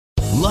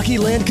Lucky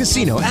Land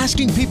Casino,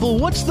 asking people,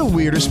 what's the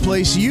weirdest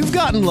place you've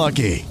gotten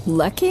lucky?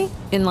 Lucky?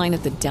 In line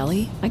at the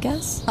deli, I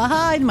guess?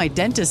 Aha, in my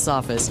dentist's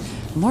office.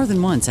 More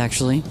than once,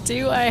 actually.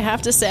 Do I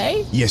have to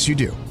say? Yes, you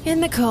do. In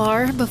the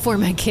car before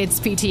my kids'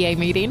 PTA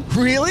meeting.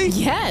 Really?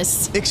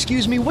 Yes.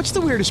 Excuse me, what's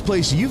the weirdest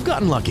place you've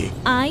gotten lucky?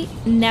 I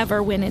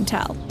never win and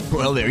tell.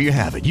 Well, there you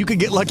have it. You can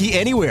get lucky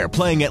anywhere,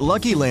 playing at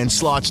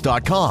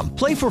LuckyLandSlots.com.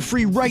 Play for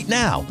free right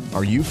now.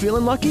 Are you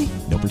feeling lucky?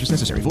 No purchase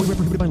necessary. Void where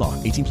prohibited by law.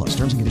 18 plus.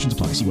 Terms and conditions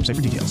apply. See website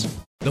for details.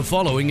 The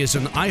following is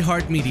an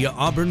iHeartMedia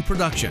Auburn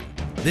production.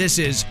 This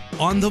is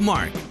On the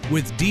Mark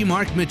with D.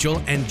 Mark Mitchell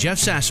and Jeff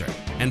Sasser,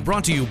 and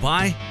brought to you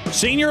by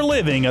Senior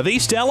Living of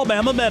East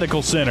Alabama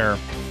Medical Center,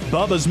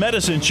 Bubba's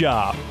Medicine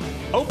Shop,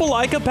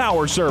 Opelika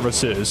Power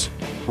Services,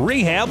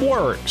 Rehab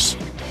Works,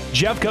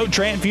 Jeffco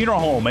Trant Funeral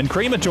Home and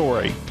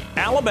Crematory,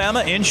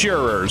 Alabama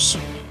Insurers,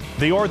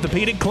 The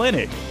Orthopedic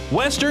Clinic,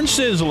 Western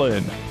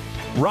Sizzlin',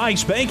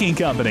 Rice Banking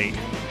Company,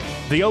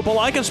 the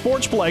Opelika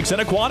Sportsplex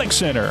and Aquatic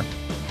Center,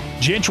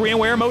 Gentry and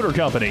Ware Motor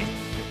Company,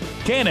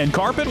 Cannon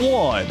Carpet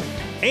One,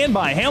 and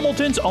by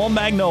Hamilton's on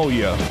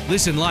Magnolia.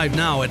 Listen live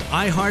now at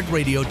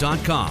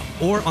iHeartRadio.com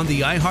or on the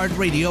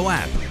iHeartRadio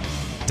app.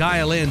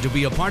 Dial in to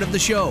be a part of the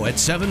show at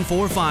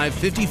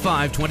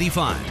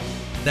 745-5525.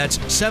 That's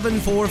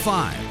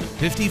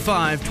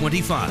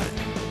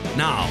 745-5525.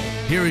 Now,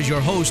 here is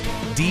your host,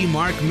 D.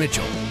 Mark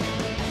Mitchell.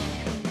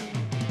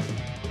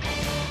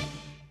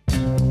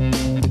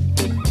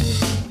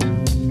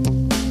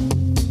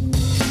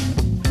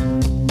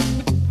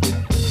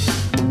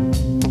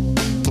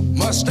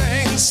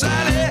 Mustang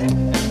Sally.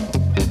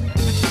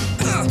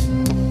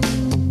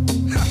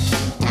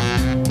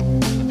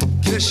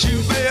 Guess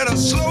you better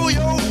slow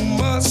your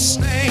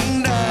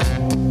Mustang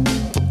down.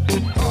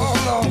 Oh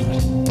Lord,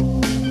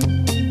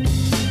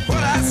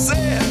 what I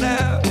said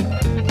now.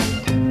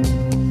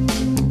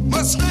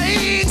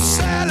 Mustang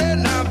Sally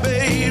now,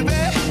 baby.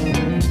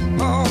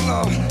 Oh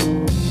Lord,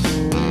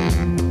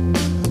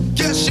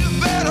 guess you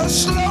better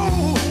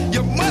slow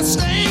your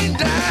Mustang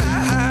down.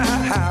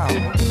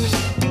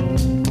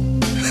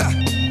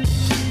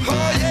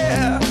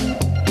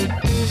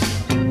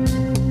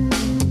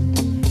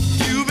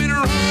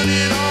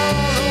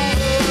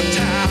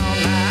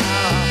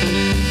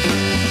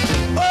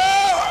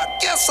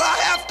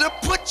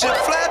 Put your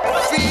flat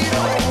feet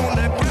on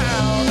the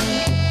ground.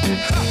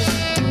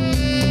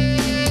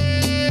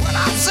 What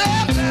I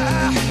said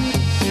now.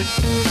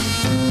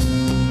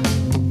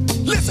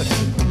 Listen,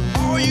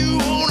 all you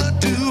wanna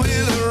do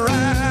is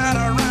ride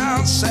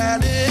around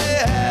Sally.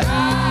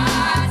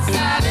 Ride,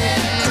 Sally,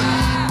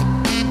 ride.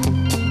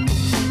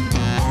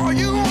 All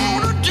you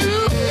wanna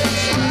do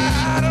is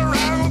ride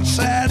around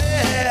Sally.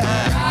 Ride,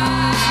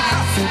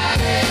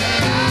 Sally,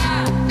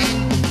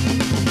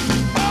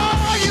 ride.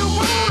 All you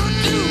wanna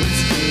do is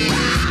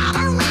ride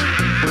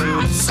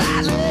around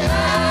Sally.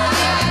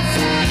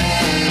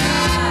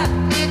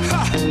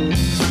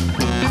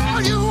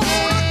 All you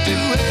wanna do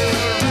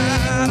is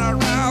ride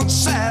around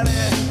Sally.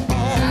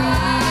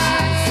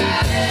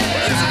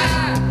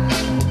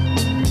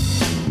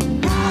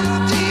 One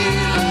of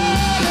these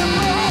early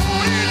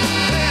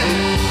mornings,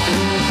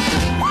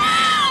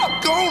 wow,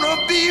 gonna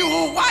be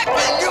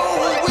wiping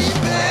your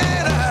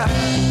weeping eye.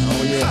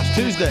 Oh, yeah, it's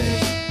Tuesday,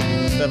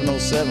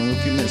 7:07, with a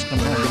few minutes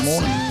coming on. Good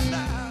morning.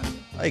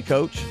 Hey,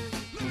 Coach.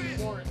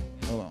 Hold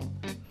on.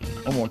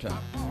 One more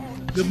time.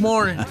 Good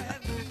morning.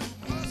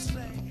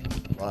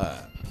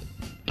 Live.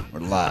 We're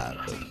live,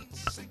 Coach.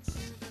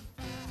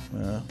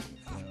 Well,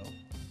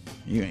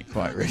 you ain't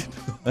quite ready.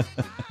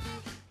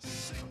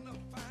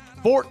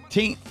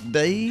 14th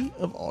day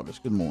of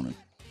August. Good morning.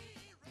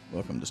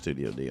 Welcome to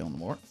Studio D on the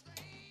Mark.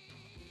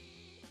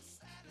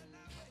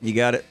 You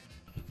got it?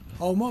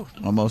 Almost.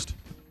 Almost.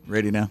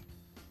 Ready now?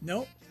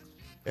 Nope.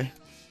 Okay.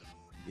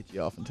 Get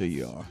you off until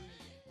you are.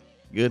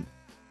 Good?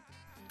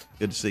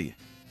 Good to see you.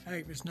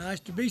 Hey, it's nice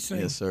to be seen.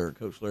 Yes, sir.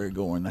 Coach Larry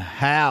Gore in the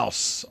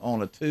house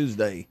on a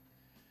Tuesday.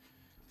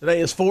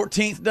 Today is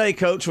 14th day,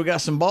 Coach. We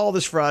got some ball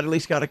this Friday. At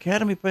least got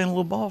Academy playing a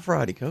little ball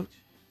Friday, Coach.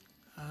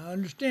 I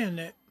understand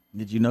that.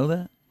 Did you know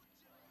that?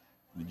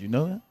 Did you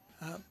know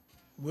that?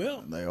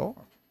 Well, They are.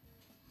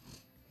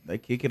 They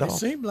kick it it off.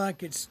 seems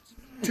like it's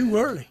too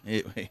early.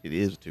 It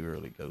is too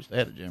early, Coach. They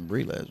had a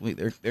jamboree last week.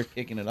 They're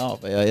kicking it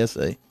off.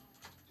 AISA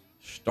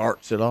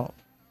starts it off.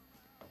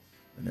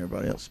 And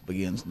everybody else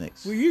begins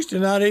next We used to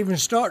not even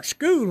start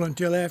school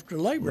until after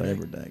Labor Day.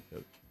 Day,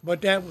 Coach.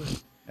 But that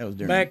was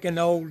during back in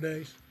the old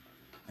days.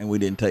 And we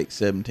didn't take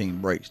 17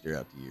 breaks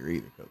throughout the year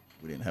either, Coach.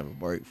 We didn't have a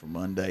break for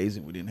Mondays,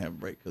 and we didn't have a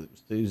break because it was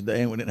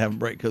Tuesday, and we didn't have a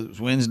break because it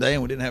was Wednesday,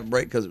 and we didn't have a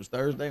break because it was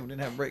Thursday, and we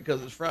didn't have a break because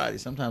it was Friday.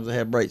 Sometimes they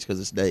have breaks because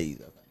it's days,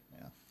 I think.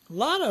 Yeah. A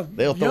lot of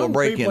They'll throw a young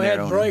break in people there.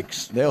 had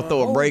breaks. They'll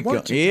throw a break on.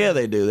 bunch of Yeah, times.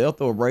 they do. They'll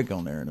throw a break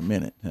on there in a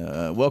minute.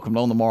 Welcome to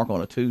On the Mark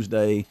on a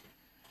Tuesday.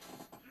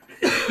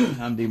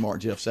 I'm D.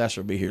 Mark. Jeff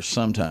Sasser will be here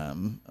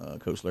sometime.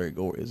 Coach Larry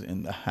Gore is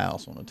in the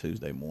house on a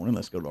Tuesday morning.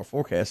 Let's go to our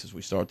forecast as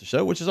we start the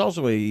show, which is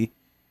also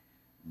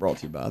brought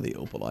to you by the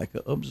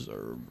Opelika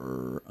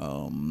Observer.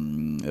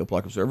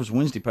 Opelika Observer is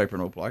Wednesday paper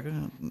in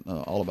Opelika,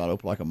 all about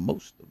Opelika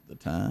most of the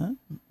time.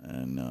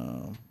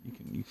 and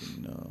you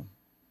can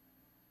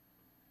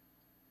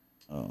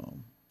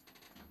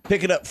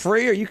pick it up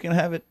free, or you can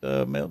have it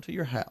mailed to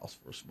your house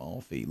for a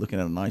small fee. Looking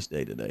at a nice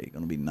day today.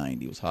 Going to be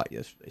 90. It was hot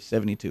yesterday.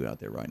 72 out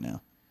there right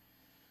now.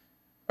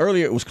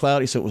 Earlier it was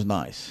cloudy, so it was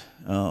nice.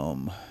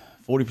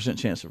 40%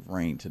 chance of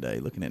rain today.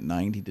 Looking at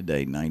 90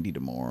 today, 90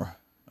 tomorrow,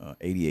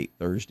 88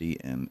 Thursday,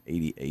 and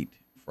 88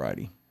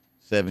 Friday.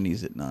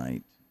 70s at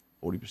night,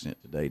 40%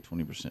 today,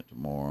 20%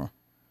 tomorrow,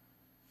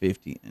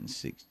 50 and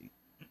 60.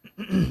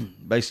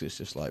 Basically, it's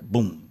just like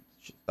boom,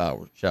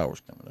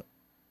 showers coming up.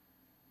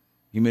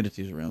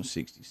 Humidity is around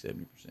 60,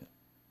 70%.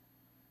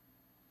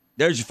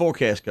 There's your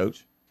forecast,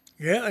 Coach.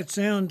 Yeah, it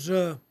sounds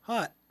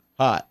hot.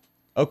 Hot.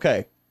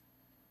 Okay.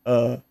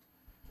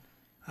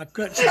 I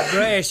cut some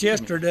grass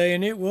yesterday,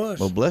 and it was.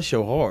 Well, bless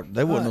your heart.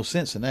 There wasn't no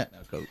sense in that now,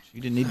 Coach.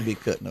 You didn't need to be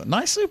cutting up.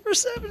 Nice Super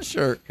 7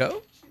 shirt,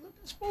 Coach. You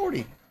looking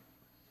sporty.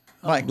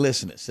 Mike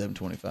Glisten at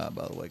 725,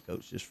 by the way,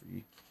 Coach, just for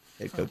you.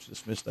 Head coach of the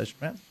Smith Station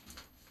Panthers.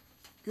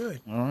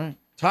 Good. All right.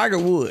 Tiger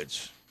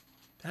Woods.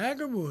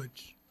 Tiger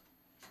Woods.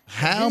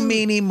 How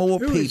many more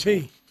people? Who is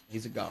he?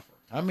 He's a golfer.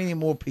 How many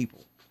more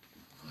people?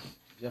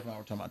 Jeff and I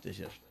were talking about this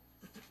yesterday.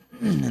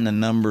 And the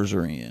numbers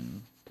are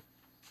in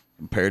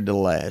compared to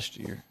last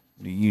year.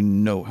 Do you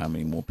know how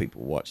many more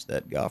people watched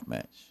that golf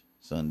match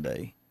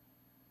Sunday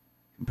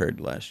compared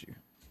to last year?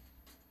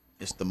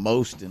 It's the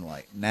most in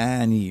like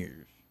 9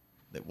 years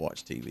that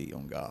watch TV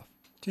on golf.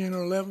 10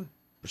 or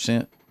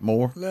 11%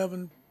 more?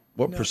 11.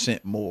 What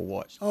percent more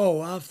watched?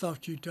 Oh, I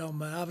thought you talking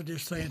about, I was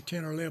just saying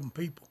 10 or 11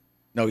 people.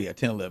 No, yeah,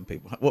 10, 11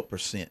 people. What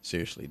percent,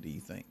 seriously, do you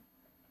think?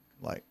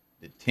 Like,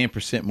 did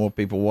 10% more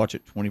people watch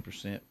it,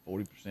 20%, 40%,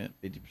 50%,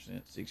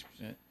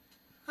 60%?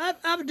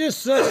 I was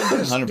just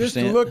saying, just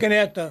 100%. looking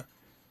at the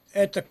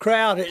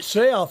crowd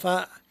itself,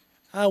 I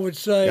would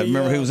say. Got to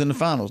remember who was in the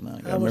finals now.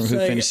 Got to remember who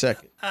finished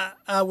second.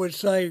 I would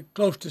say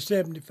close to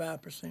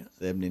 75%.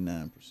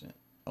 79%.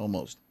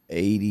 Almost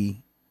 80%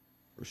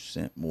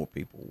 more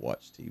people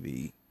watch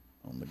TV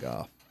on the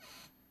golf.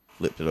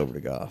 Flipped it over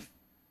to golf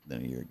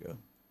than a year ago.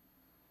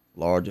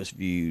 Largest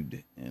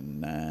viewed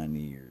in 9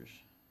 years.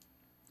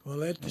 Well,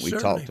 that's we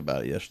talked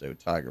about it yesterday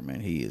with Tiger,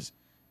 man.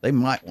 They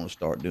might want to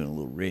start doing a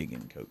little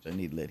rigging, Coach. They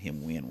need to let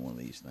him win one of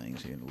these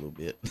things here in a little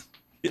bit.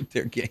 Get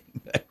their game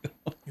back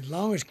on. As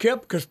long as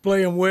Koepka's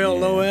playing well,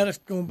 though, that's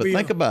going to be. But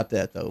think about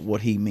that, though,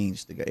 what he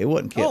means to go. It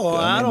wasn't Koepka. Oh,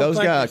 I mean, those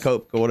think guys,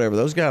 Koepka, whatever,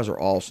 those guys are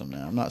awesome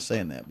now. I'm not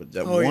saying that. But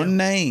that one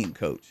name,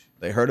 Coach,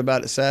 they heard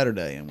about it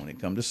Saturday, and when it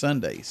come to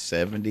Sunday,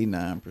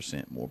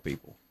 79% more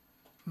people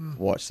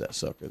watch that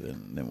sucker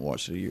than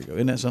watched it a year ago.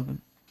 Isn't that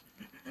something?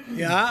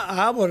 Yeah,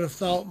 I would have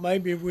thought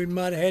maybe we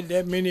might have had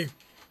that many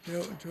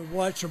to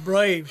watch the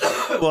Braves.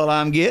 Well,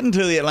 I'm getting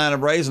to the Atlanta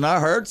Braves, and I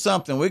heard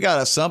something. We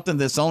got something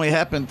that's only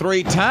happened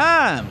 3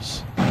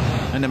 times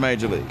in the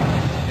Major League.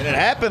 And it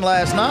happened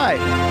last night.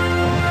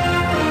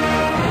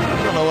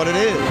 I don't know what it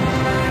is.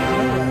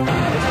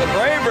 It's the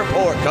Brave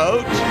Report,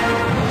 Coach.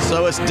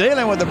 So it's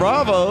dealing with the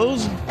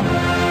Bravos.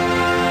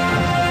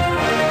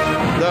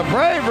 The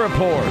Brave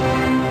Report.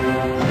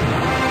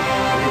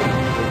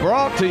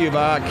 Brought to you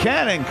by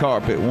Cannon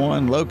Carpet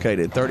One,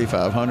 located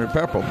 3500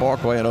 Pepperell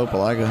Parkway in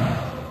Opelika.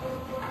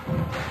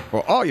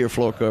 For all your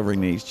floor covering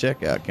needs,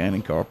 check out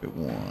Cannon Carpet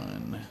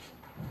One.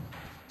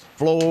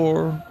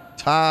 Floor,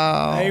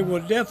 tile. They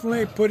will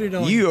definitely put it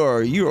on. You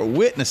are a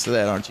witness to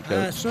that, aren't you,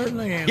 Coach? I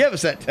certainly am. Give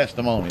us that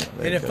testimonial.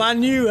 And if I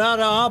knew how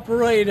to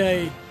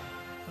operate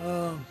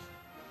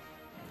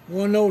one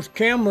of those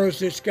cameras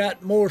that's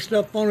got more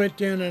stuff on it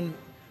than an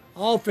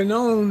off and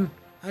on,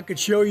 I could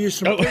show you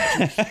some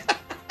pictures.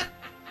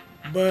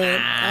 But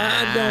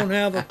I don't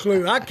have a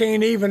clue. I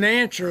can't even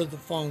answer the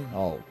phone.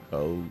 Oh,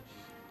 Coach.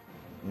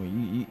 Well,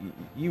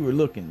 you were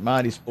looking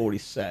mighty sporty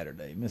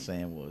Saturday. Miss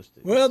Ann was,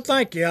 too. Well,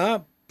 thank you.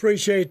 I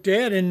appreciate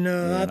that, and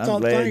I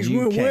thought things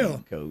went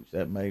well. Coach.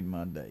 That made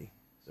my day.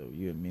 So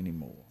you and many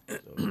more. So,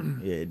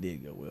 yeah, it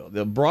did go well.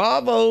 The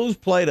Bravos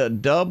played a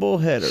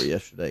doubleheader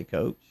yesterday,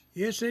 Coach.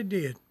 Yes, they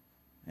did.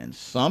 And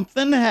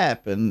something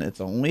happened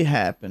that's only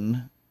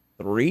happened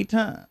 3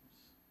 times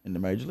in the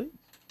Major League.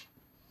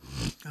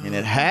 And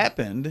it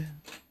happened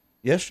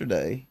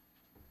yesterday.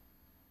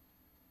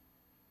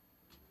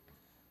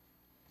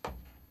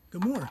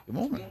 Good morning. Good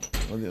morning.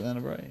 With the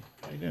Atlanta Braves.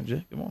 How you doing,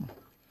 Jeff? Good morning.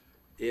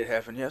 It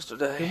happened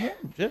yesterday. Good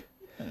morning, Jeff.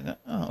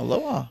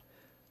 Aloha.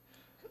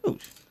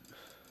 Coach.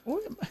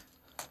 Look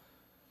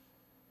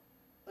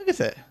at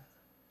that.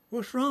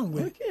 What's wrong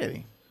with Look at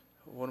him.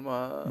 What am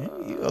I?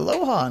 You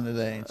aloha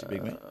today, ain't you,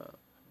 big man?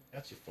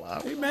 Got your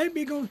flowers. He may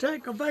be going to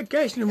take a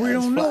vacation and we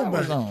don't know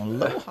about it.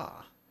 Aloha.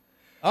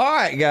 All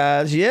right,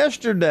 guys.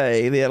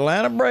 Yesterday, the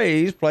Atlanta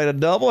Braves played a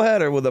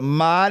doubleheader with the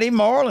mighty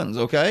Marlins,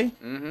 okay?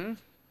 Mm-hmm.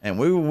 And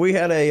we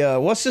had a,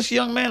 what's this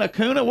young man,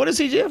 Acuna? What is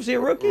he, Jeff? Is he a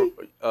rookie?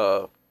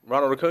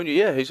 Ronald Acuna,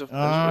 yeah. He's a. All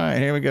right,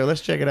 here we go. Let's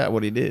check it out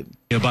what he did.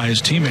 By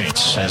his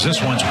teammates as this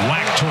one's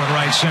whacked toward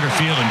right center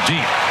field and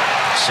deep.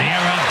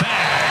 Sierra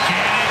back,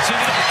 and it's in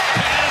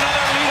and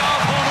another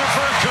leadoff homer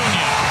for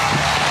Acuna.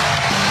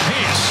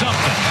 He's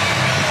something.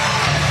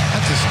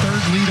 That's his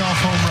 3rd leadoff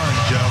home run,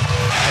 Joe.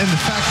 And the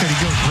fact that he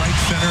goes right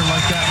center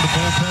like that in the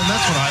bullpen.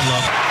 That's what I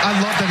love. I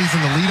love that he's in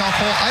the leadoff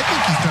hole. I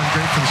think he's done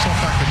great for the sole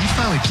fact that he's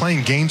finally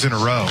playing games in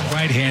a row.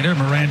 Right-hander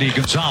Mirandy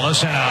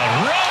Gonzalez and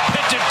a rope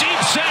hit to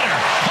deep center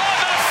on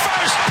the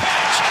first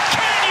pitch.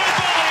 Can you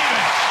believe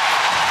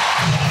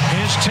it?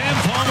 His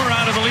 10th homer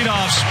out of the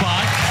leadoff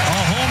spot. A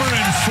homer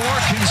in 4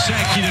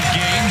 consecutive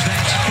games.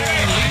 That's 4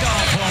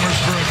 leadoff homers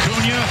for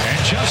Acuna.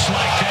 And just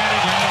like that,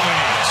 it went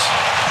away.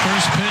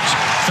 First pitch,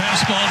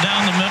 fastball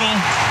down the middle.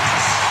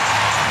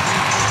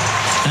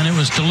 And it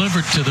was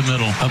delivered to the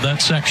middle of that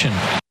section.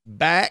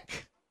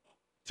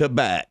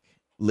 Back-to-back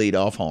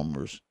leadoff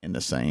homers in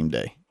the same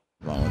day.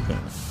 Ronald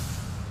Acuna.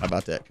 How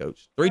about that,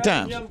 Coach? 3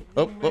 times.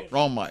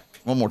 Wrong mic.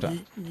 One more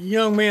time.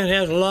 Young man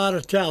has a lot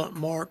of talent,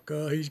 Mark.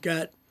 He's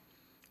got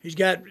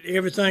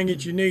everything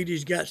that you need.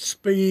 He's got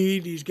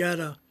speed. He's got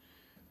a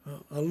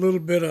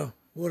little bit of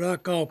what I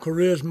call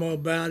charisma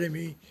about him.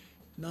 He's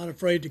not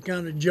afraid to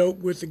kind of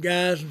joke with the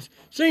guys. And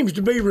seems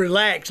to be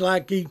relaxed,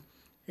 like he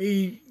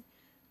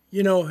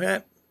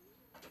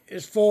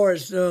as far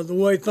as the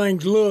way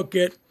things look,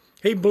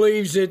 he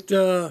believes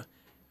that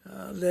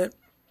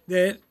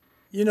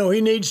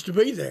he needs to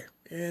be there,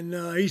 and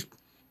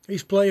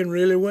he's playing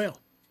really well.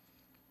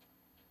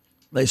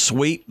 They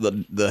sweep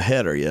the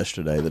header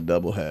yesterday, the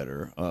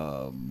doubleheader,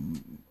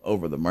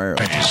 over the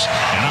Mariners. And a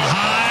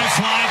high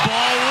fly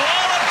ball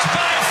walloped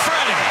by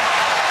Freddie.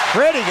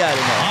 Freddie got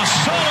him on. A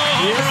solo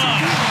home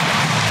run.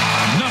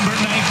 Number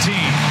 19.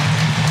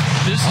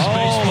 This is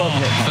baseball,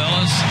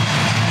 fellas.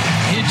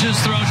 He'd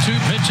just throw 2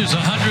 pitches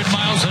 100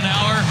 miles an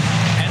hour,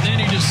 and then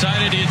he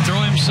decided he'd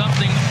throw him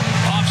something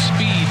off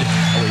speed.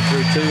 Oh, he threw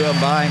 2 of them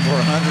by him for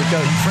 100,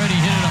 Coach. Freddie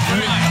hit it a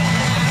mile.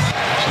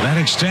 So that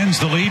extends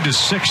the lead to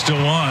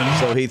 6-1.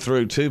 So he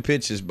threw 2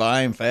 pitches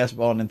by him,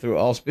 fastball, and then threw an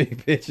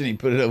off-speed pitch, and he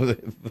put it over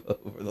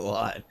the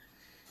line.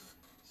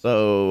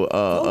 So,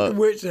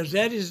 Fultonwich, is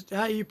that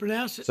how you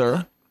pronounce it?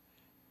 Sir?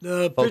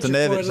 The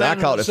Fultonevich. I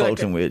called it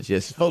Fultonwich.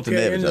 Yes,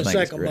 Fultonevich. In the I think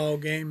second it's ball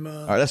game.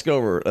 All right, let's go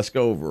over.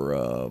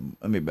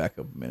 Let me back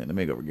up a minute. Let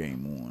me go over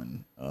game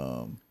 1.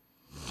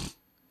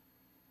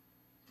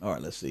 All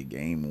right, let's see.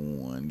 Game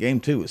 1.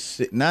 Game 2 was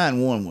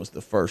 9-1 was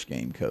the first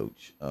game,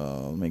 Coach.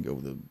 Let me go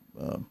over the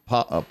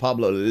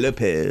Pablo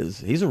Lopez.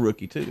 He's a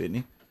rookie too, isn't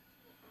he?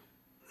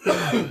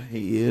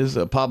 He is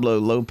Pablo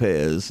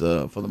Lopez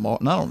for the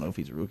Marlins. I don't know if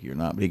he's a rookie or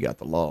not, but he got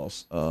the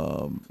loss.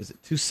 Is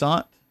it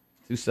Toussaint?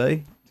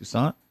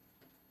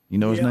 You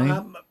know his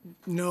name?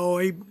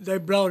 No, they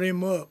brought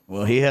him up.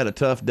 Well, he had a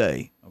tough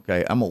day.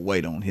 Okay, I'm going to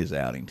wait on his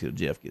outing until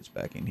Jeff gets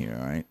back in here,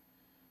 all right?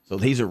 So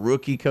he's a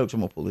rookie, Coach.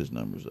 I'm going to pull his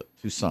numbers up.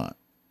 Toussaint.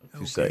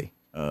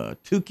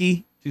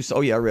 Touki.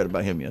 Oh, yeah, I read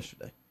about him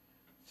yesterday.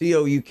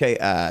 Touki,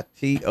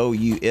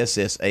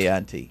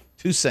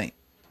 Toussaint.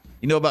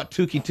 You know about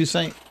Touki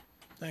Toussaint?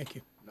 Thank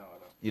you. No, I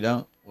don't. You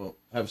don't? Well,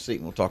 have a seat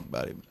and we'll talk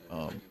about him.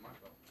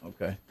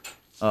 Okay.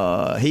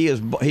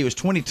 He was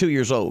 22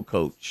 years old,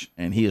 Coach,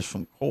 and he is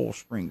from Coral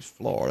Springs,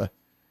 Florida.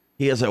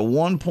 He has a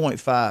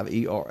 1.5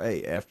 ERA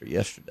after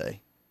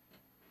yesterday.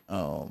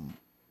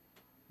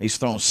 He's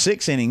thrown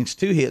 6 innings,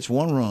 2 hits,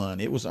 1 run.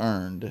 It was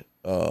earned.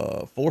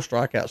 4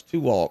 strikeouts, 2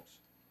 walks.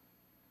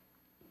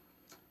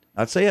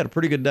 I'd say he had a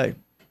pretty good day.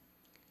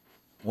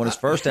 Won his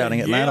first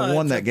outing. Atlanta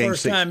won that game.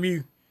 First time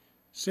you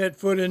set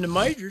foot in the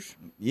majors.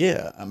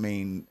 Yeah, I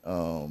mean,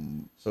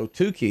 so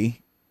Toussaint,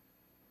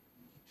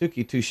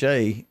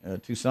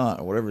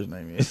 or whatever his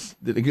name is,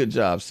 did a good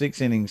job.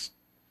 6 innings,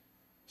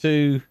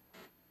 2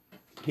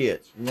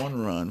 hits,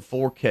 1 run,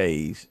 4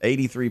 Ks,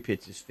 83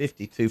 pitches,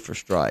 52 for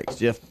strikes.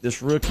 Jeff,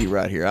 this rookie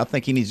right here, I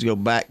think he needs to go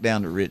back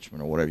down to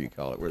Richmond or whatever you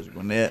call it. Where's it,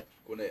 Gwinnett?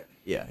 Gwinnett.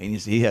 Yeah,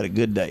 he had a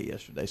good day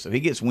yesterday. So he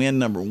gets win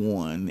number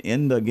 1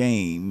 in the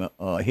game,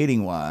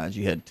 hitting wise.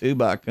 You had 2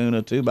 by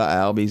Acuna, 2 by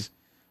Albies,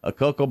 a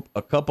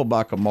couple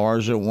by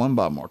Camargo, 1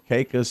 by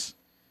Markakis.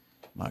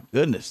 My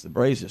goodness, the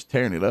Braves is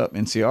tearing it up.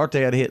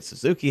 Inciarte had a hit,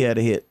 Suzuki had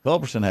a hit,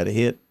 Culberson had a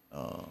hit,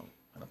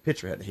 and a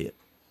pitcher had a hit.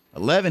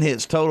 11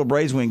 hits total.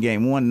 Braves win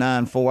game 1,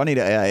 9-4. I need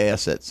an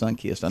AIS at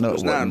Sunkist. I know it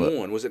was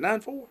 9-1. Was it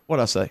 9-4?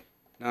 What'd I say?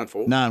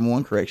 9-4.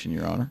 9-1, correction,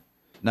 Your Honor.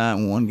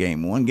 9-1,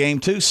 game 1. Game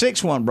 2,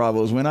 6-1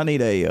 Bravos win. I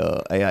need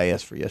a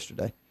AIS for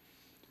yesterday.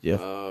 Jeff?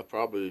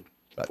 Probably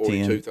about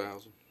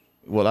 42,000.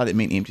 Well, I didn't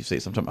mean empty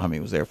seats. I'm talking about how many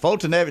was there.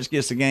 Fultonevich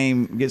gets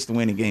the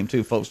win in game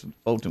 2.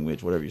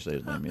 Fultonwich, whatever you say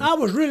his name is. I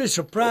was really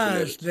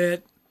surprised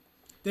that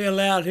they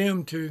allowed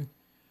him to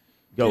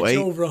go pitch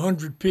over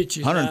 100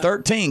 pitches.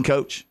 113,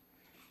 Coach.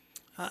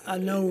 I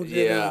know that.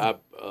 Yeah.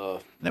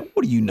 Now,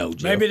 what do you know,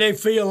 Jeff? Maybe they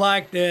feel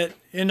like that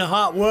in the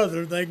hot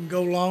weather they can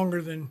go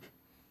longer than.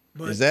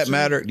 But does that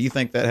matter? Do you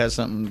think that has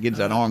something gets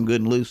that arm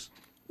good and loose?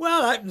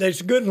 Well,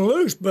 that's good and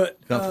loose, but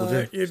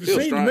it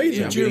seems to me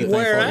that you'd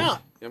wear out.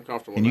 Yeah, I'm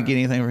comfortable. Can you get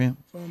anything for him?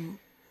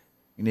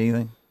 You need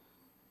anything?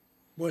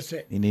 What's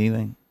that? You need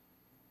anything?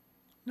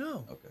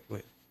 No. Okay, go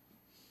ahead.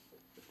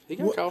 He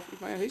got coffee,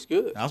 man. He's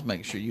good. I was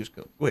making sure you was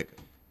good. Quick.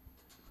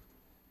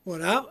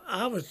 What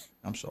I was.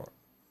 I'm sorry.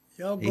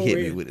 Y'all go he hit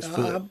ahead. me with his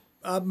foot.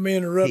 I'm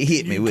interrupting. He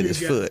hit me with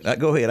his foot.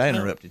 Go ahead. I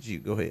interrupted you.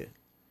 Go ahead.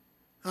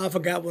 I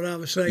forgot what I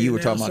was saying. You were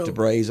now, talking about so- the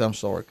Braves. I'm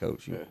sorry,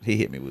 Coach. He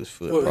hit me with his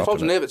foot. Well, propping up.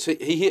 Fulton-Evans, he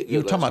hit good You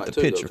were talking last about the night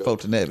too, pitcher, though, Coach.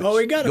 Fulton-Evans. Oh,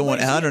 he got a going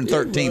base hit,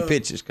 113 too,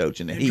 pitches,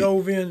 Coach, in the and heat.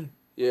 drove in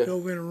Yeah. a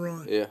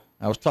run. Yeah.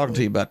 I was talking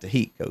to you about the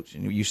heat, Coach,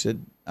 and you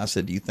said, I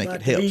said, do you think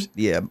About it the helps? heat?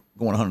 Yeah,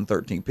 going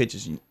 113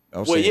 pitches. I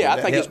was Well, saying, yeah, I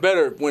that think it's help?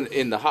 better when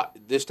in the hot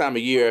this time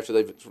of year after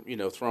they've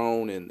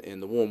thrown in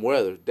the warm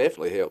weather.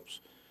 Definitely helps.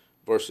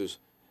 Versus,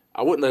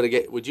 I wouldn't let it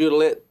get. Would you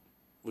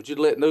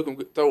let Newcomb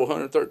throw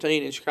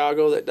 113 in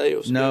Chicago that day?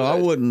 No, I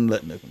wouldn't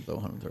let Newcomb throw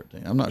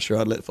 113. I'm not sure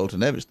I'd let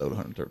Fulton-Evans throw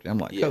 113. I'm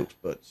like, Yeah. Coach,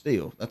 but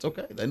still, that's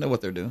okay. They know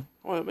what they're doing.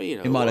 Well, I mean,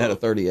 He might have had a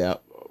 30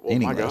 out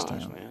inning my last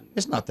gosh, time. man.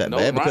 It's not that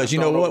Nolan bad because Ryan's you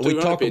know throwing what over we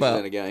 200 talk pitches about.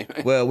 in a game.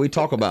 Well, we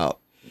talk about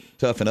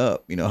toughen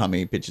up. You know how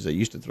many pitches they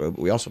used to throw,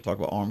 but we also talk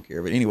about arm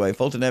care. But anyway,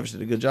 Fulton-Evans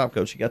did a good job,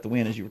 Coach. You got the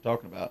win as you were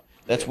talking about.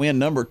 That's win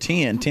number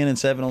 10,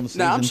 10-7 on the season.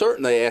 Now I'm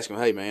certain they ask him,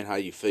 "Hey man, how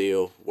you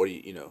feel? What do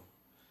you know?"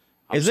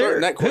 I'm Is there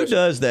certain that who question.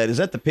 does that? Is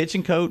that the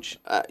pitching coach?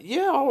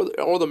 Yeah,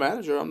 or the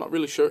manager. I'm not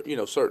really sure.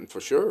 Certain for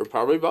sure.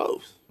 Probably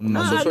both. I'm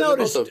not so I certain about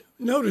both of them.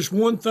 noticed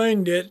one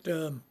thing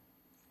that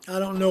I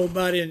don't know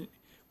about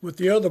with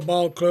the other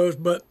ball clubs,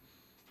 but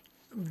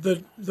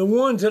the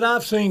ones that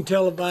I've seen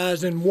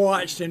televised and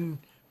watched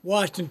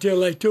until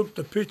they took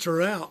the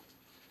pitcher out.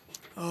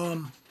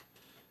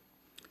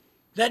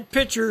 That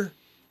pitcher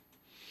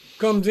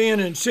comes in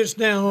and sits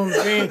down on the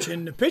bench,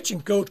 and the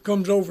pitching coach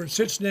comes over and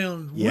sits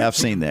down. Yeah, I've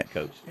seen that,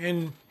 Coach.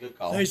 And Good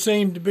call. they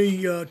seem to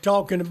be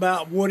talking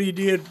about what he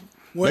did.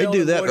 Well, They do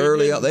and that what he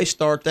early. didn't. They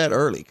start that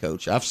early,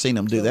 Coach. I've seen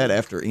them do that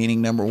after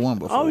inning number 1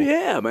 before. Oh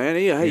yeah, man.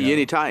 Yeah, hey,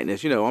 any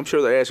tightness? I'm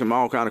sure they ask him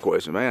all kind of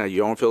questions. Man, you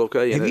don't feel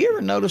okay? Have you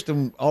ever noticed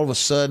them all of a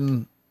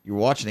sudden you're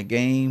watching a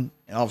game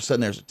and all of a sudden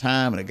there's a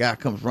time and a guy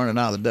comes running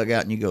out of the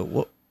dugout and you go,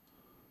 what?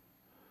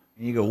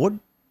 And you go, what?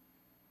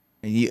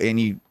 And you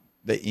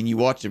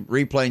watch the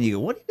replay and you go,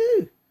 what do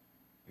you do?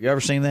 You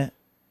ever seen that?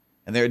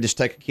 And they just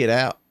take a kid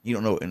out. You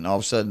don't know, and all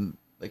of a sudden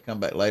they come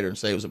back later and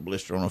say it was a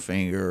blister on a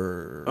finger.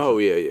 Or, Oh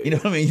yeah. You know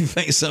what I mean? You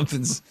think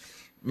something's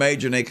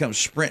major, and they come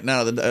sprinting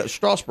out of the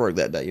Strasburg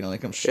that day. They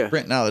come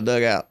sprinting out of the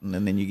dugout, and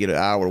then you get an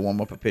hour to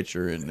warm up a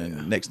pitcher, and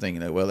then next thing you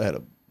know, they had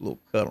a little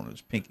cut on his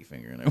pinky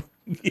finger.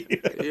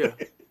 Yeah.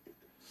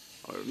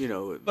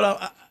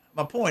 But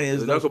my point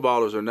is, the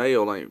knuckleballers are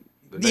nail ain't.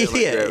 The nail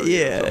ain't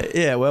gravity,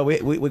 yeah. Well, we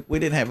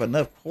didn't have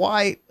enough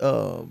quite.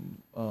 The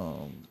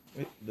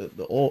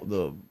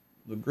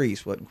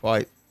grease wasn't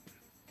quite.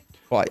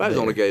 That was there.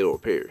 on the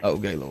Gaylord Pier. Oh,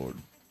 Gaylord.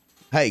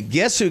 Hey,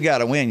 guess who got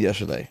a win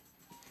yesterday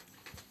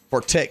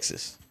for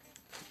Texas?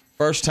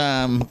 First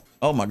time.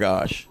 Oh my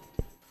gosh.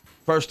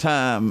 First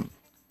time.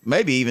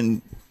 Maybe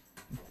even.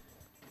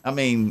 I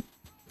mean,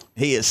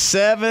 he is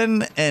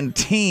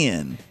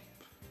 7-10.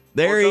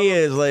 There he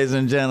is, ladies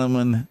and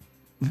gentlemen.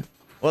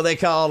 What they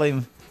call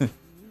him?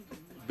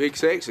 Big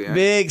Sexy. Huh?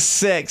 Big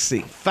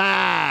Sexy.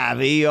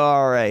 5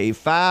 ERA.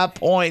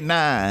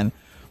 5.9.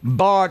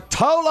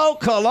 Bartolo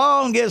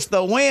Colon gets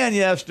the win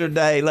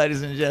yesterday,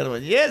 ladies and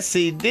gentlemen. Yes,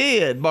 he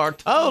did.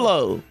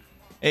 Bartolo.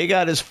 He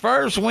got his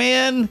first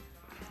win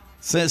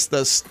since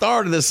the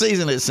start of the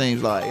season, it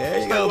seems like. There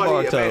you go,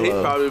 Bartolo. He'd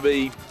probably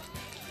be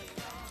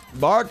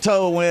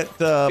Bartolo went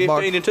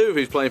 15-2 if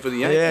he's playing for the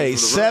Yankees. Yeah,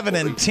 he's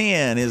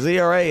 7-10. His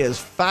ERA is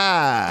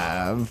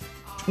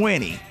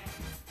 5.20.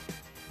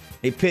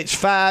 He pitched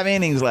 5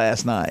 innings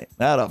last night.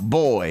 That a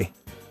boy.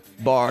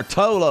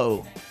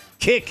 Bartolo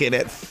kicking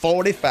at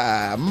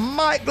 45.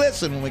 Mike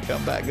Glisson when we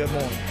come back. Good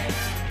morning.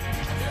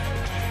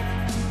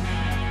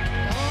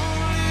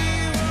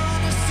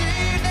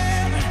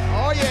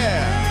 Oh,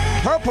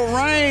 yeah. Purple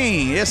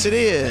rain. Yes, it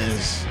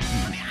is.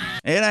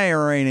 It ain't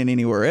raining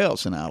anywhere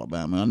else in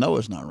Alabama. I know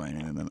it's not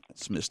raining in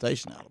Smith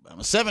Station,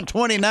 Alabama.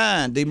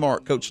 7:29,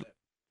 D-Mark, Coach.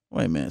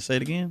 Wait a minute, say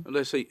it again.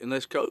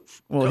 Unless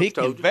Coach. Well, Coach he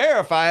can told you.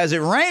 verify. Is it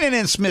raining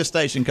in Smith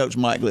Station, Coach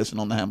Mike Glisson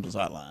on the Hamilton's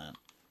Hotline?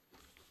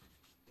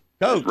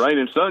 Coach. Rain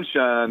and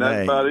sunshine. That's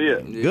Hey, about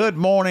it. Good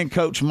morning,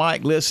 Coach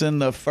Mike Glisson,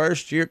 the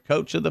first-year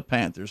coach of the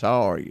Panthers.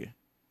 How are you?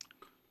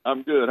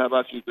 I'm good. How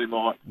about you,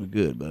 D-Mark? We're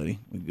good, buddy.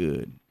 We're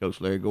good. Coach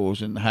Larry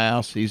Gore's in the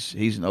house.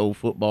 He's an old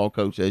football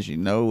coach, as you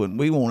know, and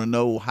we want to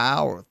know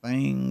how are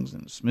things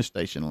in Smith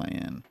Station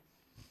land.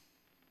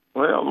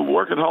 Well, we're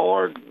working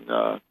hard.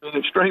 Been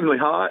extremely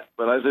hot,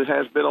 but as it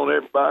has been on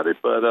everybody.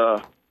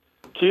 But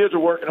kids are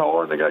working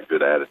hard, and they got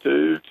good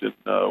attitudes, and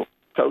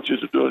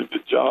coaches are doing a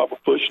good job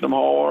of pushing them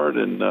hard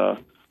and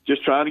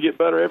just trying to get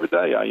better every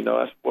day.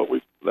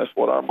 That's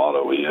what our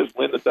motto is: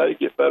 win the day,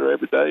 get better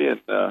every day, and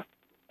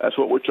that's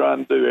what we're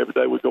trying to do every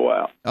day we go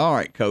out. All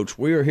right, Coach.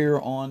 We are here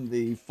on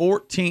the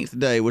 14th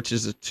day, which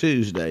is a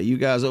Tuesday. You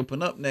guys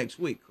open up next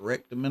week,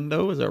 correct,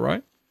 Domendo? Is that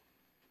right?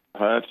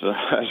 That's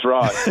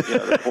right. Yeah,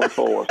 the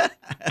 24th.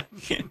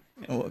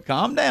 Well,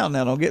 calm down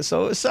now. Don't get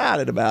so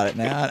excited about it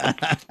now.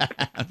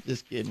 I'm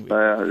just kidding.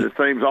 It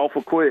seems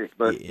awful quick,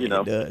 but, it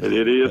does. does.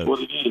 It is Coach. what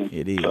it is.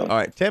 It is. All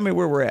right, tell me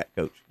where we're at,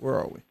 Coach. Where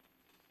are we?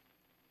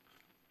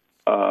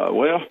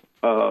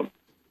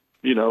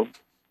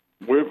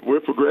 We're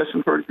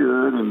progressing pretty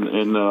good,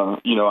 and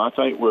I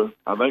think we're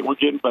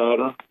getting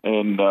better,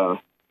 and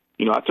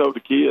I told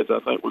the kids I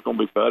think we're going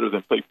to be better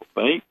than people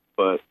think,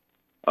 But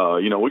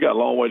we got a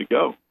long way to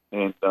go,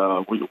 and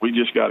we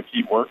just got to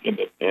keep working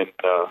and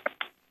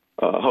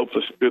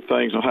hopefully some good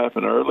things will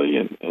happen early.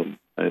 And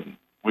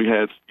we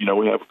have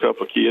a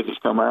couple of kids that's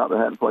come out that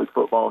hadn't played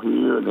football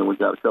here, and then we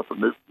got a couple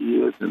of new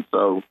kids, and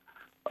so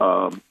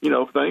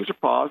things are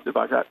positive.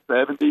 I got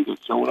 70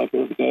 that's showing up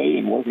every day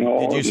and working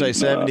hard. Did you say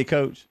 70,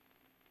 Coach?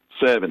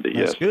 70, yes.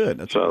 That's good.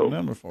 That's a good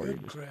number for you.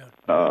 That's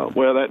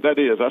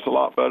a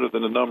lot better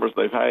than the numbers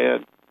they've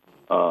had.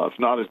 It's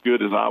not as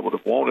good as I would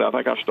have wanted. I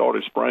think I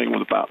started spring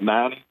with about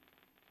 90.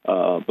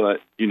 But,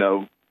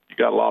 you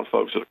got a lot of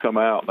folks that have come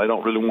out, and they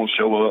don't really want to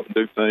show up and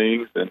do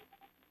things. And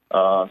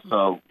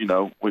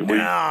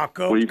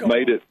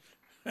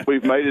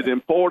we've made it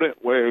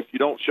important where if you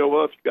don't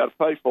show up, you got to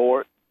pay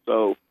for it.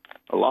 So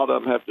a lot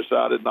of them have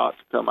decided not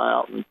to come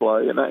out and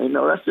play. And,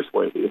 that's just the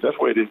way it is. That's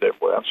the way it is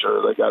everywhere. I'm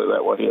sure they got it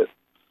that way at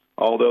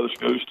all the other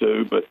schools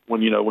too. But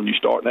when you're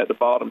starting at the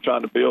bottom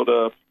trying to build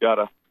up, you got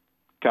to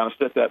kind of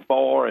set that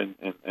bar and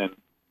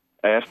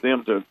ask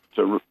them to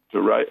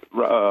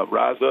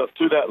rise up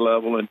to that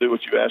level and do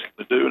what you ask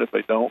them to do. And if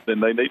they don't, then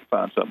they need to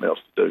find something else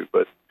to do.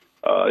 But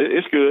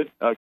it's good.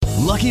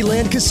 Lucky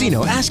Land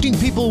Casino, asking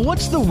people,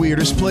 what's the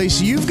weirdest place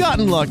you've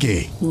gotten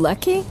lucky?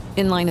 Lucky?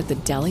 In line at the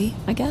deli,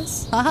 I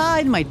guess? Aha,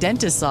 in my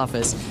dentist's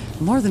office.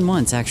 More than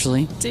once,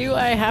 actually. Do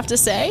I have to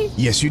say?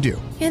 Yes, you do.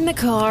 In the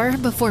car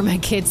before my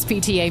kids'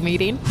 PTA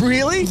meeting.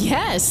 Really?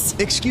 Yes.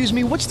 Excuse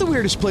me, what's the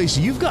weirdest place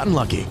you've gotten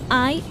lucky?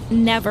 I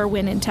never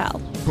win and tell.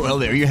 Well,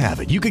 there you have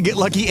it. You can get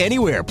lucky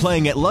anywhere,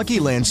 playing at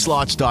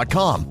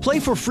LuckyLandSlots.com.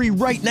 Play for free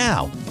right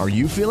now. Are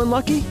you feeling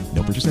lucky?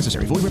 No purchase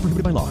necessary. Void where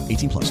prohibited by law.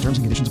 18+. Terms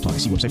and conditions apply.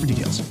 See website for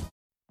details.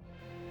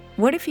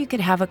 What if you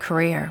could have a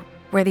career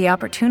where the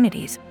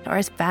opportunities are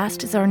as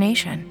vast as our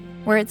nation,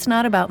 where it's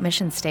not about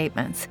mission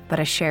statements, but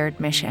a shared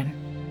mission?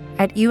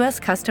 At U.S.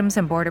 Customs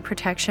and Border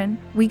Protection,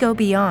 we go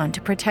beyond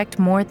to protect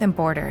more than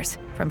borders.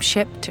 From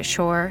ship to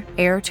shore,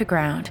 air to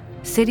ground,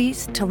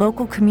 cities to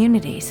local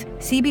communities,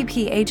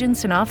 CBP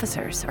agents and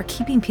officers are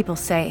keeping people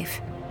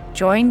safe.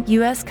 Join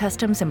U.S.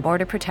 Customs and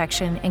Border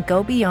Protection and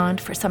go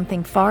beyond for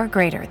something far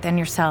greater than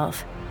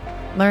yourself.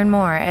 Learn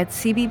more at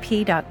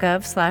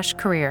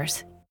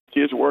cbp.gov/careers.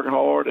 Kids are working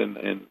hard,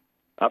 and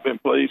I've been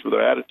pleased with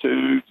their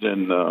attitudes.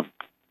 And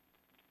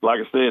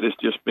like I said, it's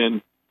just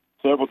been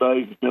several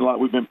days. It's been like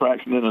we've been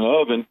practicing in an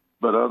oven,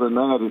 but other than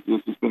that,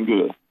 it's been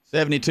good.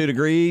 72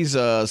 degrees,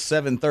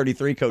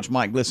 7:33. Coach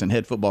Mike Glisson,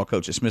 head football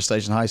coach at Smith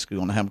Station High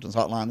School, on the Hamilton's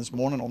Hotline this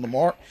morning on the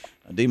Mark.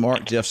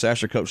 D-Mark, Jeff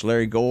Sasser, Coach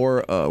Larry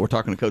Gore. We're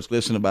talking to Coach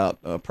Glisson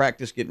about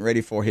practice, getting ready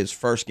for his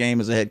first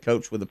game as a head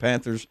coach with the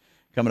Panthers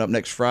coming up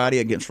next Friday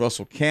against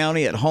Russell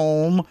County at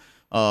home.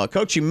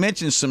 Coach, you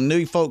mentioned some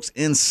new folks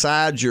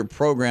inside your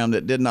program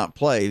that did not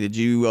play. Did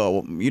you?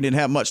 You didn't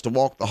have much to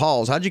walk the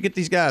halls. How'd you get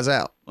these guys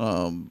out?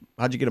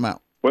 How'd you get them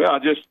out? Well, I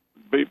just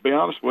be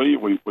honest with you.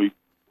 We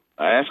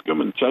asked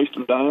them and chased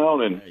them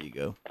down, and there you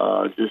go.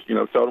 Just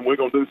told them we're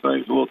going to do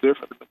things a little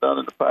different than we've done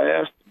in the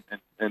past,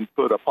 and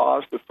put a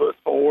positive foot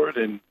forward,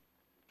 and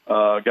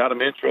got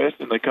them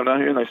interested. And they come down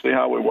here and they see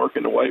how we work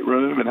in the weight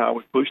room and how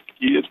we push the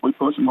kids. We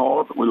push them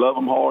hard, but we love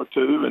them hard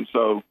too, and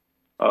so.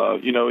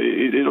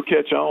 It'll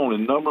catch on,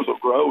 and numbers will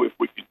grow if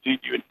we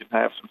continue and can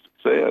have some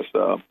success.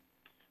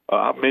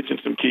 I've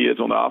mentioned some kids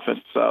on the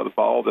offensive side of the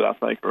ball that I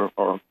think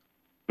are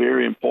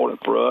very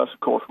important for us. Of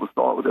course, we'll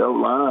start with the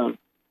O-line.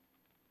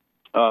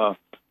 I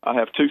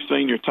have two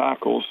senior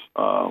tackles.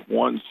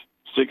 One's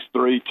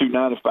 6'3",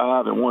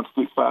 295, and one's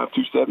 6'5",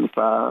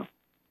 275.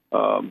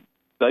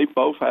 They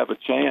both have a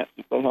chance,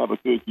 if they have a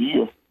good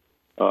year,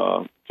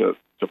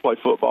 to play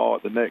football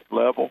at the next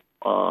level.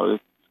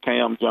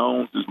 Cam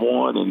Jones is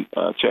one, and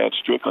Chad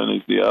Strickland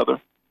is the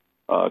other.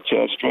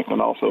 Chad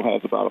Strickland also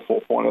has about a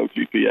 4.0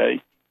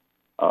 GPA.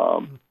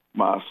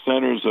 My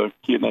center's a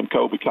kid named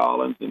Kobe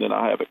Collins, and then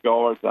I have at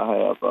guards, I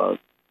have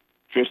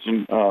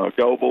Tristan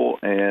Goebel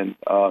and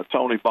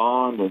Tony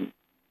Bond, and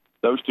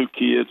those two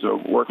kids are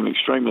working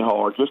extremely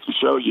hard. Just to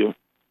show you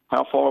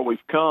how far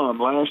we've come,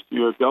 last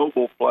year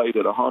Goebel played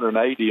at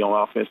 180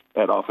 on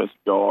offensive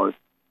guard,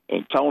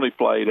 and Tony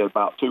played at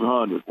about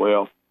 200.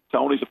 Well,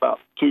 Tony's about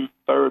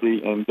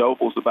 230, and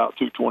Goebel's about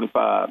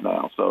 225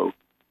 now. So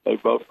they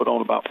both put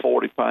on about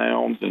 40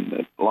 pounds and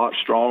a lot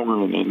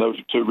stronger, and those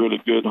are two really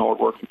good,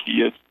 hard-working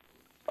kids.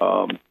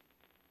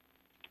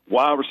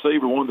 Wide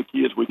receiver, one of the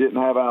kids we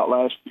didn't have out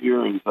last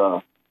year is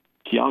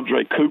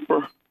Keandre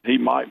Cooper. He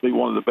might be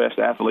one of the best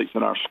athletes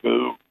in our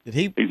school.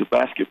 He's a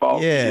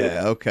basketball kid.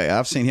 Yeah, okay.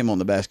 I've seen him on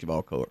the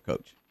basketball court,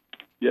 Coach.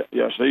 Yeah,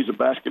 so he's a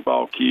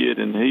basketball kid,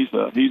 and he's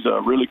a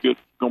really good,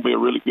 going to be a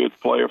really good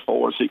player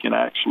for us. He can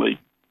actually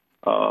 –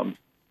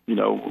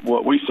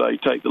 what we say,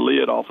 take the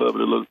lid off of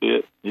it a little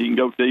bit. He can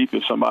go deep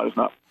if somebody's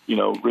not,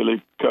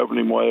 really covering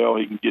him well.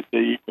 He can get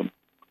deep, and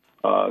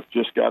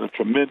just got a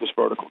tremendous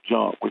vertical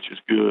jump, which is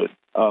good.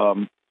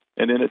 And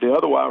then at the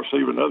other wide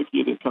receiver, another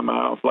kid that come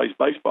out and plays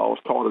baseball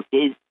is Carter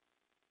Duke.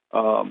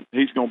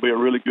 He's going to be a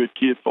really good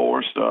kid for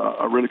us,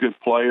 a really good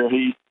player.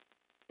 He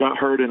got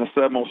hurt in a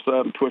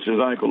 7-on-7, twisted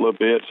his ankle a little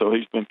bit, so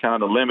he's been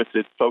kind of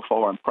limited so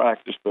far in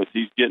practice, but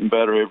he's getting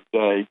better every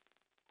day.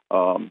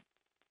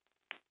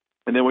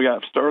 And then we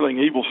got Sterling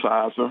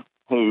Evilsizer,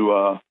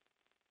 who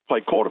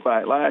played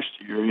quarterback last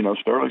year. You know,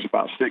 Sterling's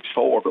about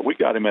 6'4", but we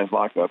got him as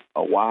like a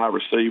wide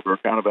receiver,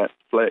 kind of at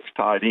flex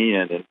tight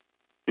end. And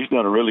he's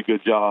done a really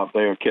good job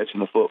there catching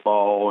the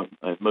football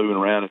and moving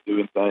around and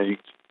doing things.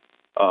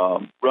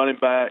 Running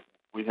back,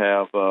 we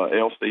have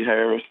L.C.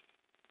 Harris,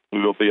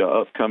 who will be an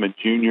upcoming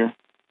junior.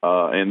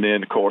 And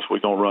then, of course, we're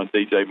going to run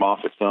DJ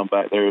Moffitt some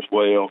back there as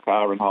well,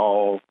 Kyron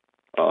Hall.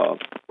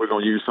 We're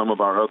going to use some of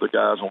our other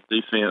guys on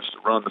defense to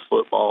run the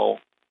football.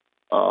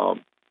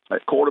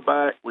 At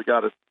quarterback,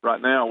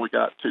 right now we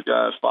got two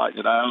guys fighting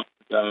it out.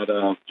 We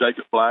got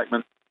Jacob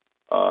Blackman,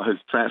 who's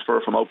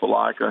transferred from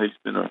Opelika. He's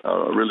been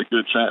a really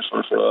good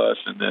transfer for us.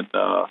 And then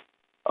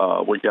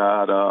we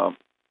got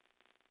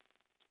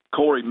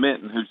Corey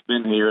Minton, who's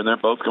been here, and they're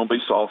both going to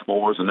be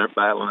sophomores, and they're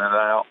battling it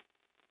out.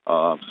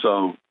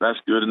 So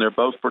that's good, and they're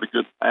both pretty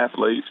good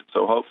athletes.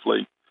 So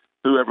hopefully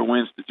whoever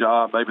wins the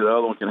job, maybe the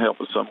other one can help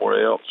us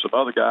somewhere else. Some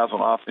other guys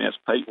on offense,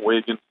 Peyton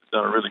Wiggins has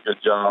done a really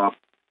good job.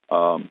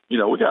 You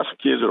know, we got some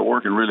kids that are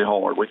working really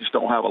hard. We just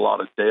don't have a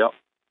lot of depth.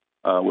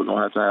 We're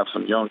going to have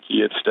some young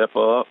kids step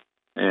up,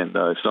 and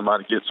if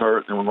somebody gets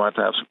hurt, then we're going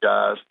to have some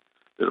guys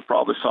that are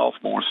probably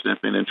sophomores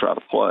step in and try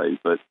to play.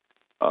 But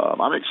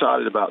I'm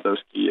excited about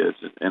those kids,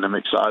 and I'm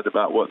excited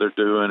about what they're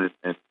doing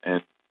and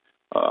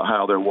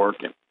how they're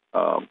working.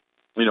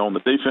 You know, on the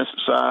defensive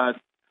side,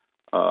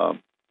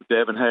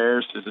 Devin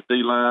Harris is a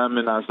D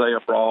lineman, Isaiah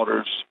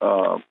Broaders,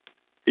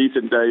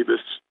 Ethan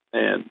Davis,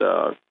 and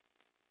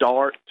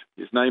Dart.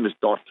 His name is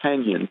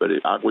D'Artagnan, but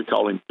we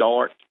call him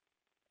Dart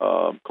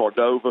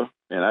Cordova.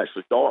 And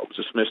actually, Dart was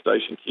a Smith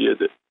Station kid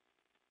that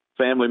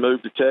family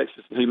moved to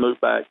Texas, and he moved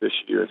back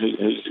this year. And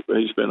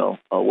he's been a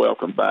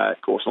welcome back.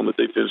 Of course, on the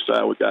defensive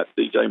side, we got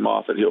DJ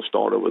Moffitt. He'll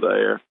start over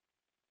there.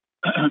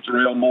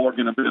 Jarrell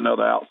Morgan will be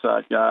another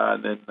outside guy,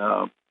 and then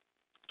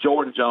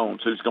Jordan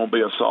Jones, who's going to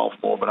be a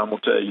sophomore. But I'm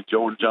going to tell you,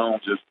 Jordan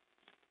Jones, if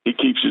he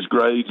keeps his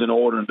grades in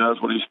order and does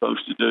what he's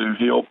supposed to do,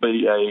 he'll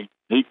be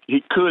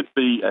he could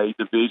be a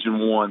Division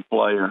I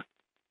player.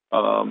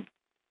 And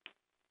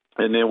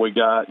then we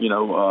got,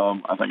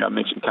 I think I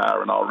mentioned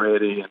Kyron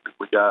already, and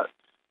we got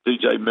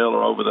DJ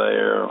Miller over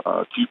there,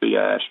 QB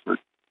Ashford,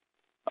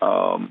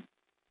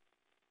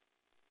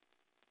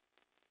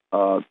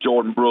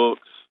 Jordan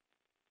Brooks,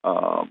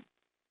 and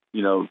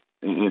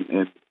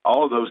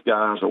all of those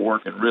guys are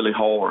working really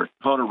hard.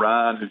 Hunter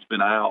Ryan, who's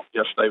been out,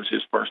 yesterday was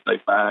his first day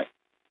back.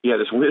 He had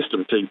his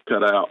wisdom teeth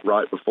cut out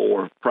right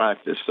before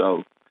practice,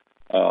 so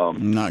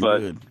not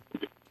good.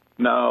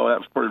 No, that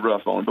was pretty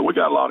rough on him. But we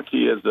got a lot of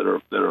kids that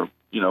are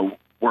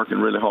working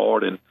really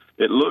hard, and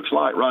it looks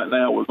like right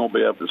now we're going to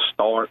be able to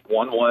start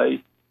one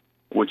way,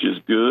 which is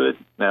good.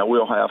 Now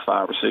we'll have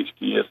 5 or 6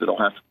 kids that'll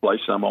have to play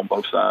some on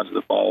both sides of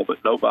the ball,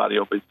 but nobody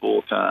will be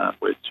full time,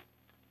 which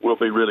will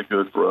be really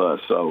good for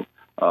us. So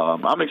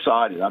I'm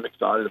excited. I'm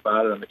excited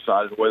about it. I'm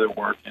excited the way they're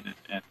working,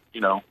 and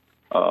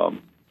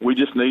we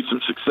just need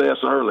some success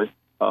early,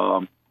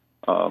 and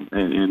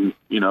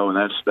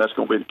that's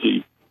going to be the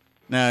key.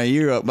 Now,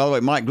 you're by the way,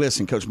 Mike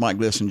Glisson, Coach Mike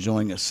Glisson,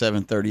 joining us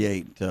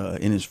 7:38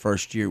 in his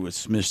first year with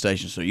Smith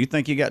Station. So you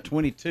think you got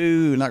 22?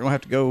 You're not going to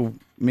have to go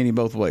many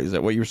both ways. Is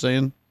that what you were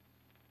saying?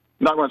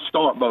 Not going to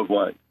start both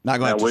ways. Not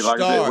going to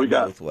start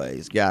both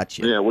ways.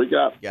 Gotcha. Yeah, we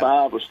got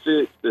 5 or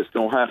 6 that's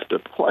going to have to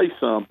play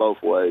some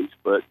both ways.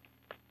 But,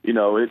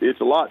 it's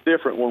a lot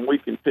different when we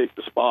can pick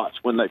the spots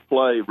when they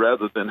play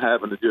rather than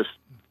having to just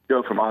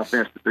go from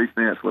offense to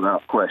defense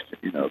without question,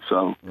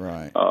 So,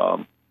 right.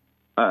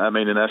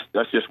 And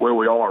that's just where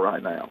we are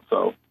right now.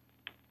 So,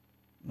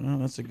 well,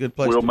 that's a good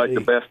place. We'll to make be.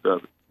 the best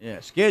of it.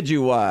 Yeah,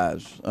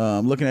 schedule-wise,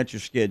 looking at your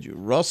schedule,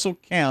 Russell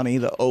County,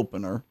 the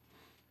opener,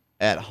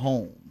 at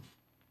home,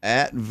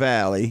 at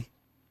Valley,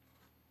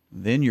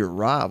 then your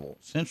rival,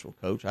 Central,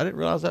 Coach. I didn't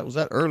realize that was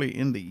that early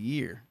in the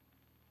year.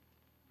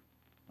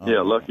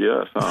 Yeah, lucky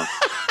us, huh?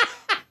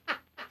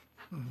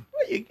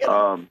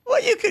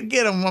 You could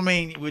get them. I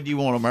mean, would you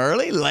want them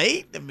early,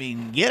 late? I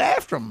mean, get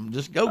after them.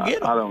 Just go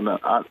get them. I don't know.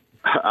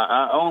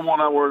 I only one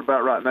I'm worried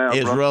about right now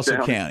is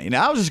Russell County.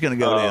 Now, I was just going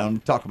to go down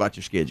and talk about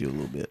your schedule a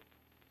little bit.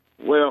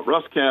 Well,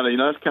 Russell County,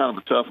 that's kind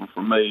of a tough one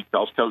for me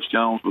because Coach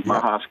Jones was my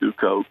high school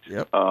coach.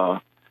 Yep.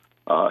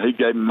 He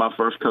gave me my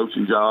first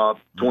coaching job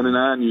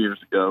 29 years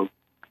ago.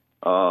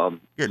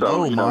 Getting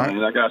old, Mark.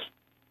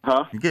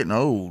 Huh? You're getting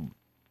old.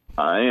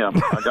 I am.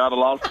 I got a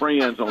lot of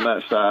friends on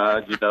that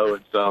side, and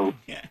so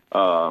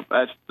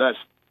that's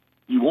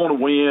you want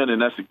to win, and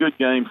that's a good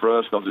game for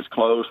us because it's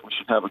close. We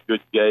should have a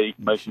good gate,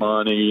 make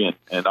money,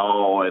 and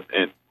all, and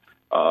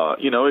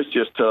it's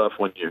just tough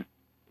when you're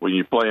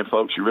playing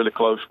folks you're really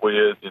close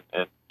with,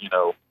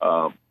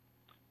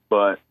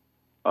 but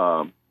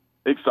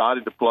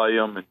excited to play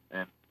them,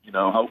 and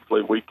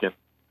hopefully we can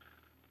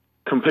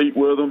compete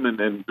with them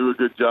and do a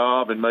good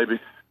job, and maybe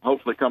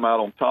hopefully come out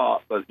on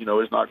top. But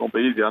it's not going to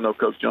be easy. I know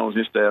Coach Jones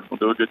and his staff will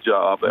do a good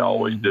job. They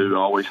always do,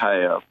 always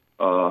have.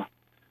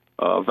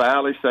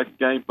 Valley, second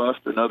game,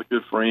 Buster, another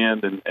good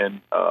friend,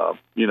 and I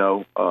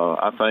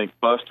think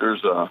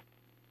Buster's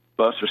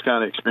Buster's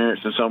kind of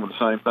experiencing some of the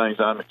same things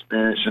I'm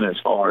experiencing as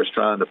far as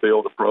trying to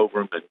build a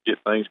program and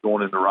get things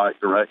going in the right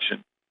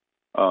direction.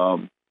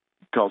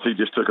 Because he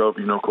just took over,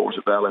 of course,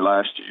 at Valley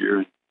last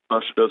year.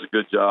 Buster does a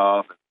good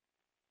job.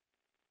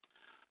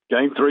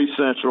 Game 3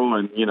 Central,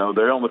 and,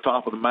 they're on the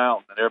top of the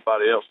mountain, and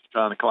everybody else is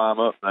trying to climb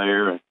up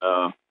there. And,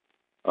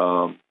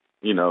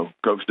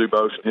 Coach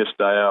Dubose and his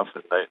staff,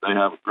 and they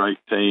have a great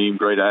team,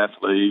 great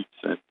athletes.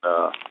 And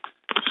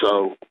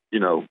so,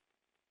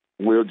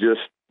 we'll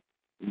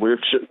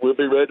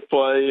be ready to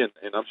play, and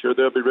I'm sure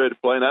they'll be ready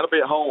to play. And that'll be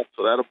at home,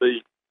 so that'll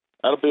be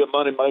a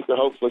money maker,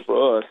 hopefully,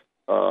 for us.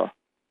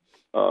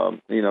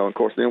 Of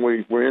course, then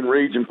we're in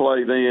region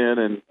play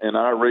then, and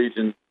our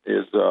region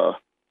is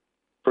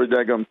pretty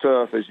daggum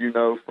tough, as you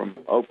know, from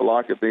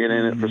Opelika being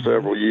in it for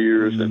several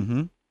years.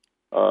 And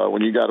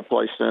when you got to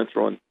play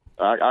Central, and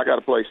I got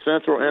to play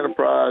Central,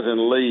 Enterprise,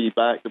 and Lee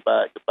back to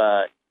back to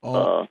back.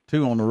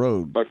 Two on the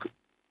road.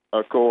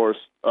 Of course,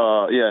 two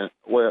of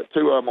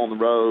them on the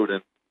road,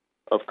 and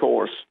of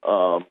course,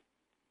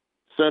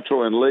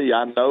 Central and Lee,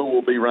 I know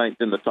will be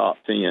ranked in the top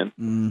 10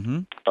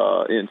 in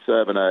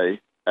 7A,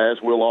 as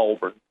will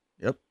Auburn.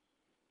 Yep.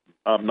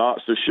 I'm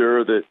not so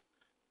sure that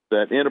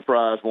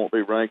Enterprise won't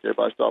be ranked.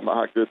 Everybody's talking about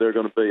how good they're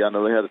going to be. I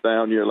know they had a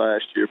down year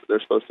last year, but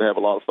they're supposed to have a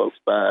lot of folks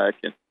back.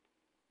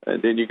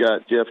 And then you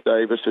got Jeff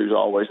Davis, who's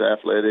always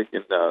athletic,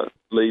 and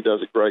Lee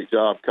does a great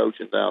job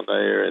coaching down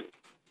there. And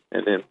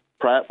then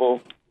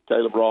Prattville,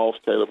 Caleb Ross.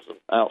 Caleb's an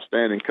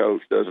outstanding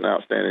coach, does an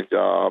outstanding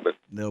job. And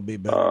they'll be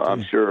better.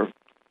 I'm sure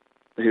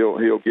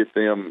he'll get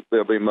them.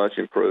 They'll be much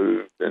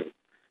improved. And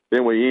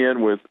then we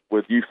end with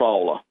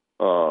Eufaula.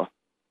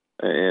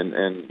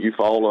 And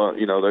Eufaula,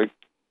 they've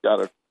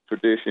got a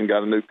tradition,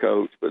 got a new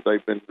coach, but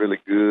they've been really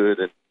good.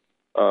 And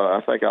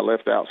I think I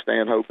left out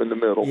Stanhope in the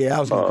middle. Yeah, I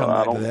was going to come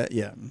back to that.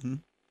 Yeah.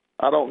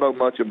 I don't know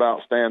much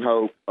about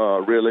Stanhope,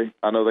 really.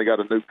 I know they got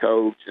a new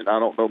coach, and I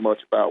don't know much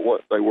about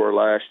what they were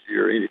last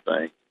year or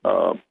anything.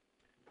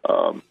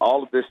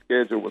 All of this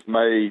schedule was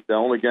made. The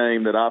only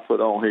game that I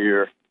put on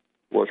here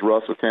was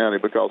Russell County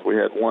because we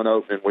had one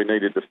opening we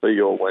needed to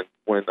fill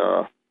when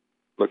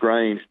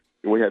LaGrange,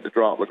 we had to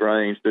drop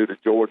LaGrange due to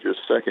Georgia's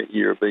second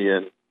year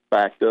being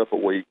backed up a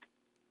week.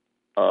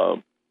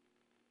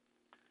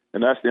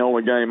 And that's the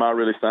only game I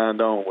really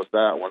signed on was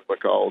that one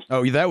because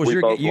that was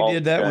you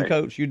did that one,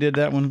 Coach. You did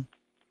that one.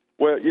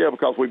 Well, yeah,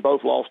 because we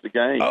both lost the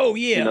game. Oh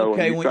yeah,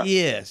 okay. Well,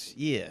 yes.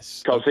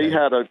 Because he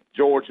had a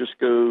Georgia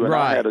school and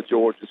I had a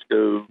Georgia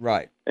school.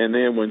 Right. And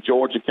then when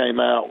Georgia came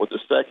out with the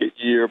second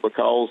year,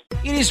 because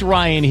it is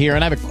Ryan here,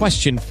 and I have a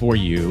question for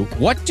you.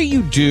 What do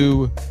you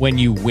do when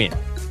you win?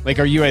 Like,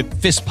 are you a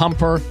fist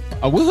pumper,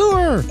 a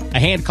woohooer, a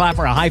hand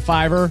clapper, a high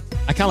fiver?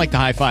 I kind of like the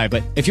high five,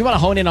 but if you want to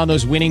hone in on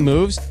those winning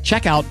moves,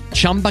 check out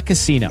Chumba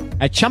Casino.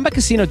 At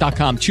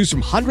ChumbaCasino.com, choose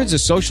from hundreds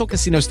of social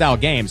casino-style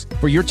games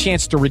for your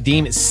chance to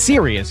redeem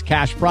serious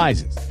cash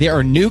prizes. There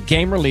are new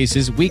game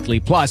releases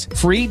weekly, plus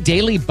free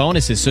daily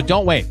bonuses. So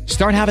don't wait.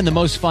 Start having the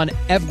most fun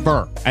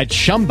ever at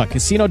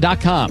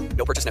ChumbaCasino.com.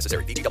 No purchase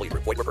necessary. VGW.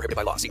 Void where prohibited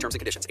by law. See terms and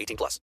conditions.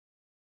 18+.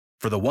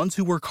 For the ones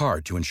who work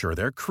hard to ensure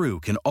their crew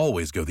can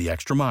always go the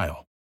extra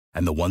mile,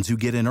 and the ones who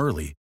get in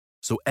early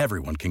so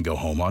everyone can go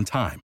home on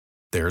time,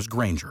 there's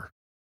Grainger,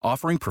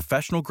 offering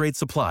professional-grade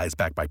supplies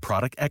backed by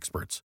product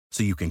experts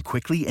so you can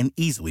quickly and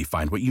easily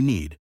find what you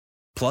need.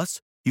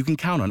 Plus, you can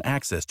count on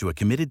access to a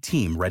committed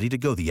team ready to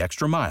go the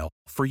extra mile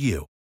for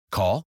you.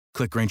 Call,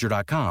 click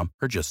Grainger.com,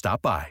 or just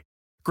stop by.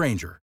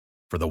 Grainger,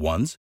 for the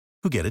ones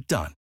who get it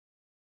done.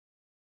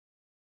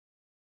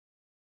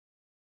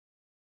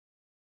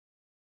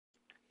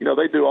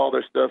 They do all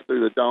their stuff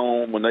through the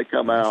dome when they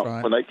come out.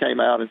 Right. When they came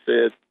out and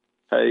said,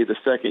 hey, the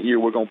second year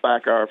we're going to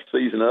back our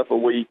season up a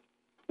week,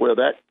 well,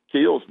 that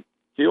kills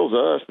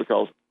us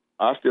because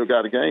I still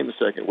got a game the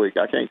second week.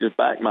 I can't just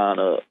back mine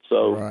up.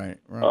 So, right.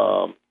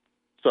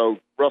 So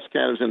Russell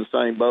County was in the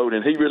same boat,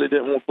 and he really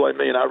didn't want to play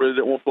me, and I really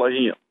didn't want to play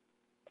him.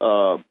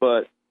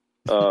 But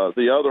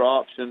the other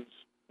options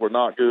were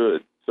not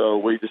good, so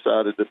we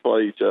decided to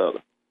play each other.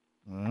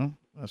 Well,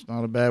 that's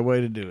not a bad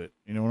way to do it.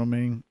 You know what I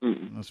mean?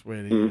 Mm-hmm. That's the way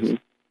it is.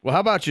 Well,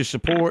 how about your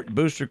support,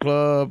 Booster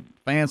Club,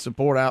 fan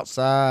support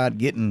outside,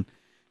 getting –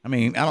 I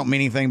mean, I don't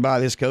mean anything by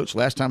this, Coach.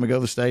 Last time we go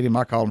to the stadium,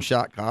 I called them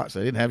shot clots.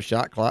 They didn't have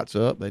shot clots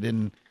up. They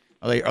didn't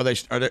 – are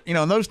they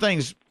and those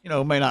things,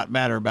 may not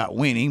matter about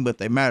winning, but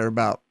they matter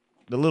about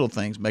the little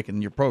things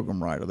making your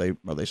program right.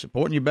 Are they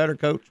supporting you better,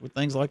 Coach, with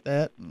things like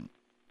that?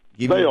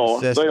 They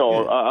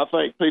are. I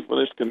think people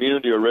in this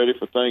community are ready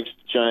for things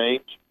to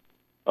change.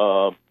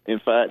 In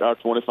fact, our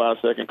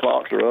 25-second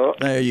clocks are up.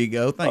 There you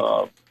go. Thank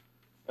you.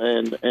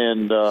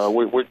 And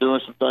we're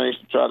doing some things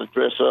to try to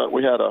dress up.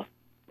 We had a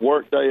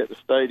work day at the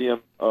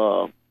stadium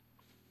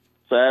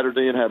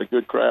Saturday and had a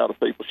good crowd of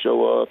people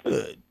show up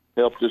and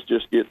helped us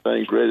just get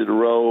things ready to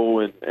roll.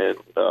 And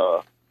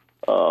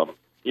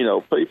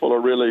people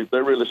are really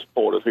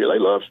supportive here. They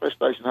love Smith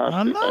Station High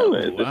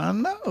School. I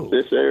know.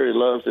 This area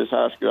loves this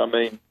high school. I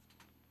mean,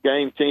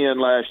 Game 10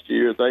 last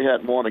year, they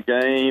hadn't won a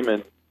game,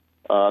 and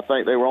I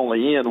think they were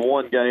only in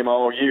one game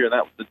all year, and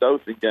that was the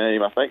Dothan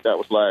game. I think that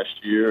was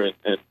last year,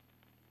 and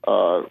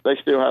they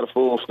still had a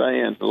full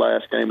stand the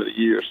last game of the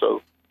year.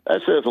 So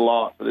that says a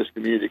lot for this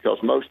community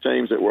because most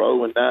teams that were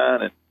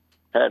 0-9 and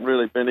hadn't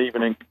really been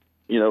even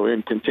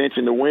in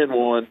contention to win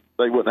one,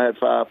 they wouldn't have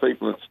had 5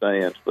 people in the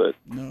stands. But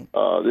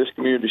this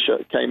community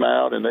came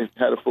out and they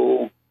had a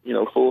full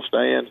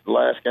stand the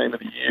last game of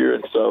the year,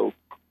 and so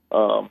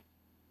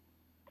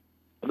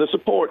the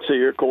support's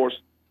here. Of course,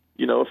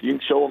 if you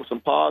can show them some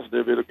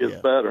positive, it'll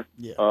get better.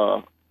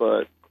 Yeah.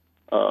 But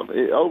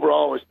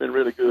overall, it's been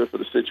really good for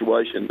the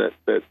situation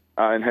that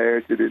I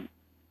inherited.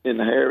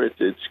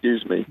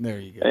 Excuse me. There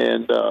you go.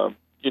 And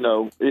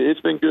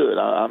it's been good.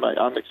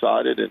 I'm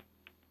excited, and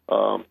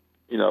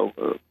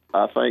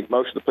I think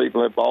most of the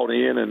people have bought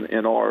in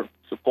and are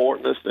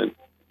supporting us, and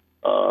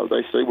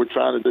they see we're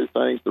trying to do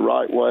things the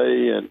right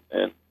way, and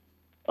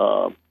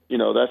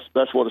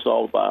that's what it's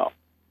all about.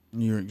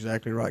 You're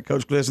exactly right.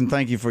 Coach Glisson,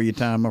 thank you for your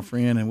time, my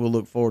friend, and we'll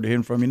look forward to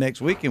hearing from you next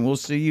week, and we'll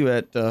see you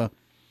at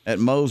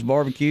Moe's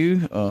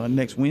Barbecue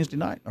next Wednesday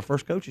night, our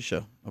first coaches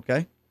show,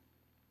 okay?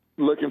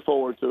 Looking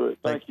forward to it.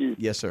 Thank you.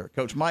 Yes, sir.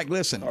 Coach Mike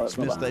Glisson, right,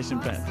 Smith bye-bye. Station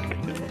Panther.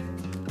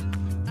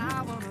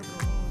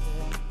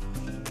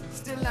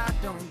 Still I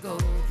don't go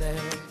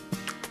there.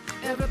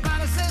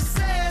 Everybody says,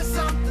 say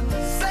something,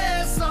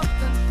 say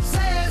something,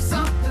 say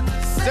something.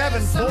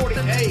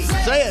 748.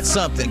 Say it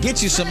something.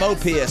 Get you some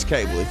OPS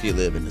cable if you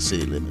live in the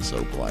city limits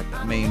of Opelika.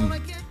 I mean,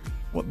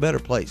 what better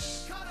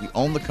place? You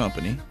own the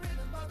company.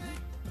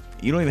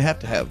 You don't even have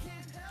to have.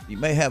 You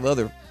may have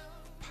other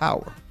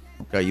power.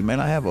 Okay, you may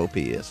not have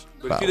OPS.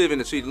 But power. if you live in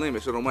the city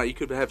limits, it don't matter. You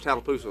could have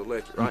Tallapoosa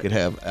Electric, right? You could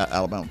have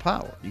Alabama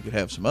Power. You could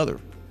have some other.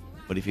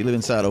 But if you live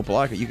inside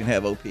Opelika, you can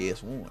have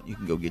OPS 1. You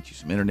can go get you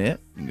some internet.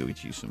 You can go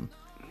get you some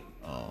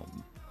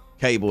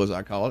cable, as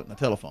I call it, and a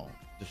telephone.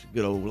 Just a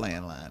good old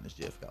landline, as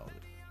Jeff called it.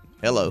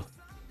 Hello.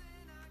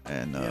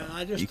 And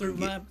I just threw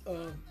my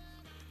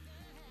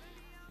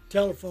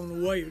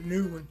telephone away, a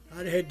new one.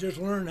 I had just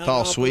learned how to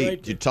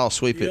operate You toss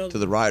sweep it to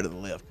the right or the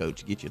left,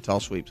 Coach. You get you a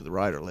toss sweep to the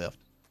right or left.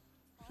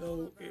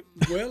 So,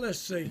 let's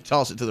see. You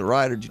toss it to the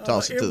right or did you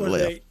toss it to the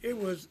left? It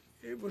was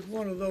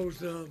one of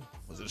those.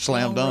 Was it a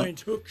slam dunk?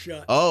 Range hook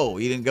shot. Oh,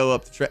 you didn't go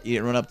up the track. You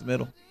didn't run up the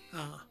middle.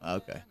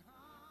 Okay.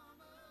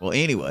 Well,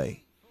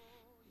 anyway,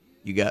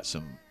 you got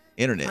some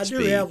internet I speed.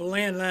 do have a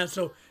landline,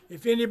 so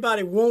if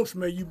anybody wants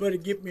me, you better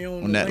get me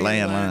on that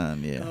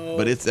landline. Yeah.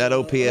 But it's that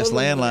OPS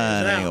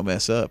landline ain't gonna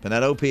mess up, and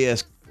that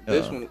OPS.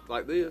 This one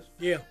like this.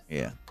 Yeah.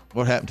 Yeah.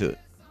 What happened to it?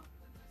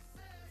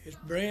 It's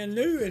brand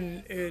new,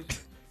 and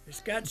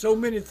it's got so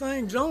many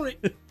things on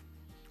it.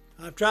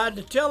 I've tried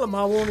to tell them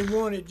I wanted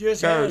one that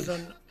just has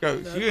an.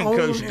 Coach, you and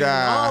Coach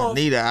Guy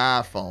need an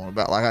iPhone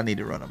about like I need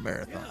to run a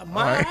marathon. Yeah,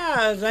 my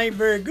eyes ain't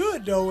very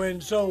good though,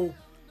 and so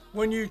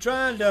when you're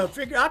trying to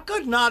figure, I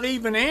could not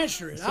even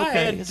answer it. I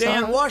had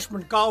Dan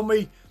Washburn call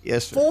me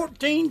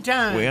 14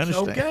 times. We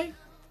understand. Okay,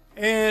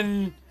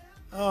 and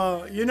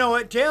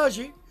it tells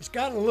you it's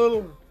got a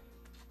little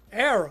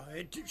arrow.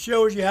 It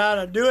shows you how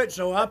to do it.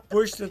 So I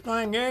push the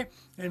thing there,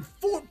 and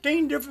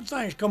 14 different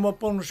things come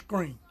up on the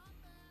screen.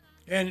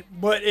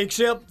 But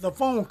except the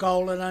phone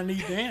call that I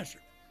need to answer.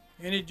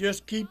 And it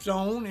just keeps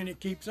on and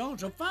it keeps on.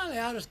 So finally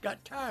I just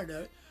got tired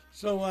of it.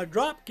 So I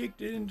drop kicked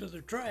it into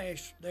the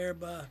trash there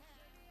by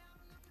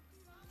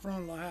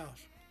front of the house.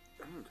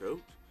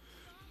 Coach.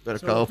 Better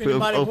call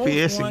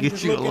OPS and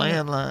get you a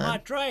landline. My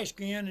trash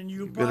can and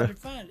you'll probably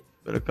find it.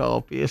 Better call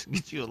OPS and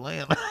get you a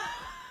landline.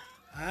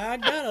 I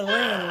got a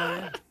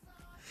landline.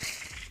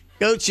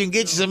 Coach, you can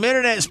get you some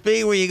internet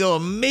speed where you go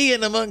 1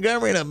 million to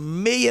Montgomery and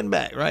 1 million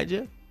back, right,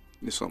 Jeff?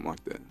 It's something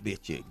like that.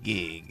 Bet you a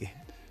gig.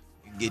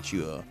 Get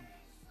you a.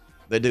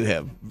 They do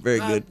have very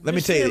good. Let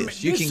me tell you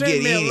this: you can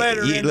get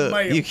any.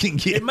 Look, you can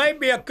get. It may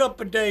be a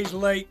couple of days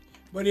late,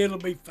 but it'll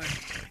be fine.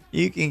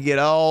 You can get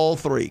all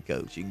three,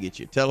 Coach. You can get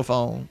your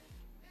telephone,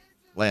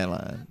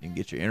 landline. You can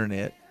get your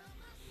internet,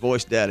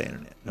 voice data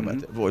internet. How about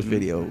that? Voice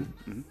video,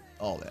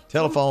 all that.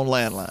 Telephone,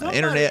 landline,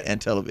 internet,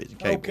 and television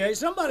cable. Okay,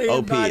 somebody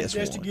invited,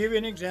 just to give you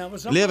an example.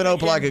 Live in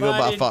Opelika, go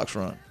by Fox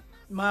Run.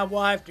 My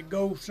wife to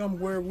go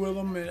somewhere with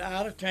them and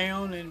out of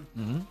town and,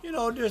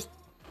 just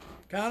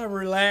kind of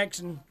relax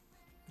and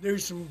do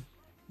some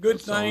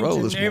good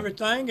things and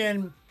everything.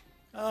 And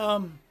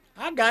I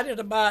got it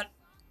about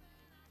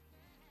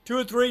 2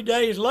 or 3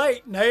 days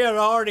late, and they had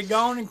already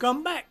gone and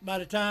come back by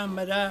the time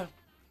that I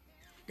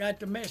got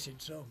the message.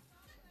 So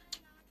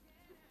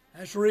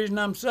that's the reason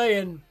I'm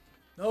saying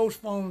those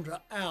phones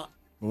are out.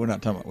 We're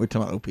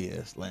talking about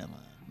OPS, landline.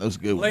 Those are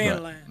good ones.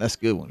 Landline. Right? That's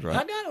good ones, right?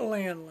 I got a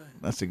landline.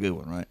 That's a good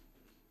one, right?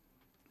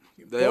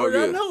 They are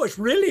good. I know it's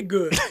really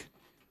good.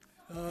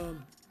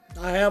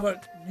 I haven't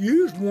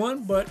used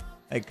one, but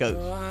hey, Coach,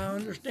 I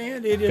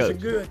understand it is a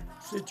good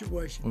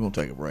situation. We're going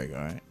to take a break,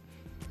 all right?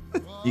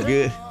 You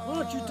good?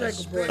 Why don't you take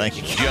a break? Thank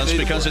you. Just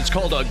because it's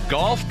called a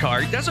golf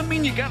cart doesn't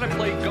mean you got to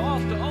play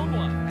golf to own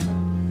one.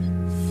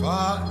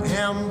 Far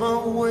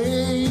amber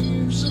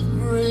waves of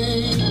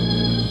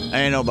grain.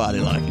 Ain't nobody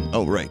like it.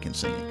 Oh, Ray can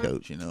sing it,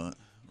 Coach. You know what?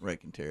 Ray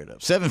can tear it up.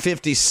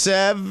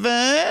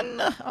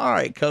 7:57. All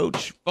right,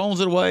 Coach. Phones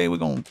it away. We're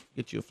going to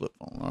get you a flip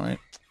phone, all right?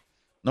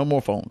 No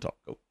more phone talk,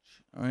 Coach.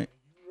 All right?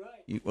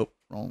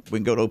 Wrong. We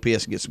can go to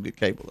OPS and get some good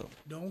cable though.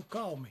 Don't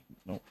call me.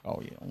 Don't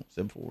call you on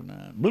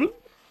 749.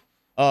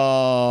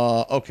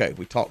 Okay,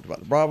 we talked about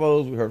the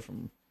Bravos. We heard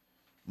from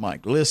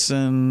Mike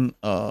Lisson.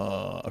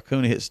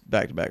 Acuna hits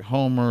back-to-back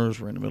homers.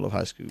 We're in the middle of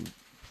high school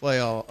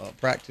playoff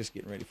practice,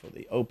 getting ready for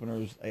the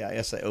openers.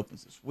 AISA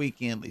opens this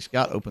weekend. Lee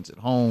Scott opens at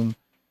home.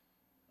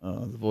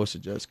 The voice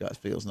of Judge Scott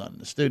Field's not in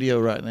the studio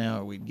right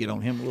now. We can get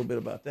on him a little bit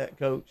about that,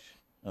 Coach.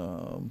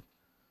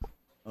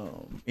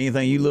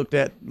 Anything you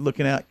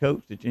looking at,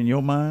 Coach, that's in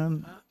your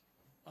mind?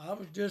 I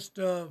was just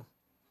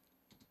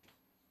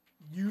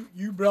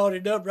you brought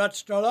it up right to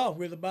start off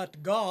with about the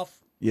golf.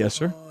 Yes,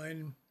 sir.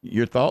 And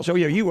your thoughts? Oh,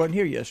 yeah, you wasn't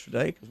here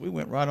yesterday because we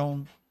went right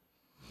on.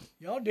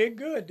 Y'all did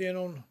good then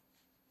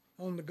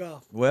on the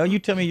golf. Well, you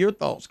tell me your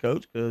thoughts,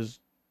 Coach, because.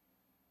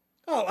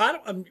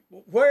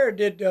 Where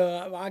did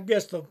I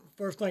guess the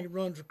first thing that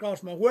runs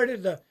across my where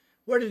did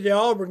the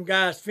Auburn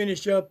guys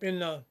finish up in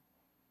the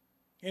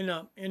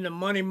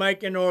money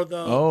making or the?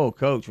 Oh,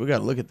 Coach, we got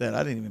to look at that.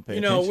 I didn't even pay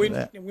attention to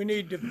that. We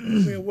need to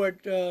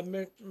what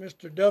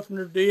Mr.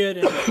 Duffner did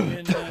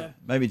and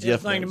maybe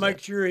Jeff thing to make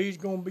sure he's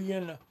going to be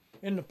in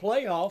the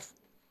playoff.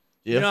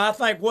 Jeff? You know, I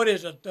think what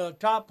is it, the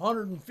top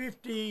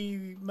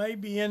 150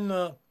 maybe in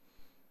the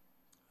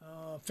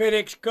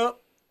FedEx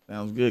Cup.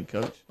 Sounds good,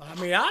 Coach. I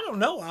mean, I don't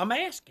know. I'm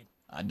asking.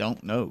 I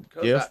don't know.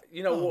 Coach, Jeff?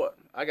 you know what?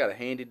 I got a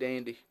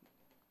handy-dandy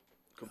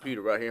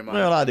computer right here in my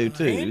Well, I do,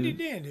 too.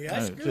 Handy-dandy.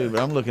 That's good. Too, but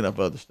I'm looking up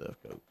other stuff,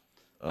 Coach.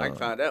 I can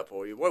find out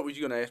for you. What was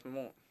you going to ask me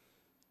more?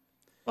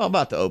 Well,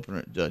 about the opener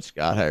at Judge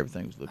Scott, how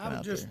everything was looking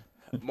out there.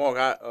 Mark,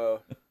 how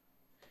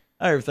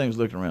everything was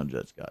looking around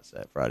Judge Scott's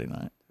that Friday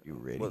night. You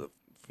were ready. Well,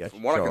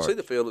 from what I can see,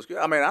 the field is good.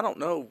 I mean, I don't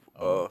know.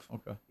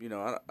 Okay. You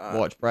know, I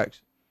watch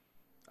practice.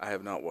 I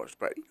have not watched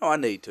practice. You know, I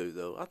need to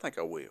though. I think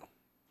I will.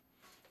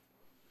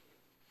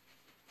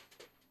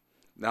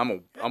 Now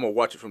I'm gonna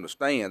watch it from the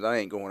stands. I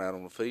ain't going out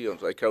on the field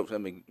and say, Coach,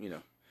 let me, you know.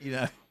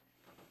 You're not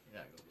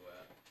gonna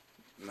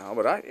go out.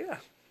 No, but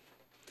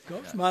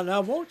Coach might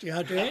not want you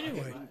out there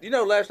anyway. You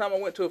know, last time I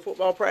went to a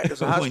football practice,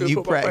 a high school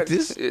football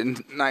practice in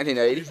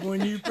 1980. It's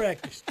when you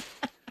practiced.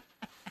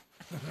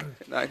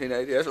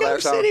 1980. That's the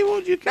last time.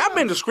 I've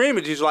been to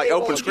scrimmages, like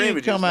open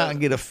scrimmages. Come out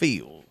and get a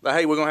feel. Like,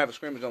 hey, we're gonna have a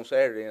scrimmage on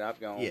Saturday, and I've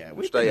gone. Yeah,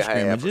 we've stay been a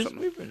half or to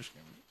something. We've been to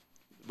scrimmages.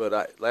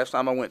 But last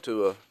time I went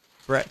to a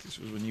practice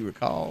was when you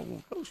recall.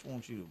 Well, Coach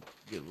wants you to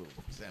get a little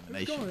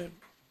examination.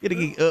 Get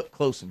a up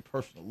close and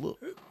personal look.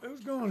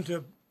 Who's going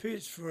to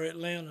pitch for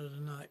Atlanta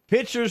tonight?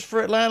 Pitchers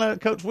for Atlanta,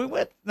 Coach. We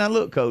went. Now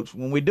look, Coach.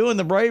 When we're doing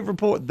the Brave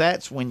report,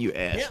 that's when you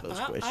ask those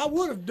questions. I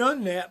would have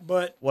done that,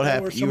 but what there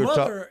happened? were some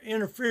other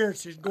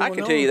interferences going on. I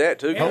can tell you that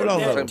too. Hold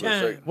on, at that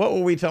time. What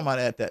were we talking about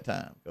at that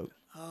time, Coach?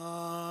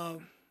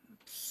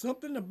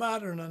 Something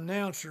about an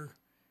announcer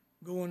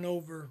going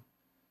over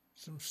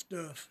some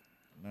stuff.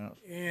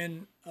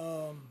 And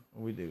what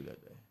we do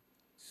that day?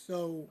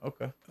 So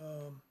okay.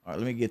 All right,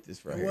 let me get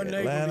this right I here. wasn't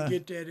Atlanta, able to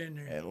get that in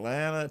there.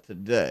 Atlanta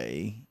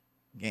today,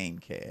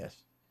 Gamecast.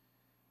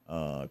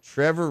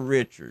 Trevor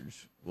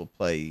Richards will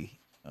play.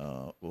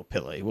 Will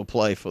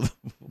play for the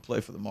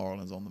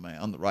Marlins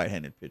on the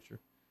right-handed pitcher.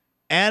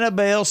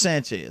 Anibal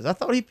Sanchez. I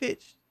thought he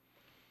pitched.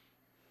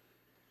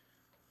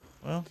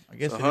 Well, I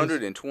guess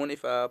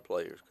 125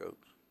 players, Coach.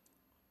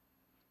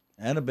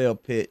 Anibal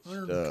pitched.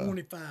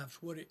 125 is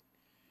what it.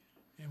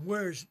 And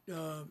where's?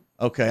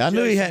 Okay, I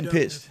knew he hadn't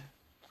pitched.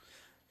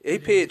 He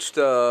pitched.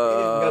 He didn't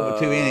go with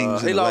 2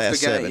 innings. He in the lost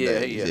last the game. 7 Yeah,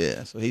 days.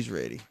 Yeah, so he's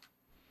ready.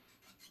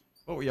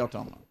 What were y'all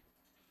talking about?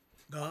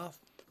 Golf.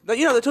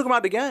 You know, they took him out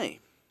of the game.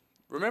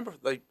 Remember?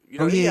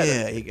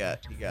 He got.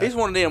 He's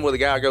one of them where the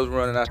guy goes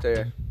running out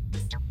there,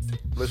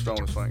 blister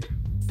on his finger.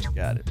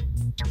 Got it.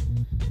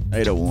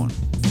 801.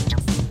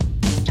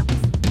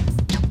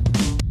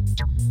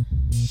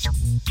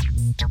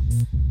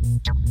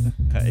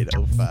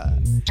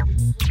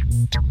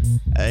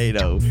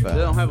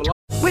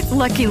 With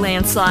Lucky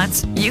Land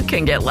Slots, you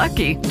can get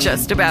lucky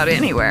just about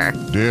anywhere.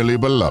 Dearly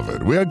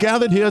beloved, we are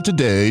gathered here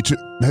today to...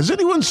 Has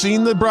anyone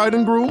seen the bride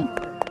and groom?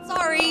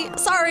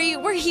 Sorry,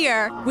 we're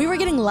here. We were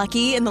getting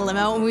lucky in the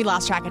limo and we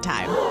lost track of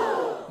time.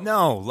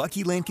 No,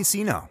 Lucky Land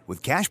Casino,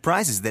 with cash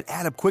prizes that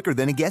add up quicker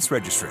than a guest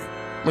registry.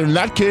 In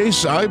that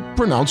case, I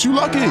pronounce you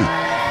lucky.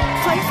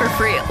 Play for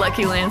free at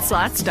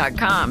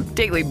LuckyLandSlots.com.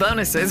 Daily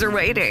bonuses are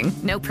waiting.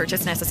 No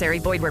purchase necessary.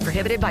 Void where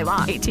prohibited by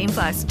law.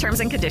 18+. Terms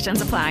and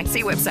conditions apply.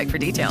 See website for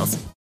details.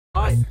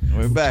 All right,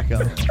 we're back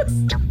on.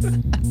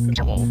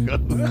 Come on,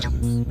 Coach.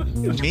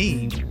 You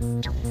mean?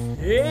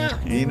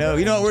 Yeah. You know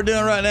what we're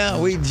doing right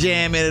now? We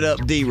jamming it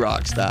up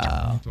D-Rock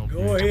style.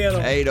 Go ahead.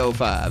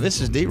 805.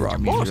 This is D-Rock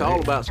music. Mark's all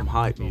about some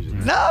hype music.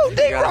 No,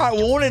 D-Rock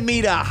wanted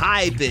me to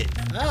hype it.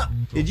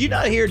 Did you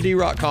not hear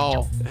D-Rock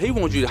call? He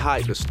wants you to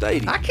hype the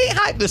stadium. I can't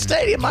hype the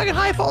stadium. I can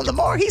hype on the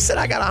mark. He said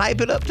I got to hype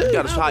it up, too. You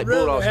got to hype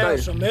Bulldog Stadium.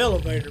 Have some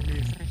elevator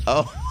music.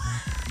 Oh.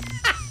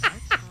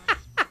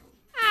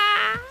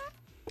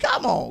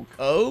 Come on,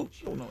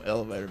 Coach. You don't know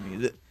elevator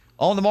music.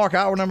 On the mark,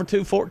 hour number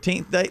 2,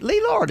 14th day.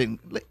 Lee Laura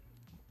didn't.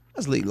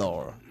 That's Lee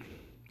Laura.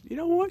 You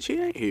know what? She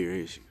ain't here,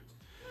 is she?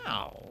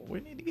 No, we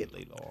need to get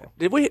Lee Laura.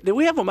 Did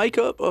we have a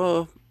makeup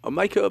A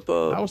makeup.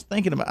 I was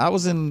thinking about. I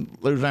was in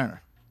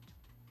Louisiana.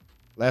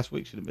 Last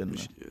week should have been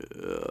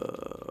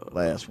the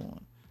last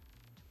one.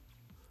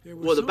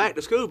 Well, the back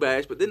to school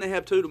bash, but didn't they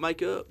have two to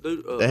make up?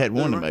 They had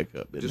one to make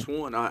up, didn't just they?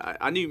 one.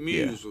 I knew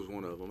Muse was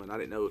one of them, and I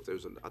didn't know if there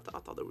was. I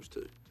thought there was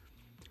two.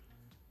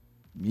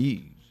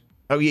 Muse.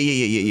 Oh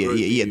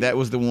yeah. That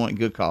was the one.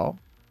 Good call.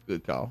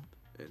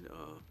 And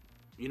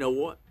you know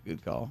what?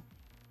 Good call.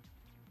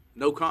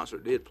 No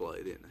Concert did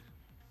play, didn't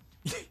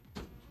they?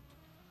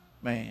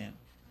 Man,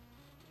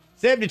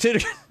 72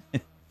 degrees.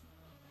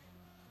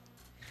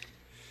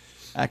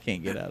 I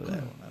can't get out of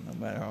that one, no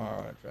matter how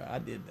hard I try. I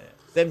did that.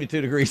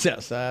 72 degrees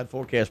outside.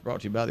 Forecast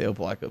brought to you by the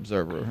Opelika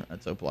Observer.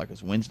 That's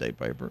Opelika's Wednesday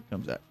paper. It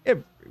comes out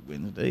every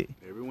Wednesday.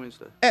 Every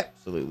Wednesday.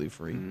 Absolutely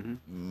free.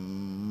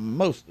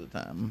 Most of the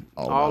time.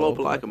 All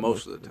Opelika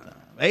most of the time.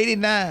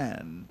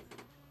 89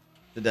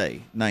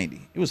 today,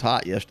 90. It was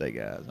hot yesterday,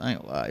 guys. I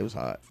ain't gonna lie. It was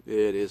hot. Yeah,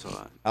 it is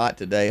hot. Hot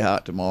today,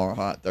 hot tomorrow,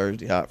 hot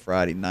Thursday, hot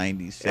Friday,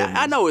 90s. Yeah,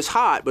 I know it's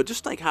hot, but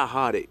just think how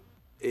hot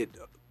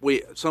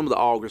some of the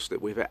August that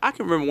we've had. I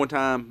can remember one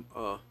time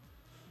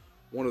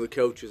one of the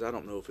coaches, I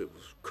don't know if it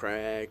was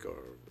Craig or,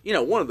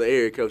 one of the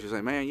area coaches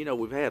said, man,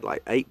 we've had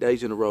like 8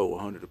 days in a row,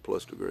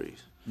 100+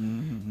 degrees.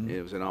 Mm-hmm. And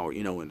it was in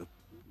August,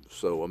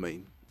 so, I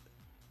mean,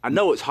 I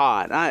know it's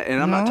hot,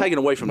 and I'm not taking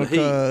away from the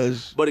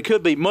heat, but it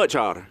could be much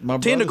hotter. My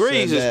 10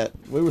 degrees is.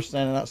 We were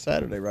standing out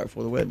Saturday right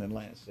before the wedding, and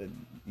Lance said,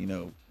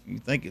 you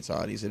think it's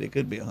hot. He said it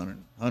could be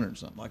 100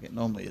 something like it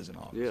normally is in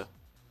August. Yeah.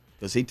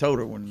 Because he told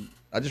her when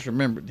I just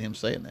remembered him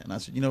saying that, and I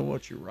said, you know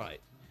what, you're right.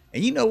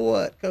 And you know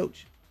what,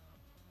 Coach?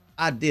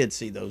 I did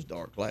see those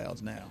dark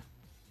clouds now.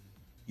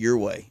 Your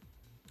way.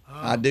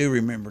 I do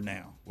remember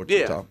now what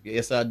you're talking.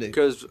 Yes, I do.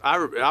 Because I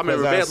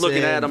remember Beth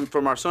looking at them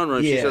from our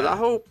sunroom. She said, I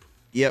hope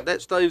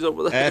that stays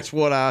over there. That's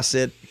what I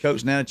said.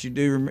 Coach, now that you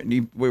do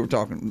remember, we were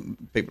talking,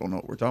 people don't know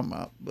what we're talking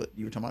about, but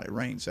you were talking about it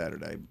rained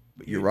Saturday.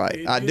 But you're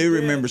right. I do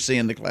remember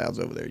seeing the clouds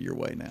over there your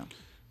way now.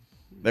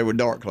 They were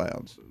dark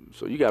clouds.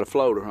 So you got a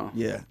floater, huh?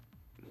 Yeah.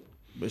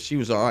 But she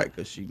was all right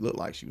because she looked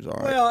like she was all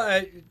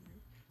right.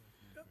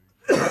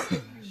 Well,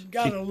 she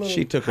got a little.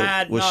 She took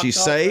hide was she knocked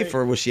off safe the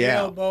or was she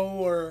out? elbow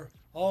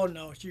or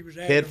no, she was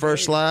Head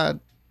first slide.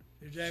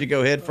 She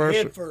go head first.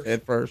 Head first.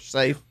 Head first.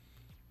 Safe.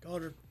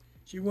 Got her.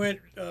 She went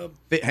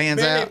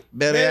hands out,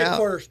 belly out.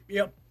 First.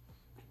 Yep.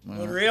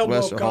 But her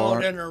elbow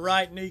caught and her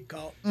right knee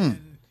caught.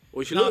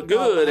 Well, she looked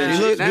good, and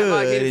she looked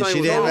good, and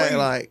she didn't act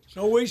like.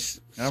 So we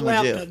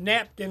slapped a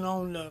napkin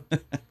on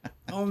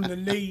the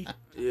knee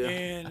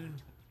and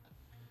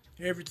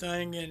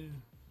everything,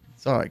 and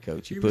it's all right,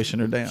 Coach. You're pushing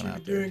her down she out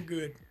was there. doing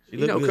good.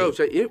 Good. Coach,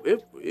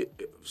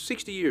 it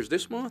 60 years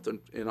this month or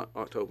in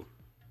October?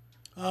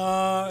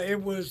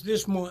 It was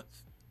this month.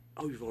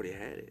 Oh, you've already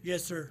had it.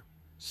 Yes, sir.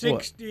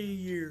 60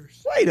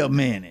 years. Wait a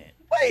minute.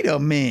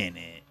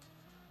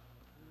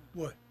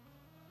 What?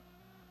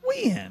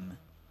 When?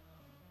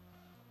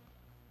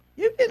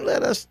 You didn't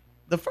let us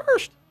the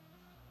first.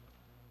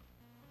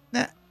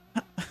 Now,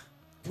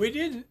 we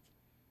didn't.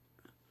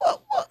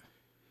 What?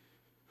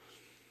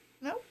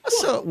 Now,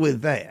 what's up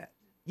with that?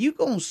 You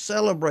gonna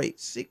celebrate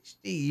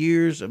 60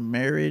 years of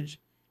marriage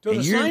to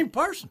the same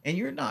person, and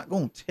you're not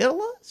gonna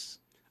tell us?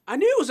 I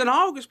knew it was in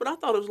August, but I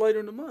thought it was later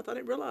in the month. I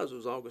didn't realize it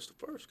was August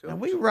the 1st. Now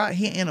we right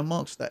here in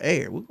amongst the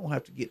air. We're gonna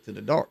have to get to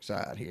the dark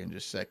side here in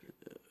just a second.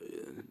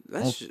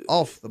 That's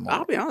off the mark.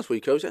 I'll be honest with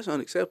you, Coach. That's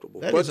unacceptable.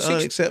 That is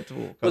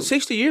unacceptable. Coach. But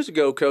 60 years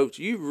ago, Coach,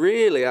 you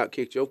really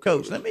outkicked your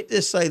coach. Let me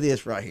just say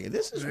this right here.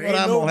 This is what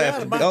I'm gonna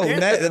have to do.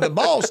 Oh, the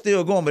ball's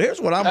still going, but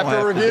here's what I'm gonna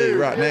have to do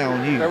right now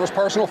on you. There was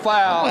personal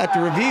foul. I'm gonna have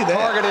to review that.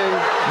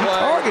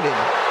 Targeting.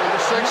 Number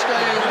 16.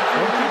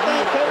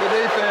 The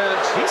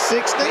defense. He's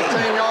 16.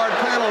 15-yard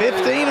penalty.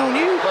 15 on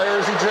you.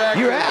 Players ejected.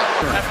 You're out.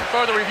 After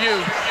further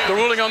review, the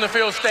ruling on the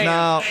field stands.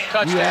 No,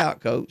 Touchdown. you out,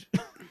 Coach.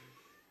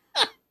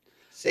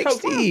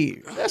 60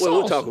 years. That's we'll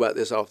awesome. talk about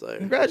this off there.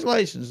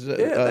 Congratulations.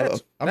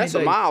 That's a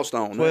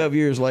milestone. 12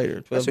 years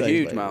later. 12 that's a days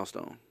huge later.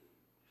 milestone.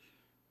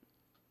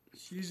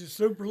 She's a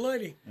super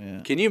lady.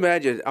 Yeah. Can you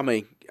imagine? I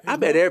mean, I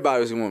bet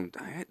everybody was going,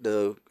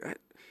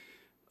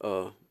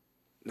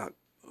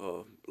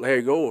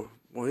 Larry Gore.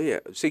 Well, yeah,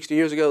 60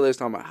 years ago, they was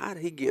talking about how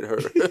did he get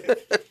her?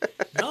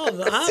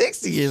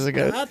 60 years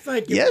ago. I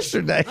think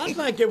yesterday. I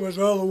think it was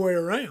the other way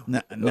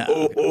around.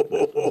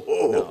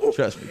 No,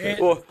 trust me.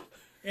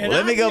 And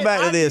let me go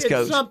back to this, I did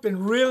Coach. Something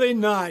really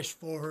nice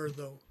for her,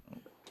 though.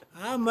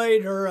 I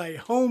made her a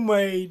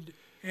homemade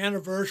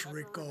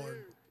anniversary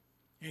card.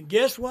 And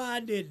guess why I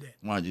did that?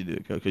 Why'd you do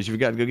it, Coach? Because you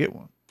forgot to go get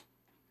one.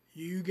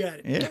 You got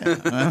it.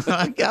 Yeah,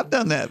 I've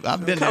done that.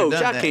 I've been Coach, there,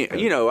 done I that, can't.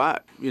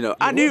 Coach.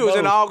 I knew it was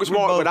in August,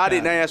 Mark, but I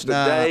didn't ask the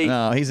day.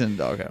 No, he's in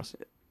the doghouse.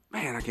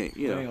 Man, I can't. I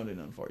ain't gonna do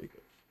nothing for you,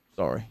 Coach.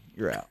 Sorry,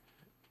 you're out.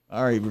 I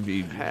already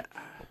reviewed you.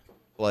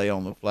 Play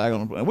on the flag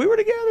on the. And we were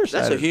together.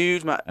 Saturday. That's a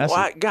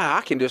huge. Guy,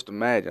 I can just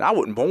imagine. I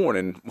wasn't born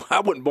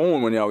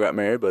when y'all got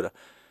married, but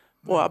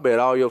I bet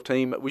all your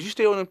team. Was you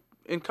still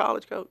in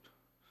college, Coach?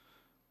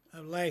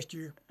 Last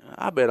year.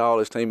 I bet all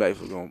his teammates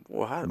were going,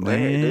 boy, how did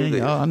Larry do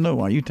this? I know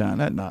why you tying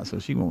that knot, so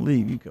she won't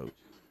leave you, Coach.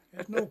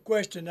 There's no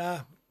question.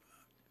 I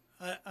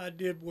I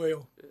did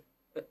well.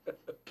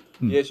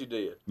 Yes, you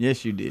did.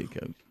 Yes, you did,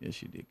 Coach.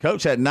 Yes, you did.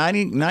 Coach had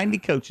 90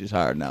 coaches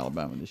hired in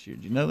Alabama this year.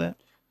 Did you know that?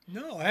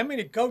 No, how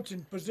many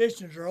coaching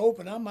positions are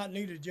open? I might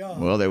need a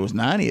job. Well, there was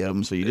 90 of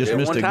them, so you just At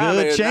missed one a time, good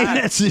there was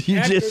chance. You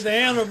After just the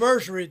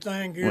anniversary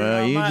thing here,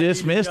 well, I you might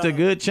just need missed a job.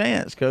 good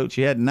chance, Coach.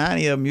 You had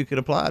 90 of them you could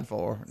have applied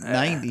for.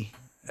 90.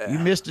 You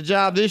missed a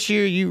job this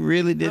year. You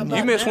really didn't.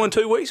 You missed one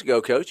 2 weeks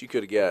ago, Coach. You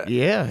could have got.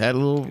 Yeah, had a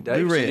little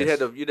Dave, rest.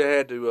 you'd have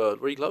had to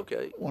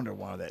relocate. I wonder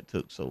why that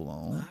took so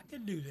long. I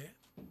could do that,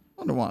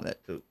 Wonder why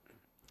that took.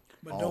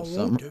 but all don't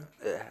summer. want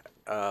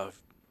to.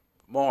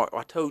 Mark,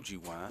 I told you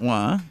why.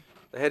 Why?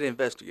 They had to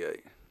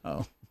investigate.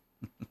 Oh.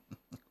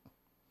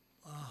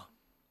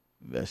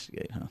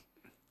 Investigate, huh?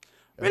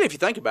 Really, if you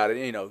think about it,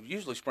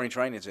 usually spring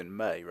training's in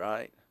May,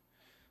 right?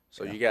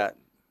 So you got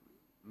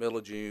middle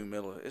of June,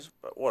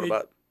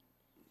 about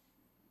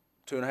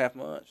 2.5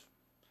 months?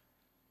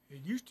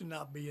 It used to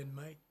not be in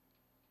May.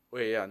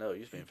 Well, yeah, I know. It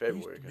used to be in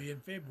February. It used to be in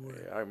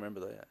February. Yeah, I remember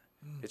that.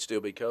 It'd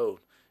still be cold.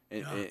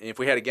 And if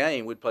we had a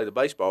game, we'd play the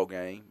baseball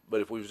game.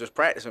 But if we was just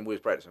practicing, we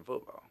was practicing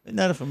football. Isn't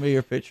that a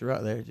familiar picture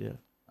right there, Jeff?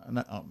 I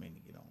don't mean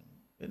to get on.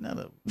 Isn't that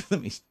a?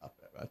 Let me stop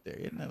that right there.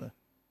 Isn't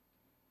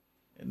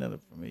that a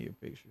familiar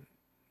picture?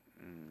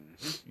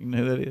 You know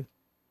who that is?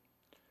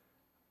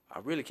 I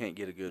really can't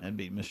get a good. That'd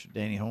be Mr.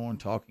 Danny Horn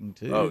talking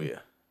to. Oh yeah.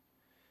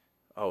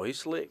 Oh, he's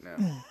slick now.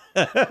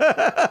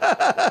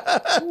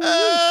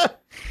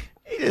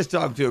 He just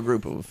talked to a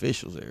group of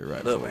officials there,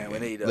 right? Look, man, we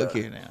need. Look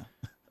here now.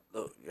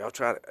 Look, y'all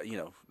try to,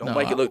 don't No,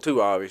 make it look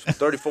too obvious.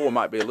 34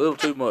 might be a little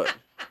too much.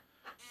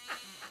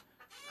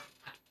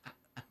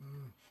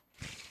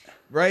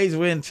 Rays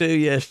win 2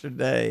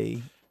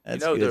 yesterday.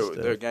 That's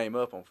good they're game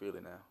up on Philly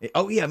now.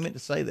 Oh yeah, I meant to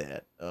say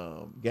that.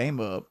 Game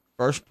up.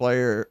 First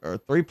player or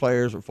 3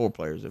 players or 4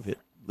 players have hit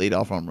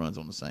leadoff home runs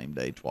on the same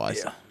day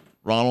twice. Yeah.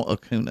 Ronald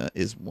Acuna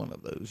is one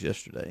of those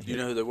yesterday. You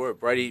know who they were?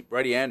 Brady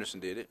Anderson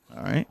did it.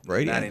 All right,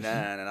 Brady 99,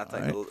 Anderson. and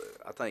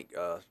I think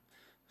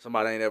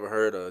somebody I ain't ever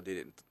heard of did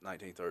it in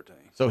 1913.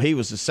 So he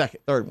was the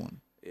third one.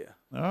 Yeah.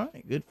 All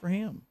right, good for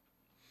him.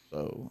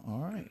 So, all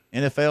right.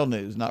 NFL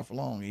news, not for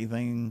long.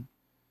 Anything?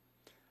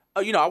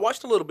 Oh, I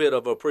watched a little bit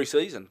of a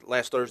preseason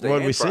last Thursday. What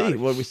did we Friday. see?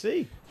 What did we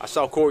see? I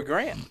saw Corey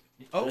Grant.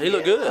 Oh, he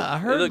looked good. I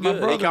heard he looked my good.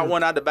 brother. He got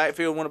one out the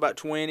backfield, one about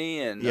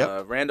 20, and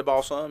ran the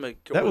ball some.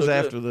 That was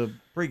after the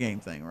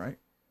pregame thing, right?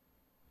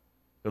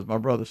 Because my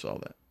brother saw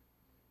that.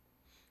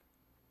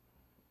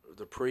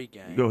 The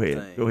pregame. Go ahead.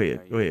 thing. Go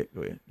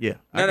ahead. Yeah.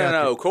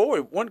 No.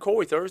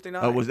 Corey Thursday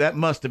night. Oh, that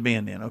must have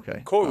been then.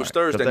 Okay. Corey was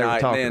Thursday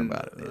night, and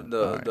about it then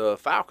then. the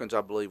Falcons,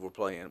 I believe, were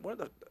playing.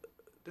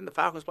 Didn't the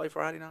Falcons play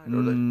Friday night?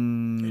 Or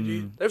They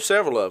did. There were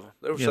several of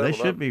them. They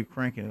should be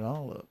cranking it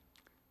all up.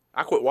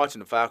 I quit watching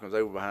the Falcons.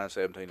 They were behind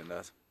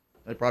 17-0.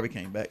 They probably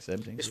came back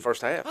 17. It's the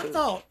first half. I too.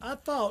 thought.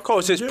 Of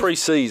course, it's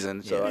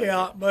preseason. So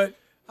Yeah, but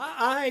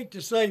I hate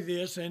to say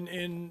this,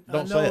 and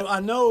Don't say it. I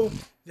know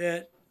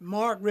that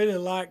Mark really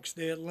likes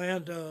the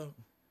Atlanta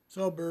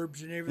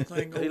suburbs and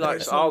everything. he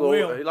likes all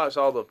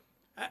the.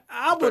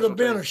 I would have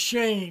been teams.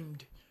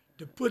 ashamed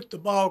to put the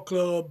ball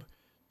club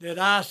that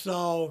I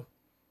saw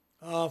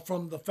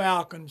from the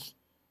Falcons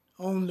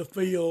on the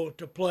field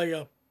to play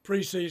a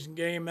preseason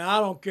game. And I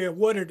don't care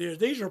what it is;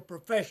 these are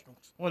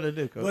professionals. What do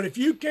they do, Coach? But if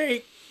you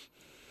can't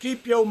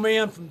keep your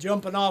men from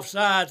jumping off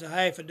sides a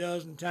half a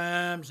dozen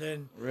times,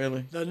 and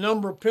Really? the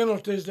number of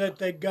penalties that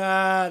they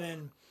got,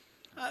 and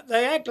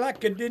they act like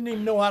they didn't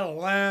even know how to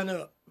line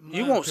up.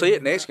 You won't see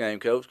it next game,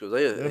 Coach,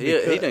 because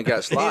he done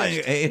got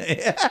sliced.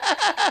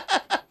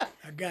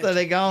 So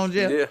they gone,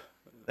 Jeff? Yeah.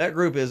 That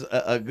group is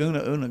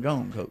Una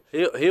gone, Coach.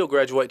 He'll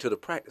graduate to the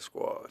practice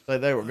squad. Say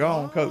they were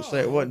gone, Coach. Say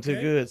it wasn't too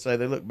good. Say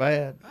they looked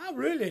bad. I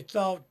really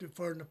thought that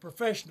for the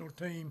professional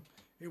team,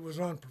 it was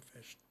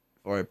unprofessional.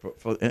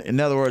 In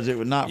other words, it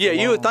would not. Yeah, for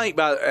you would long. think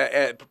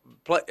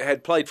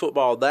had played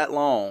football that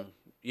long,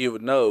 you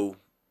would know.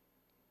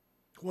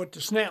 What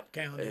the snap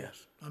count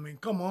is. I mean,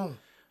 come on.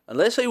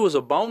 Unless he was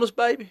a bonus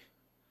baby.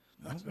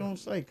 I was going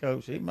to say,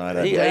 Coach, he might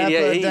have He dropped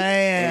 88. a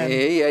Dan.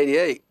 He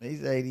 88.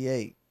 He's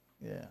 88.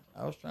 Yeah,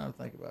 I was trying to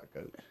think about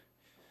Coach.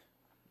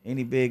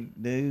 Any big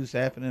news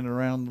happening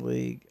around the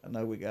league? I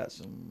know we got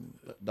some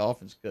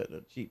Dolphins cut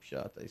a cheap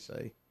shot, they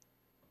say.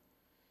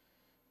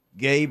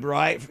 Gabe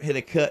Wright hit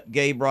a cut.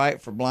 Gabe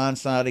Wright for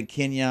blindsided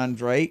Kenyon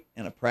Drake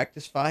in a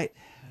practice fight.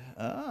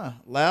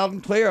 Loud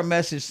and clear, a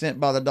message sent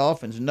by the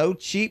Dolphins. No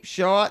cheap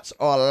shots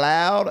are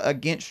allowed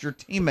against your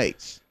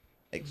teammates,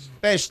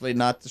 especially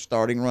not the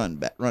starting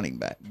running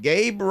back.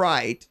 Gabe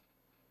Wright,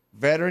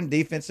 veteran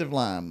defensive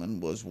lineman,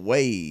 was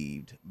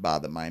waived by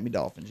the Miami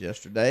Dolphins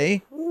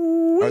yesterday,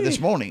 or this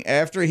morning,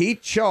 after he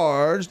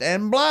charged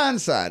and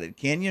blindsided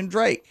Kenyon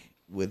Drake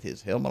with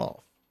his helmet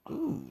off.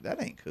 Ooh,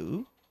 that ain't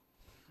cool.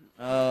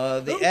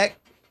 I'm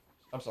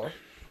sorry.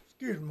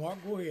 Excuse me, Mark.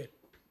 Go ahead.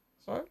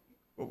 Sorry?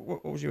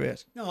 What was you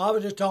asking? No, I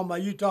was just talking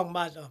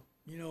about the,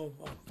 a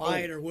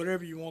fight or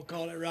whatever you want to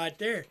call it right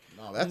there.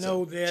 No, that's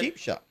that cheap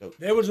shot, Coach.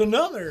 There was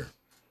another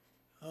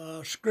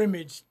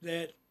scrimmage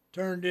that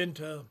turned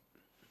into,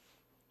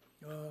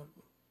 I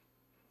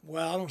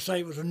don't say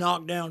it was a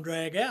knockdown,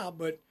 drag out,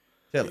 but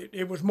Tell it.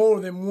 It was more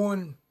than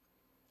one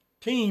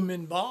team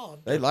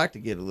involved. They like to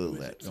get a little of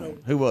that. So,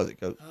 who was it,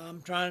 Coach?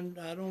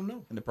 I don't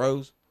know. In the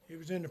pros? It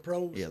was in the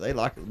pros. Yeah, they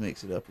like to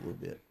mix it up a little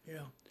bit.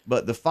 Yeah.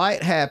 But the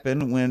fight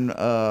happened when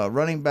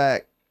running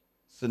back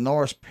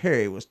Sonoris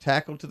Perry was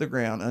tackled to the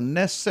ground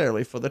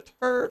unnecessarily for the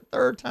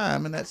third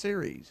time in that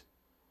series.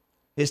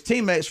 His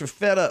teammates were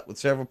fed up with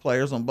several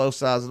players on both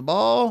sides of the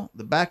ball.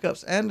 The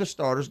backups and the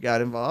starters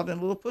got involved in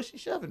a little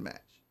pushy-shoving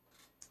match.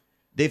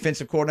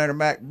 Defensive coordinator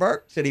Mac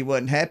Burke said he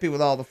wasn't happy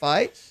with all the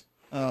fights,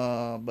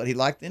 but he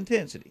liked the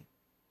intensity.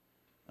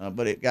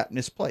 But it got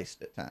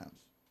misplaced at times.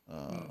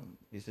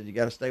 He said, you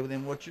got to stay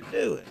within what you're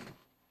doing.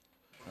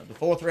 The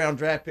fourth-round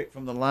draft pick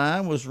from the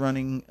line was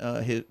running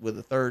with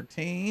the third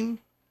team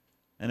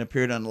and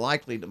appeared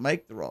unlikely to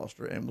make the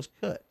roster and was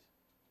cut.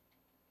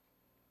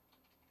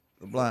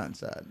 The blind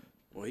side.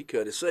 Well, he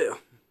cut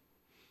himself.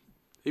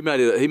 He made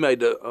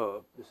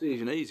the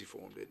decision easy for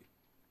him, did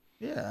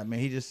he? Yeah, I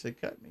mean, he just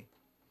said, cut me.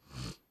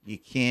 You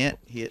can't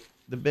hit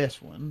the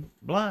best one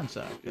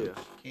blindside. Yeah. You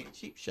can't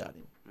cheap shot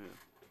him. Yeah.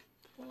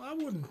 Well, I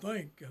wouldn't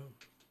think.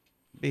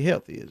 Be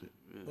healthy, is it?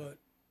 Yeah. But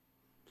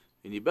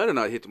and you better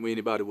not hit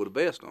anybody with a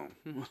vest on.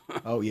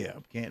 Oh, yeah.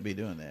 Can't be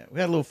doing that. We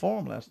had a little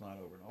forum last night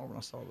over in Auburn.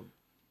 I saw the.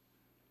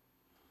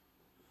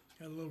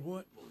 Got a little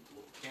what?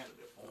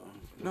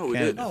 No, we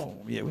didn't. Oh,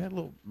 yeah, we had a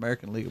little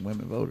American League of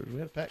Women Voters. We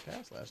had a packed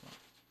house last night.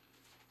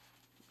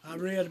 I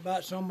read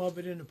about some of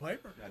it in the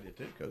paper. I did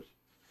too, Coach.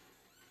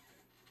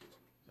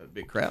 Had a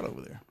big crowd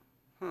over there.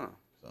 Huh.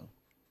 So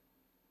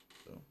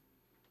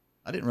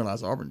I didn't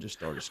realize Auburn just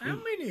started school. How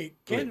many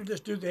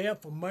candidates do they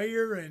have for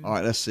mayor? And all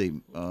right, let's see.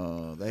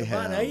 They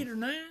have about 8 or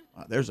 9.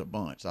 There's a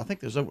bunch. I think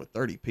there's over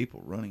 30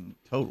 people running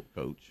total,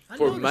 Coach.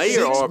 For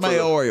mayor or for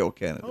mayoral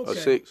candidates? Okay.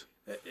 6.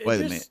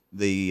 Wait a minute.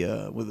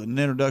 With an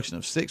introduction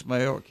of 6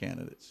 mayoral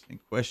candidates and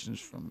questions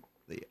from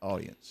the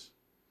audience.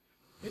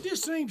 It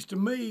just seems to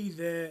me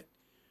that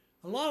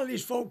a lot of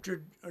these folks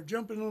are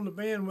jumping on the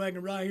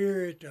bandwagon right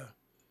here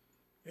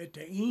at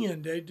the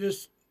end. They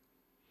just,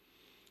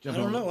 I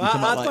don't know.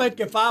 I think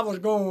if I was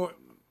going to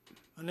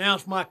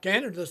announce my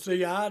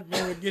candidacy, I'd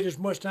want to get as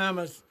much time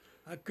as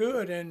I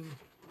could, and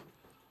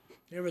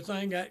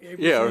everything. It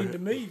would seem to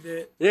me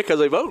that because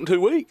they vote in 2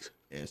 weeks.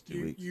 Yeah, it's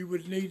 2 weeks. You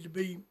would need to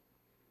be,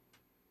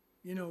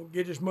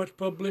 get as much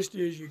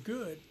publicity as you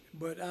could.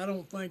 But I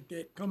don't think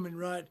that coming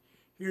right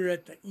here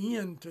at the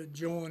end to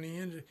join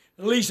in.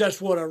 At least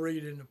that's what I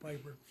read in the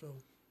paper. So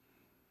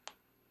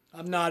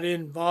I'm not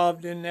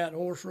involved in that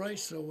horse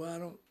race, so I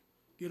don't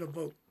get a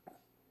vote.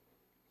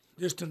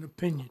 Just an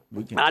opinion.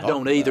 I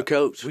don't either,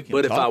 Coach.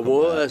 But if I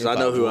was, I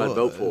know who I'd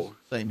vote for.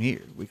 Same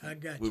here. I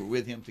got we you. were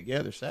with him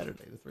together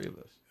Saturday, the 3 of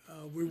us.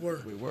 We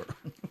were. We were.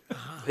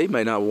 He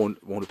may not want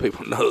the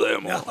people to know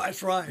that more. No,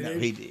 that's right. No,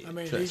 he did. I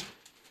mean,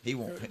 he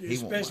won't.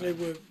 Especially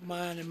with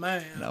mine and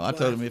mine. No, I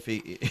told him if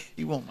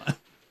he won't mind.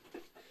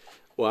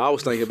 Well, I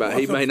was thinking about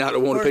he may not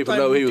have wanted people to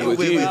know he was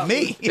with you. With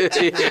me.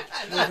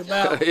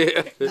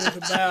 It was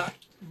about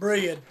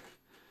bread.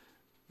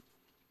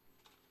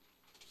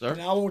 Sir?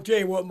 And I won't tell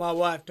you what my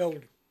wife told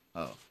him.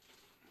 Oh.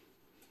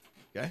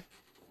 Okay.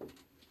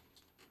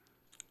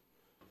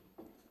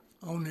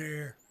 On the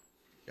air.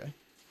 Okay.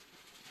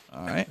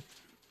 All right.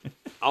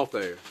 Off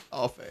there.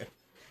 Off there.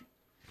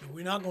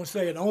 We're not going to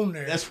say it on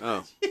there. That's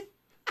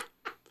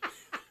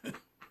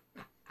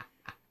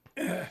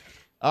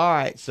All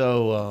right,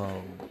 so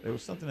there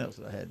was something else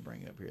that I had to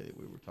bring up here that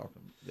we were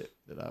talking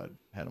that I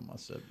had on my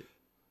subject.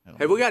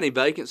 Have we got any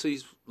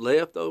vacancies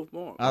left though,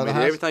 Mark? I mean,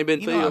 everything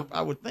been filled?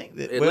 I would think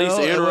that. At least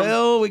the interim.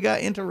 Well, we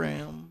got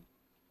interim.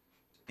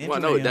 Well, I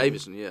know at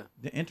Davidson, yeah.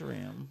 The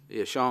interim.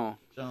 Yeah, Sean.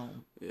 Yeah,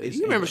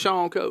 you remember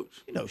Sean,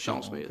 Coach? You know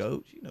Sean Smith.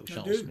 Coach. You know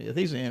Sean Smith.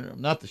 He's the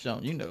interim. Not the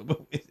Sean you know, but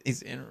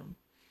he's the interim.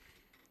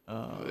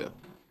 Yeah.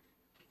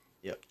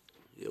 Yep.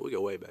 Yeah, we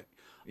go way back.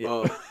 Yeah.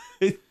 What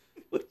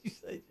did you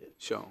say, Jeff?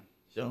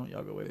 Sean,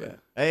 y'all go way back.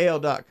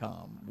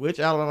 AL.com. Which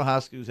Alabama high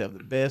schools have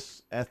the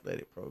best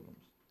athletic programs?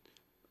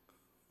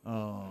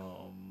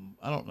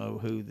 I don't know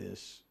who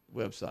this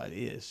website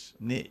is.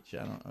 Niche.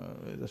 I don't know.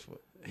 That's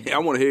what. Yeah, I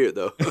want to hear it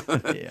though.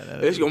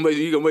 Yeah,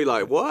 you're gonna be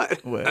like,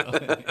 what? Well,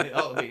 it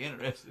ought to be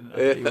interesting. I'll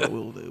tell you what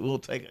we'll do. We'll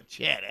take a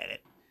chat at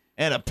it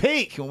and a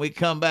peek when we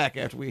come back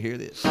after we hear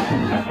this. For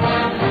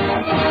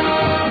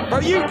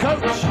you,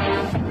 Coach.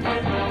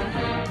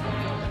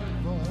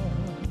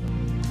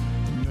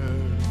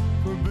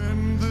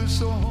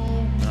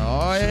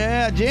 Oh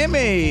yeah,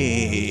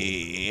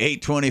 Jimmy.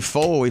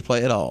 8:24. We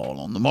play it all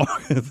on the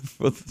market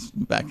for the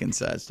Back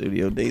Inside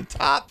Studio D.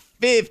 Top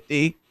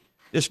 50.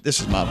 This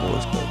is my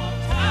voice, Coach.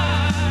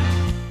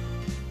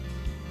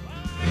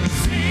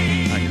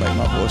 I can make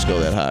my voice go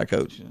that high,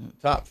 Coach.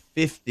 Top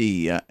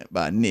 50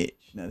 by niche.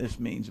 Now this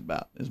means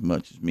about as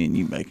much as me and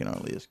you making our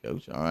list,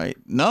 Coach. All right.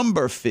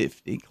 Number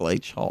 50, Clay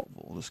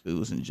Chalkville. The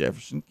school's in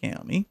Jefferson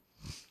County.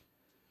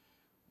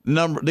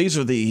 These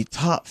are the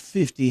top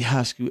 50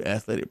 high school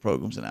athletic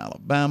programs in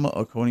Alabama,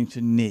 according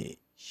to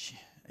Niche,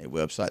 a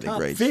website that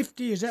grades. Top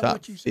 50? Is that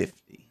what you said?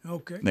 50.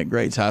 Okay. That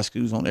grades high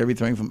schools on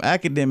everything from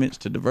academics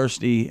to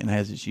diversity and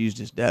has its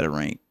used its data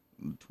rank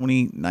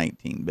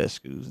 2019 best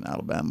schools in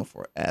Alabama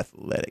for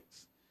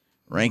athletics.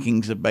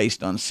 Rankings are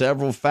based on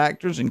several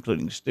factors,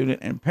 including student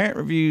and parent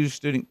reviews,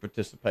 student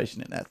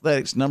participation in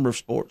athletics, number of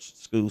sports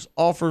schools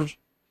offers.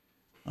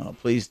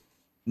 Please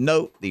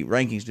note the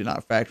rankings do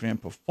not factor in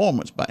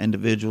performance by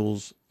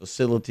individuals,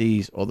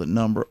 facilities, or the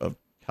number of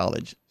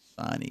college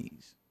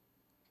signees.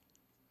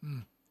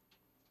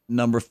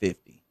 Number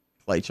 50,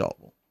 Clay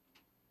Chalkville.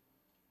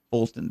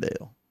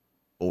 Fultondale,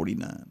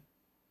 49.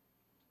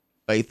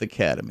 Faith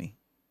Academy,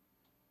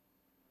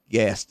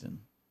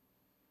 Gaston,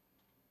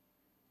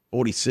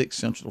 46,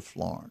 Central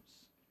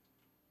Florence.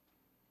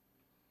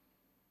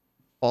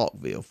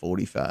 Falkville,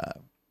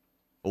 45.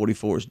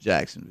 44 is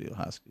Jacksonville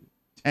High School.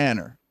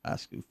 Tanner High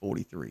School,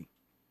 43.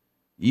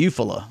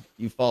 Eufaula,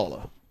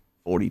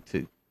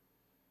 42.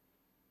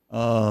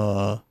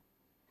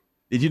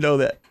 Did you know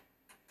that?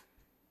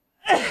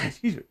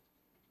 Excuse me.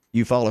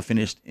 Eufaula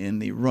finished in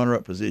the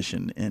runner-up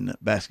position in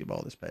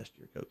basketball this past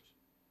year, Coach.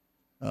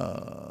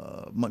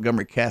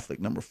 Montgomery Catholic,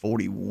 number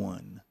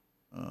 41.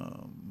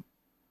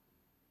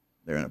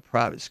 They're in a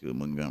private school,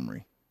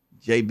 Montgomery.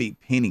 J.B.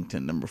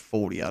 Pennington, number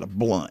 40, out of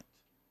Blunt.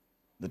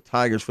 The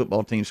Tigers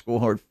football team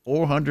scored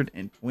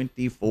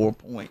 424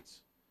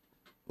 points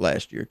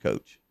last year,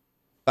 Coach.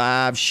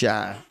 5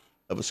 shy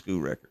of a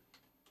school record.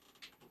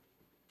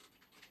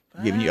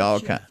 Giving you all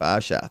kinds.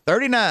 5 shy.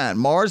 39,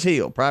 Mars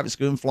Hill, private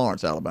school in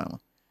Florence, Alabama.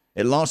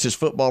 It launched its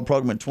football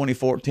program in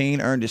 2014,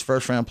 earned its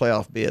first-round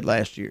playoff bid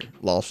last year.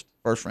 Lost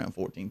first round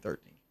 14-13.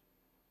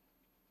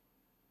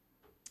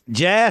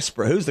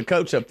 Jasper, who's the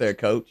coach up there,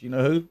 Coach? You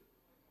know who?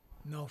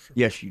 No, sir.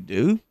 Yes, you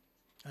do.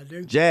 I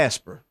do.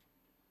 Jasper.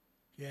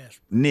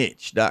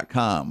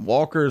 Niche.com.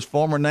 Walker's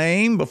former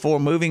name before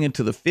moving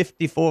into the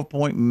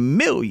 $54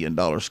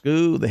 million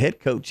school. The head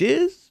coach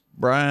is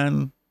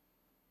Brian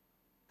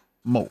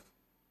Moore.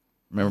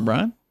 Remember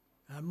Brian?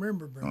 I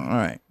remember Brian. All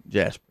right,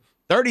 Jasper.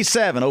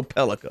 37,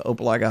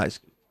 Opelika High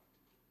School.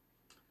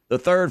 The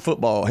third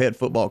head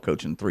football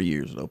coach in 3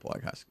 years at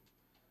Opelika High School.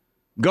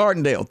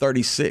 Gardendale,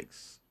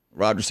 36.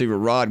 Wide receiver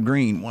Rod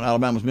Green won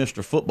Alabama's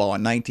Mr. Football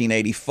in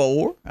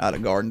 1984 out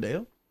of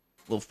Gardendale.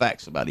 Little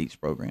facts about each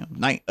program.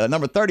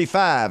 Number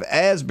 35,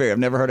 Asbury. I've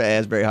never heard of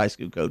Asbury High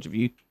School, Coach. Have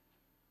you?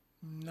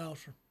 No,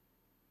 sir.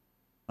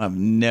 I've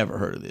never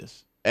heard of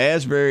this.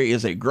 Asbury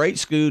is a great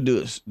school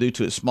due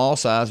to its small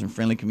size and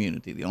friendly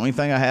community. The only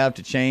thing I have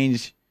to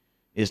change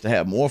is to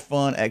have more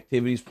fun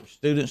activities for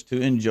students to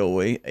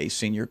enjoy, a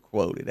senior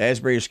quoted.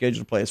 Asbury is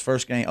scheduled to play its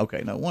first game.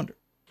 Okay, no wonder.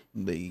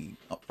 The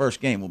first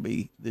game will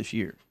be this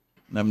year.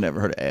 And I've never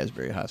heard of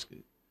Asbury High School.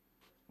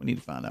 We need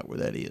to find out where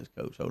that is,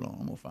 Coach. Hold on,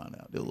 I'm going to find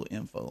out. Do a little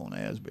info on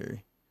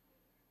Asbury.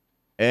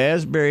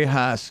 Asbury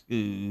High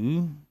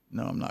School.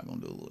 No, I'm not going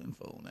to do a little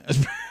info on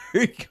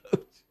Asbury,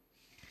 Coach.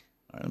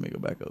 All right, let me go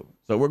back over.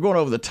 So we're going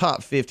over the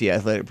top 50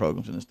 athletic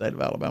programs in the state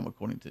of Alabama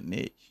according to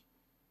Niche.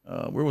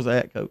 Where was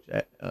that, Coach?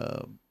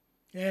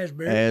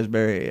 Asbury.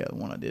 Asbury, yeah, the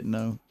one I didn't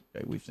know.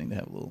 Okay, we seem to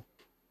have a little.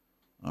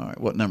 All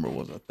right, what number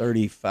was it?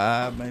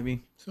 35,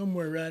 maybe?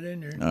 Somewhere right in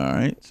there. All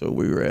right, so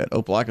we were at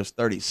Opelika's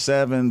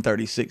 37,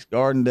 36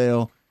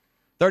 Gardendale,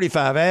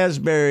 35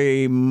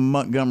 Asbury,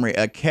 Montgomery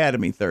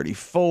Academy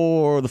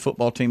 34. The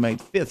football team made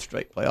 5th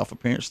straight playoff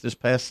appearance this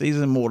past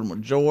season. Mortimer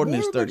Jordan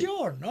is 30.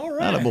 Jordan, all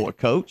right. Attaboy,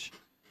 Coach.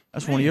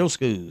 That's one of your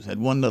schools. Had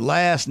won the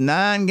last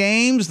 9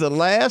 games, the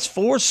last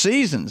 4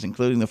 seasons,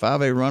 including the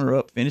 5A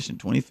runner-up finish in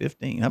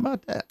 2015. How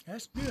about that?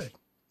 That's good.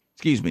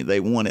 Excuse me,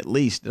 they won at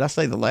least. Did I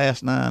say the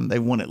last 9? They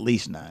won at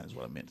least 9 is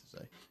what I meant to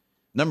say.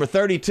 Number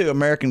 32,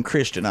 American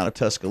Christian out of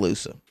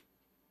Tuscaloosa.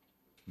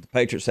 The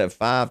Patriots have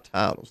 5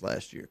 titles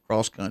last year.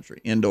 Cross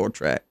country, indoor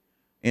track,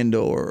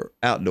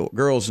 outdoor,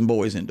 girls and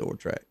boys indoor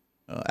track,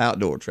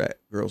 outdoor track,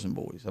 girls and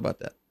boys. How about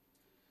that?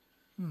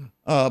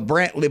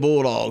 Brantley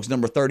Bulldogs,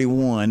 number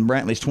 31.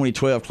 Brantley's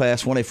 2012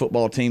 Class 1A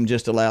football team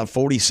just allowed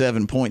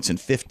 47 points in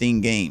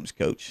 15 games,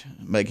 Coach,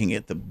 making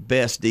it the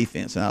best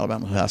defense in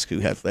Alabama High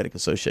School Athletic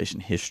Association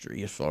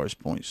history as far as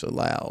points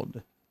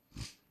allowed.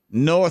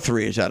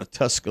 Northridge out of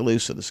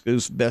Tuscaloosa. The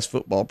school's best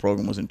football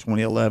program was in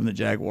 2011. The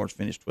Jaguars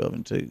finished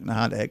 12-2. Now,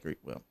 how the heck?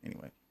 Well,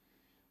 anyway.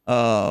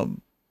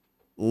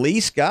 Lee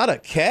Scott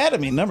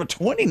Academy, number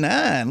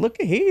 29. Look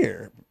at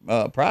here.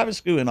 Private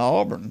school in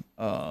Auburn.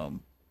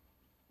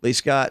 Lee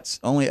Scott's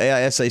only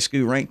AISA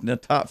school ranked in the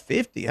top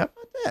 50. How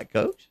about that,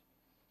 Coach?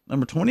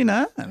 Number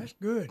 29. That's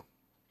good.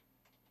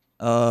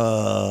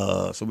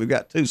 So we've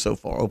got 2 so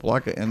far,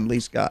 Opelika and Lee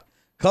Scott.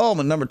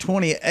 Coleman, number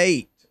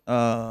 28.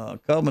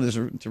 Coleman is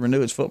to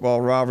renew its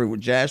football rivalry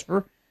with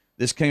Jasper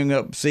this coming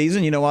up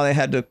season. You know why they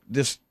had to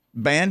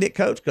disband it,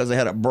 Coach? Because they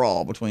had a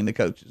brawl between the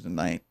coaches in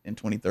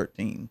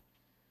 2013.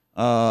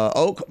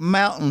 Oak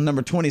Mountain,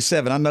 number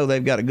 27. I know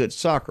they've got a good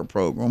soccer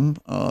program.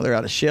 They're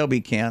out of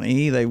Shelby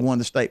County. They won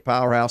the state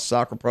powerhouse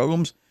soccer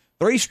programs.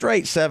 3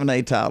 straight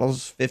 7A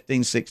titles,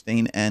 15,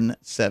 16, and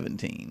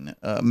 17.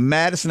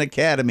 Madison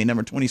Academy,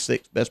 number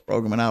 26, best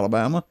program in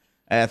Alabama.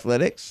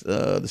 Athletics.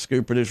 The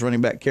school produced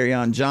running back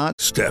Kerryon Johnson.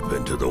 Step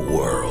into the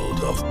world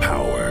of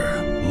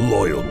power,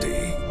 loyalty,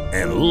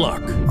 and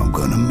luck. I'm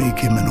going to make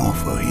him an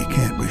offer he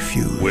can't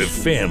refuse. With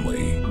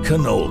family,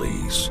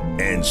 cannolis,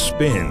 and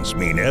spins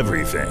mean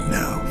everything.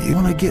 Now, you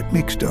want to get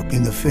mixed up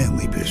in the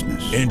family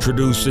business.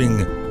 Introducing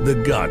The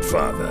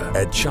Godfather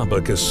at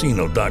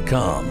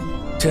ChumbaCasino.com.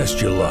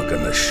 Test your luck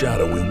in the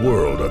shadowy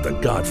world of The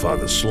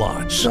Godfather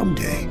slot.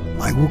 Someday,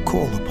 I will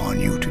call upon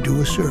you to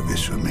do a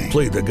service for me.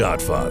 Play The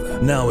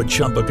Godfather now at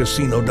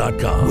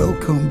ChumbaCasino.com.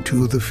 Welcome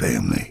to the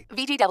family.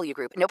 VGW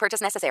Group. No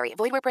purchase necessary.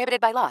 Void where prohibited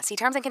by law. See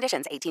terms and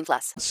conditions.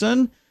 18+.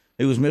 Son,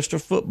 who was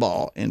Mr.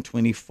 Football in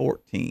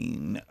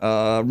 2014.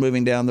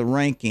 Moving down the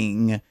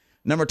ranking,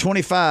 number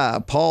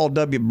 25, Paul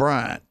W.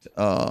 Bryant.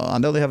 I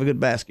know they have a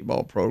good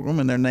basketball program,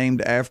 and they're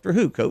named after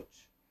who,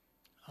 Coach?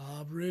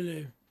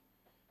 Really?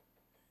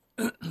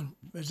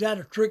 Is that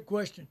a trick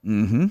question?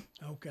 Mm-hmm.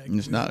 Okay.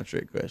 It's not a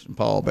trick question.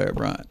 Paul Bear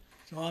Bryant.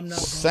 So I'm not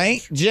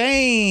St.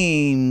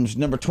 James,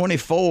 number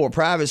 24,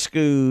 private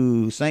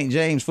school. St.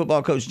 James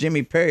football coach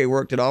Jimmy Perry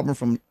worked at Auburn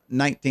from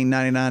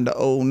 1999 to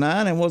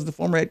 2009 and was the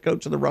former head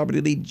coach of the Robert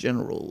E. Lee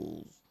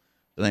Generals.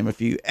 To name a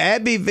few.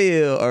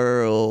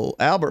 Albertville,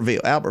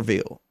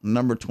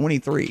 number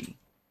 23.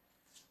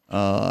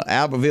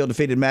 Albertville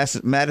defeated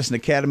Madison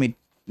Academy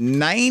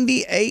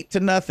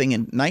 98-0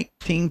 in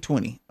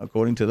 1920,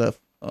 according to the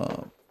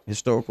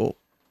Historical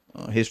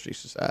History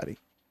Society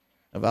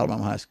of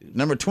Alabama High School.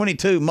 Number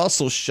 22,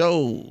 Muscle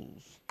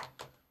Shoals.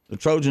 The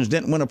Trojans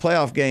didn't win a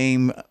playoff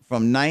game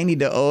from 90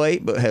 to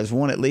 08, but has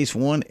won at least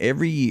one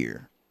every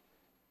year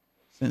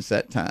since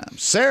that time.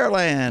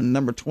 Saraland,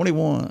 number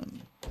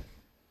 21.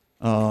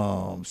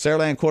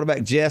 Saraland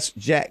quarterback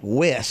Jack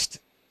West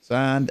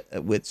signed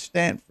with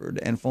Stanford,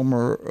 and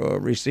former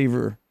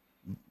receiver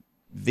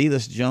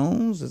Velas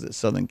Jones is at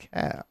Southern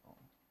Cal.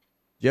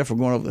 Jeff, we're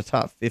going over the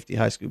top 50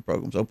 high school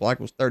programs. Opelika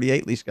was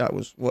 38. Lee Scott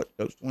was what,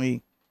 Coach?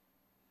 20?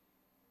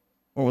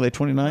 What were they,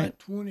 29?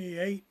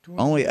 28.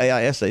 Only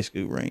AISA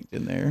school ranked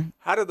in there.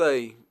 How do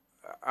they?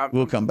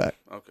 We'll come back.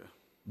 Okay.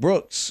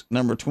 Brooks,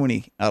 number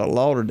 20, out of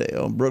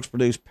Lauderdale. Brooks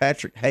produced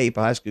Patrick Hape,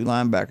 a high school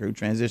linebacker who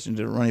transitioned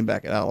to the running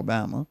back at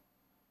Alabama.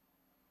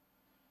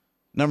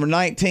 Number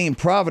 19,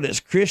 Providence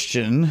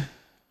Christian.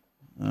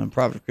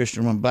 Providence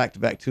Christian won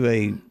back-to-back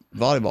 2A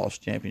volleyball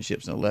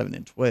championships in 11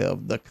 and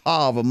 12. The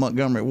Cobb of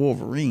Montgomery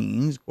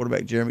Wolverines,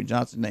 quarterback Jeremy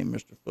Johnson named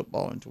Mr.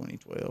 Football in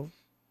 2012.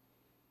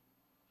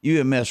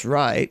 UMS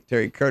Wright,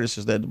 Terry Curtis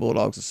has led the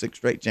Bulldogs to 6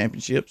 straight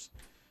championships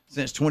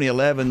since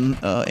 2011,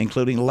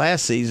 including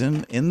last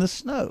season in the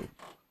snow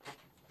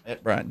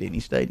at Bryant-Denny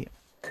Stadium.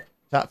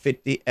 Top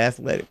 50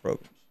 athletic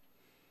programs.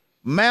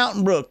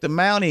 Mountain Brook, the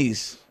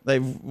Mounties,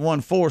 they've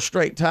won 4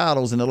 straight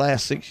titles in the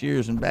last 6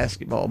 years in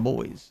basketball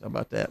boys. How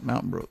about that,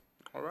 Mountain Brook?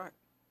 All right.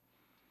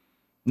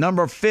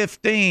 Number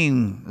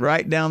 15,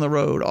 right down the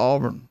road,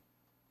 Auburn.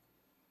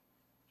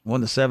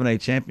 Won the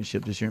 7A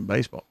championship this year in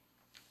baseball.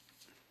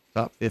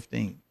 Top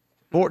 15.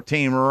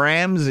 14,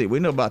 Ramsey. We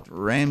know about the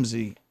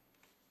Ramsey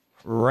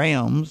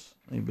Rams.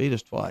 They beat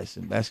us twice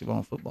in basketball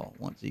and football,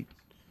 once each.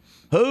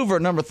 Hoover,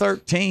 number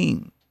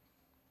 13.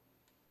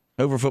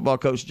 Hoover football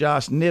coach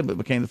Josh Niblett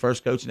became the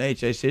first coach in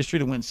AHS history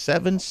to win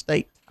 7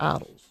 state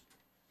titles.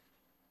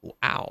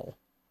 Wow.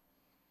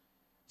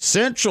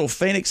 Central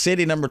Phoenix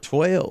City, number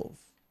 12.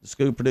 The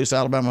school produced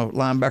Alabama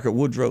linebacker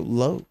Woodrow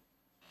Lowe,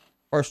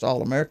 first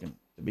All-American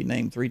to be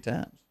named 3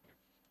 times.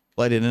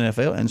 Played in the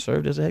NFL and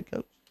served as a head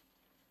coach.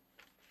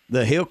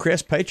 The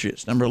Hillcrest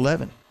Patriots, number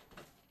 11.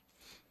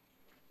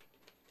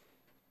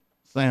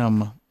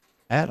 Sam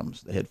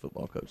Adams, the head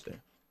football coach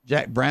there.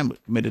 Jack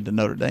Bramlett committed to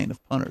Notre Dame, the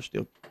punter,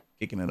 still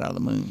kicking it out of the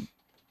moon.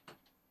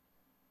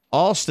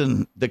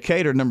 Austin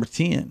Decatur, number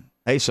 10.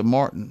 Asa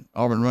Martin,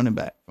 Auburn running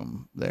back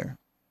from there.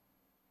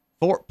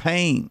 Fort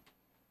Payne,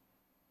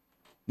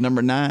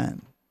 number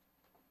 9.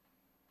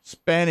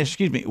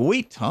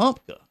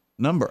 Wetumpka,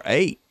 number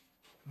 8.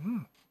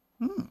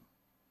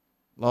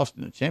 Lost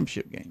in the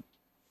championship game.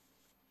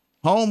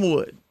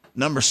 Homewood,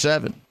 number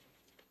 7.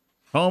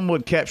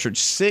 Homewood captured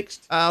 6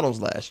 titles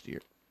last year.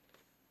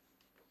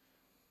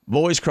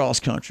 Boys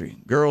cross country,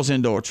 girls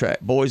indoor track,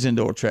 boys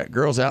indoor track,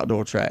 girls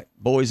outdoor track,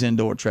 boys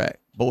indoor track,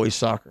 boys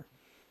soccer.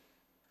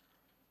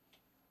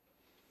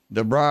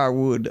 The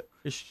Briarwood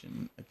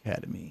Christian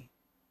Academy,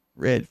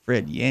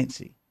 Fred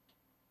Yancey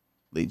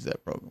leads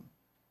that program.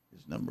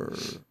 Is number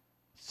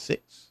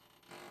 6.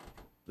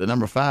 The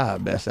number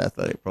 5 best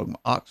athletic program,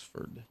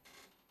 Oxford.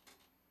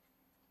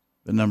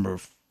 The number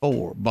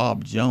 4,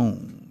 Bob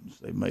Jones.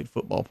 They've made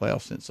football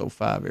playoffs since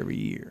 05 every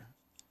year.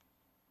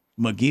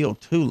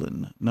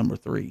 McGill-Tulane, number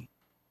 3.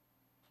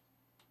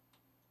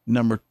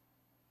 Number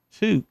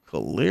 2,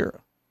 Calera.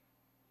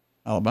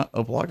 Alabama,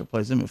 Opelika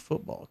plays them in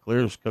football.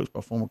 Calera's coached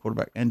by former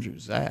quarterback Andrew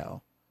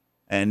Zhao.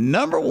 And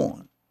number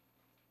 1,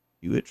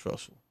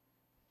 Hewitt-Trussell.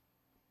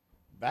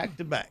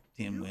 Back-to-back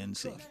 10-win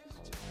seasons.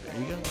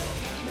 There you go.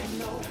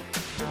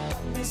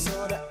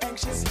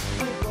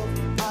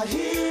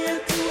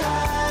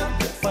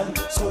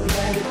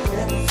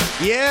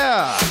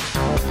 Yeah.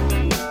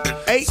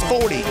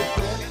 840.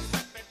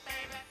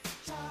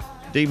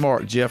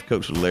 D-Mark, Jeff,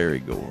 Coach Larry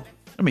Gore.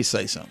 Let me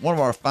say something. One of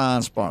our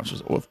fine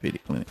sponsors,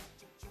 Orthopedic Clinic.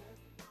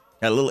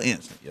 Had a little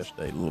incident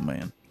yesterday, little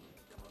man.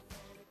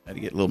 Had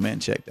to get little man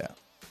checked out.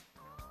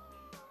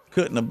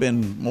 couldn't have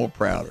been more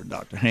prouder,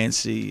 Dr.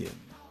 Hansey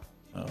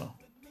and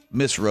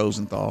Miss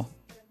Rosenthal,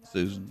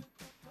 Susan,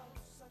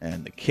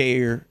 and the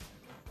care,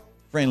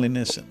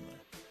 friendliness, and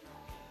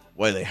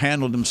the way they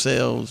handled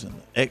themselves, and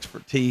the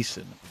expertise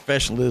and the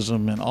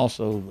professionalism, and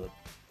also the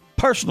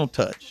personal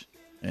touch.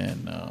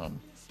 And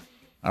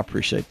I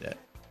appreciate that.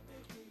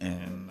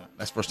 And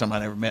that's the first time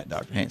I ever met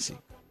Dr. Hansey.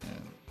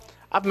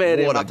 I've met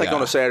him, What a I think, guy.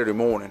 on a Saturday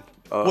morning.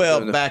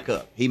 Back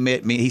up. He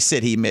met me. He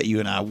said he met you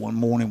and I one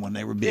morning when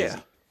they were busy.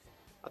 Yeah.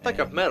 I think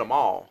I've met them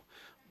all.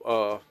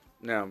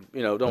 Now,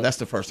 don't. That's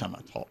the first time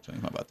I talked to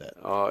him. How about that?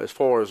 As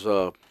far as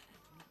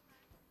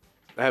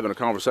having a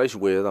conversation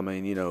with, I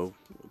mean, of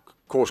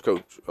course,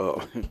 Coach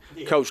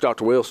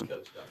Dr. Wilson.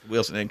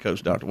 Wilson and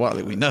Coach Dr.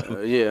 Watley, we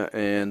know. Yeah,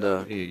 and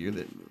you're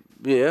the.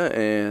 Yeah,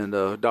 and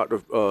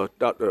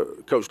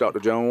Coach Dr.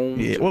 Jones.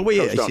 Yeah, well, Coach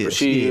yes, Dr. yes,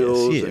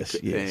 Shields,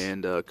 yes.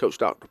 and Coach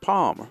Dr.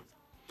 Palmer.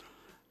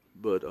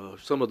 But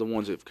some of the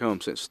ones that have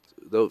come since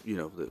those,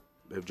 that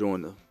have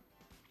joined the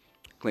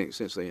clinic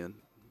since then,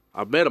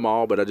 I've met them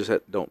all, but I just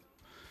hadn't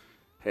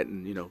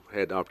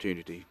had the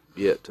opportunity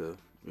yet to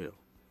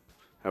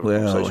have a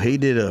conversation. Well, he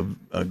did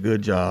a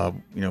good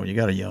job. When you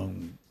got a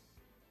young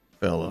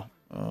fella,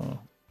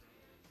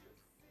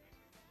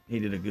 he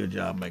did a good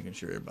job making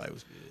sure everybody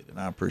was good, and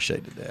I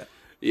appreciated that.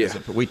 Yeah,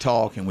 we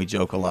talk and we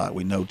joke a lot.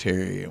 We know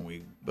Terry,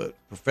 but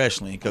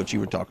professionally, and Coach, you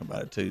were talking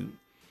about it too.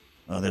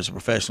 There's a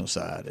professional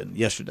side, and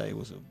yesterday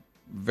was a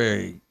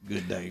very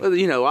good day.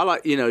 Well, I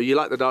like you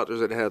like the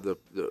doctors that have the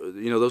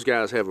those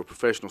guys have a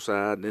professional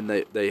side, and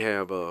then they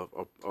have a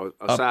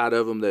side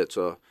of them that's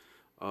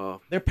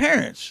their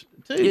parents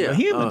too. The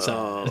human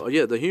side.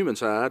 The human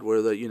side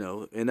where they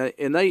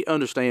and they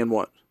understand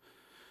what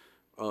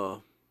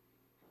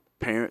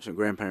parents and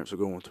grandparents are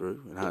going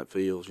through and how it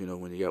feels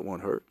when you got one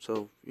hurt.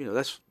 So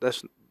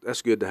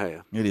that's good to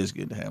have. It is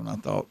good to have, and I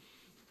thought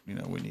we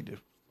need to.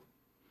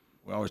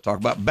 We always talk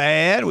about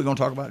bad. We're going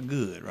to talk about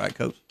good, right,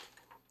 Coach?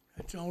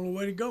 That's the only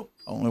way to go.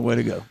 Only way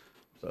to go.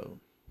 So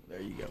there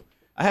you go.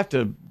 I have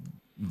to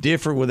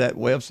differ with that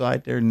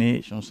website there,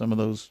 Niche, on some of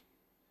those.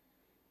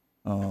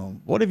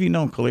 What have you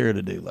known Calera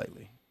to do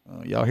lately?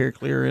 Y'all hear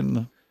Calera in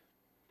the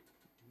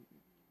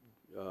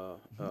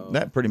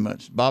that pretty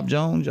much. Bob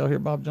Jones, y'all hear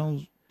Bob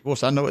Jones? Of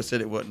course, I know it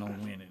said it wasn't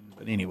on winning,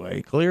 but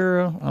anyway,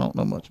 Calera. I don't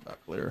know much about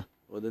Calera.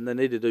 Well, then they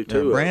need to do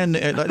two.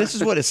 This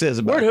is what it says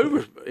about. Where'd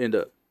Hoover end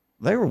up?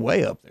 They were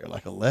way up there,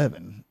 like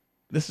 11.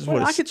 This is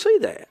I could see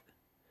that.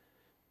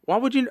 Why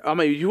would you? I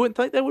mean, you wouldn't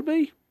think they would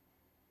be.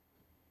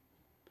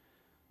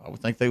 I would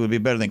think they would be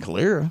better than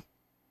Calera.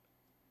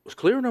 Was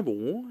Calera number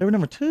 1? They were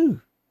number 2.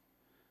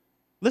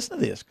 Listen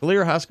to this.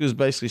 Calera High School is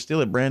basically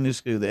still a brand new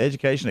school. The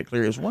education at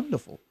Calera is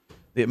wonderful.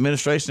 The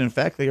administration and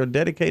faculty are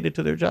dedicated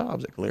to their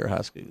jobs at Calera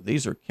High School.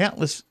 These are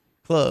countless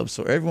clubs,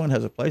 so everyone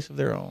has a place of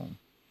their own.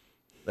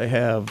 They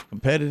have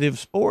competitive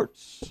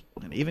sports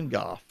and even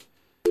golf.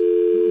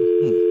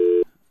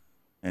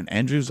 And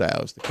Andrew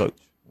Zhao is the coach.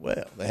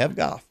 Well, they have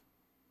golf.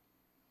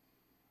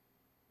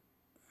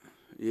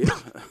 Yeah.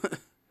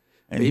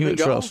 And Hewitt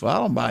Trustful. I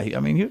don't buy.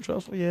 Hewitt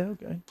Trustful, yeah,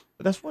 okay.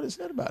 But that's what it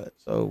said about it.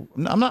 So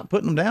I'm not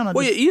putting them down.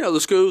 The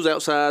schools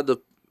outside the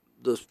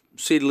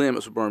city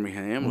limits of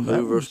Birmingham,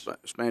 Hoover,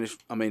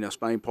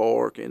 Spain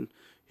Park, and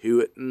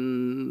Hewitt,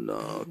 and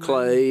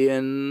Clay,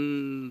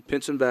 and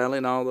Pinson Valley,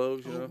 and all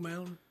those.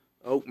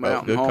 Oak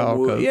Mountain,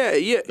 Homewood. Yeah,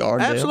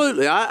 Gardendale.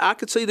 Absolutely. I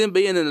could see them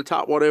being in the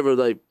top whatever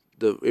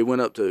it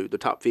went up to, the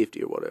top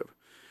 50 or whatever.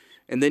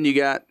 And then you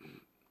got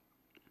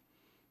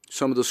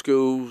some of the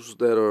schools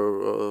that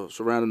are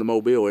surrounding the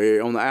Mobile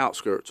area on the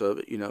outskirts of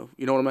it, you know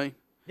what I mean?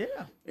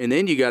 Yeah. And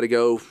then you got to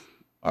go. All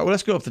right, well,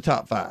 let's go up the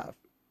top 5.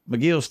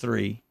 McGill's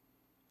 3,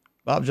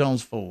 Bob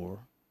Jones 4. All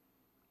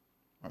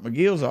right,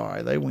 McGill's all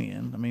right. They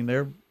win.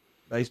 They're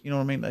based,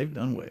 They've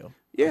done well.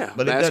 Yeah,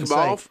 but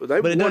basketball. It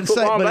doesn't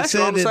say, but it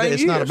said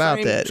it's not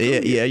about that.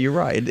 Yeah, you're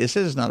right. It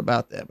says it's not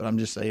about that, but I'm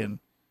just saying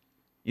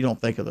you don't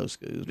think of those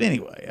schools. But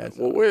anyway,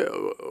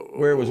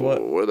 where was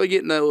what? Where are they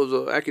getting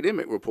those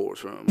academic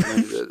reports from?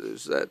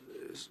 Is that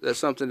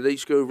something that each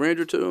school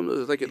rendered to them?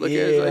 That they could look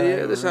at and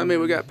say, this is how many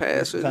we got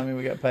passed. This is how many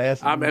we got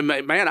passed.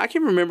 Man, I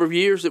can remember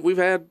years that we've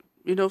had,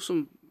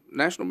 some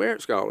national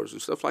merit scholars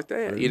and stuff like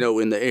that,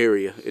 in the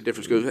area at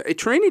different schools.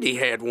 Trinity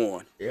had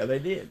one. Yeah, they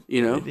did.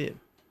 They did.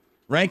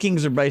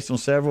 Rankings are based on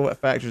several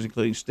factors,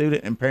 including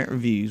student and parent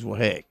reviews. Well,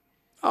 heck.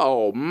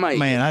 Oh, man.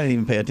 Man, I didn't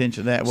even pay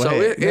attention to that. Well,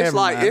 so it's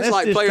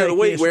like player of the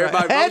week where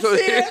everybody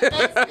votes.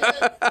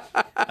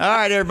 All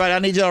right, everybody. I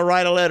need y'all to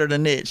write a letter to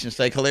Niche and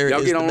say Calera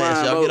is the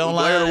best. Y'all get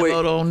online and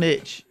vote on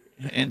Niche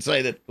and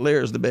say that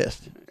Calera is the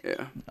best.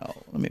 Yeah. Oh,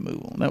 let me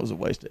move on. That was a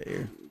waste of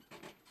air.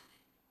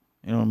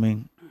 You know what I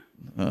mean?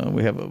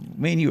 We have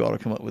me and you ought to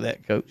come up with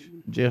that, Coach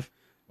Jeff.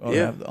 We ought to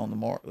have on the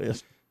mark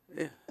list.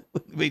 Yeah.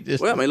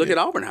 Look at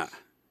Auburn High.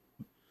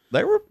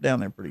 They were down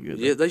there pretty good.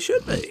 Yeah, they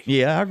should be.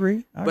 Yeah, I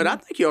agree. But I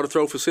think you ought to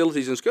throw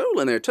facilities in school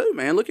in there too,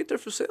 man. Look at their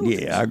facilities.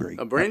 Yeah, I agree.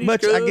 A brand new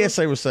school. I guess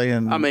they were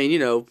saying.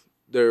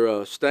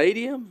 their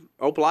stadium,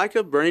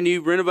 Opelika, brand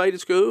new renovated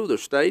school, their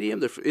stadium,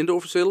 their indoor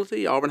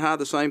facility. Auburn High,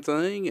 the same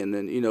thing, and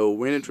then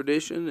winning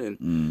tradition,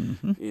 and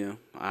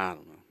I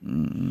don't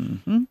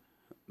know.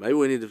 Maybe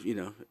we need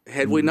to,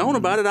 had we known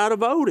about it, I'd have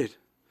voted.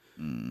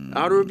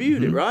 I'd have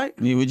reviewed it, right?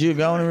 Would you have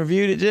gone and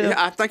reviewed it, Jeff?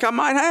 Yeah, I think I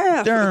might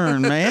have.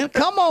 Darn, man.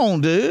 Come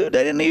on, dude.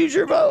 They didn't use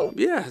your vote.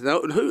 Yeah.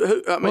 No,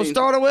 who I mean, well,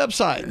 start a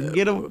website and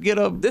get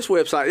a. This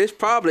website, it's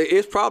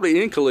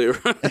probably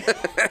unclear.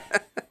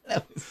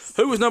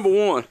 Who was number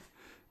one?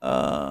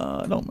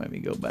 Don't make me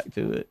go back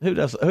to it. Who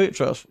it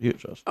trust?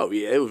 Oh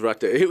yeah, it was right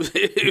there. It was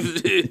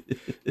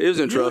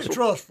in Trussville.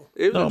 Trustful.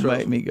 Don't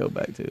make me go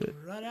back to it.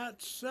 Right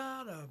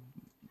outside of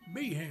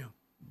Beeham.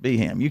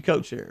 Beeham, you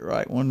coached there,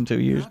 right? 1 2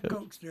 years. I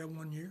coached there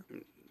 1 year.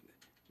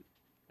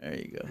 There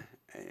you go.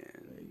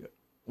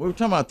 We were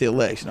talking about the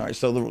election. All right,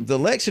 so the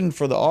election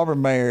for the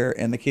Auburn mayor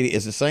and the Kitty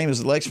is the same as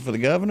the election for the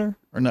governor,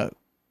 or no?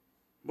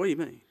 What do you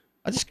mean?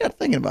 I just got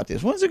thinking about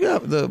this. When's the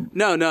governor?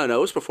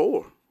 No. It's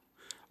before.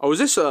 Oh, is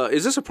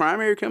this a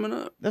primary coming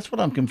up? That's what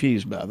I'm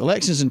confused about. The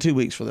election's in 2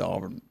 weeks for the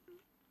Auburn,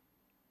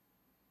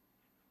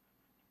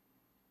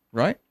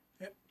 right?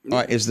 Yep. All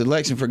right, is the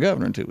election for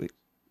governor in 2 weeks?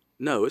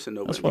 No, it's in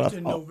November. That's what I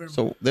thought.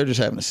 So they're just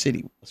having a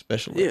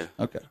special election.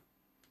 Yeah. Okay.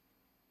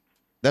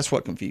 That's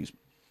what confused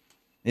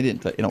me.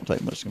 It don't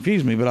take much to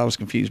confuse me, but I was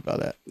confused by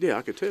that. Yeah,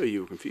 I could tell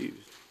you were confused.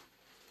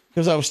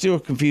 Because I was still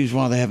confused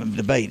why they haven't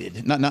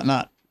debated.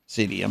 Not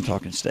city. I'm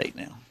talking state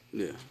now.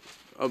 Yeah.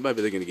 Oh,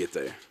 maybe they're going to get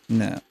there.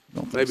 No,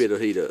 don't think maybe it'll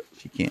heat up.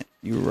 She can't.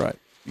 You were right.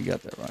 You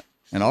got that right.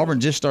 And Auburn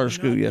just started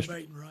school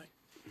yesterday. Right.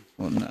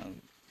 Well, no.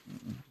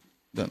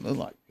 Doesn't look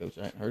like Coach.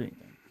 I ain't heard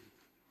anything.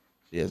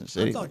 She hasn't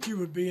said anything. I thought you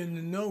would be in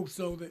the know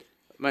so that.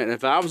 Man,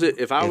 if I was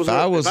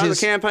a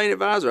campaign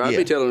advisor, I'd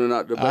be telling her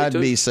not to debate. I'd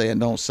be saying,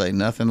 don't say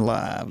nothing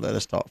live. Let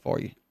us talk for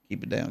you.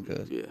 Keep it down,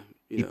 cuz. Yeah.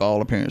 Keep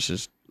all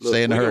appearances. Look,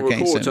 stay in the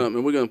Hurricane Center.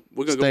 Something. We're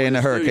gonna stay in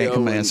the Hurricane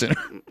Command Center.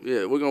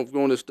 Yeah, we're gonna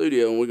go in the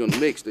studio and we're gonna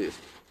mix this.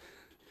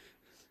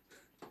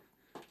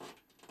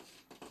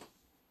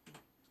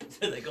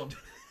 They're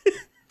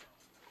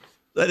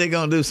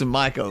gonna do some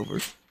mic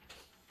overs.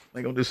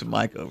 They're gonna do some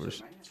mic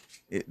overs.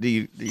 Do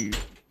you?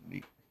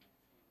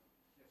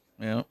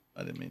 Well,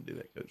 I didn't mean to do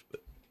that, Coach,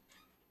 but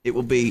it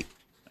will be.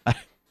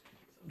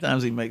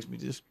 Sometimes he makes me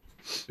just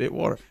spit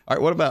water. All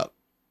right, what about?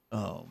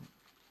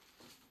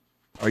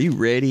 Are you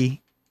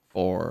ready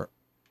for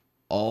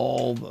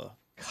all the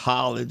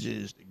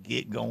colleges to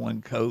get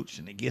going, Coach,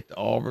 and to get the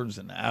Auburns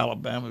and the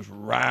Alabamas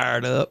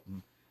riled up?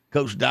 And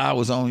Coach Dye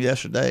was on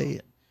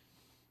yesterday.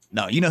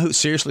 No, you know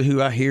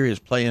who I hear is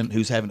playing,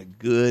 who's having a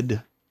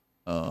good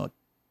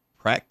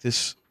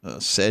practice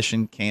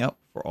session camp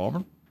for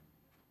Auburn?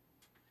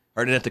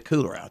 Heard it at the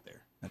cooler out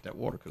there, at that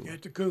water cooler.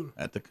 At the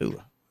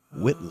cooler.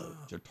 Whitlow,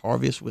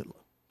 Jartarvius Whitlow.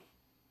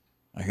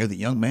 I hear the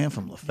young man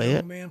from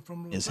Lafayette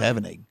is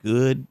having a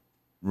good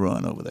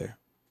run over there.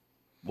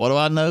 What do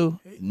I know?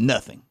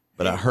 Nothing,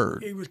 but I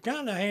heard. He was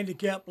kind of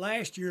handicapped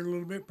last year a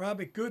little bit,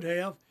 probably could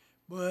have,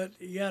 but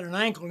he had an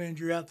ankle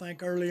injury, I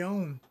think, early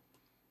on.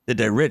 Did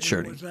they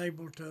redshirt him? Was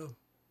able to.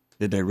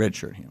 Did they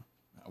redshirt him?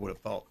 I would have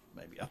thought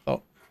maybe. I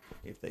thought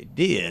if they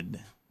did,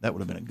 that would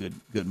have been a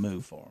good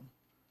move for him.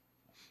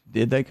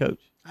 Did they, Coach?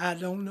 I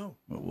don't know.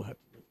 Well, we'll have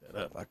to look that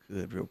up. I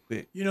could real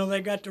quick. You know, they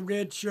got the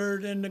red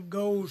shirt and the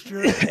gold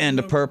shirt. And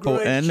the purple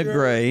and the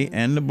gray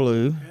and the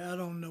blue. I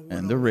don't know.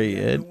 And the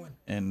red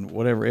and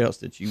whatever else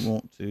that you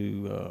want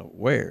to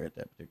wear at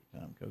that particular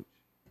time, Coach.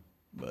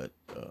 But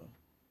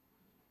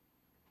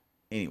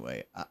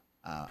anyway,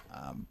 I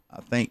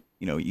think,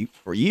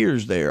 for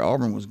years there,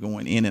 Auburn was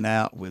going in and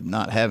out with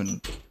not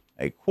having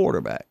a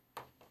quarterback.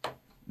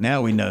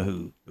 Now we know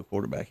who the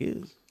quarterback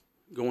is.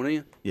 Going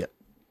in? Yeah.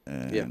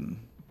 And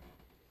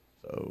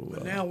so.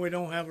 But now we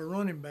don't have a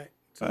running back.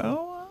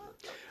 So.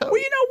 Well,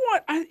 you know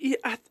what? I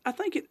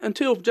think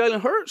until Jalen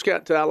Hurts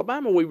got to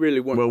Alabama, we really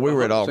weren't. Well, we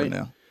were at Auburn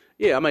now.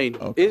 Yeah, I mean,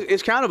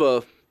 it's kind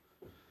of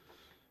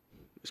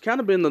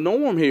been the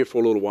norm here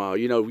for a little while.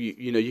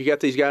 You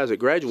got these guys that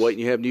graduate,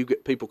 and you have new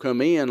people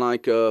come in.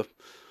 Like, they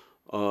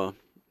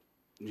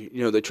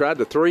tried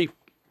the 3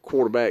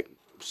 quarterback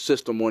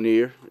system one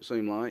year. It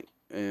seemed like,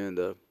 and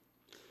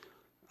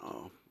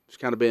it's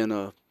kind of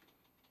been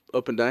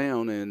up and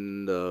down.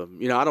 And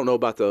I don't know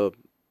about the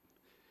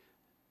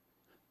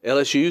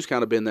LSU's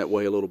kind of been that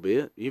way a little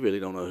bit. You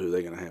really don't know who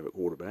they're going to have at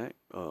quarterback.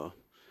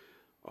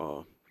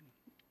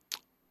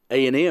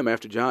 A&M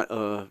after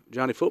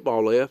Johnny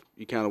Football left,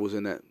 you kind of was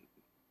in that.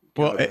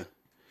 Well,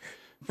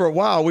 for a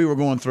while we were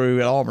going through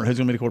at Auburn. Who's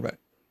going to be the quarterback?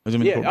 Who's going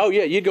to be the quarterback? Oh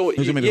yeah, you go.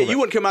 You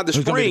wouldn't come out the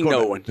spring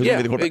knowing. Who's Yeah, going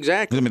to be the quarterback?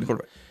 exactly. Who's going to be the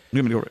quarterback? Who's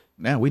going to be the quarterback?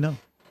 Now we know.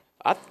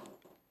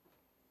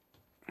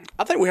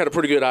 I think we had a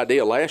pretty good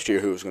idea last year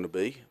who it was going to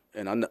be,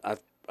 and I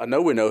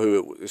know we know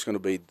who it's going to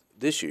be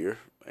this year.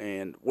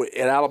 And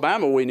at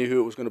Alabama, we knew who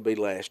it was going to be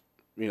last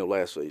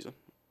season.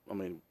 I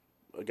mean,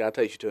 a guy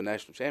takes you to a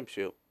national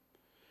championship.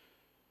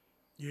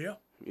 Yeah.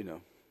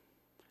 And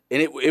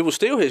it was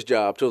still his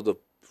job till the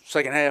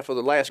second half of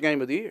the last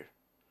game of the year.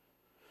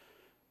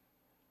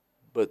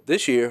 But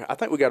this year, I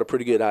think we got a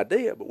pretty good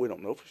idea, but we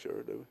don't know for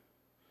sure, do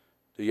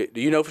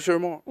Do you know for sure,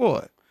 Mark?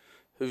 What?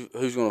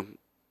 Who's going to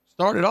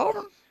start at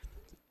Auburn?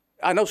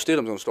 I know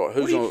Stidham's going to start.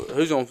 Who's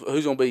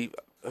going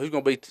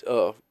to be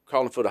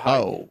calling for the hike?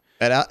 Oh,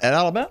 at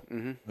Alabama?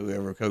 Mm-hmm.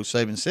 Whoever Coach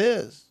Saban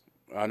says.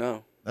 I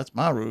know. That's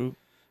my rule.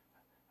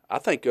 I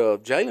think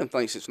Jalen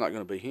thinks it's not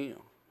going to be him.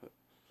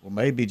 Well,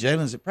 maybe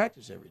Jalen's at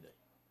practice every day.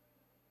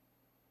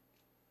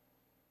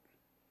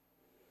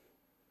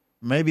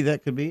 Maybe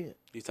that could be it.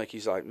 You think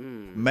he's like,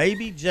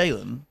 Maybe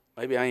Jalen.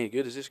 Maybe I ain't as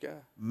good as this guy.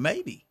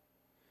 Maybe.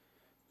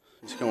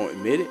 He's going to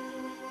admit it.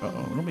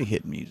 Uh-oh, don't be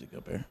hitting music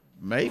up there.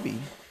 Maybe.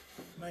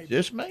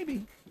 Just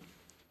maybe.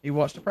 He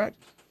watched the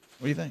practice.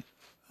 What do you think?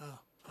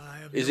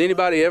 Is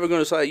anybody ever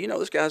going to say,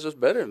 this guy's just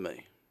better than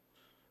me?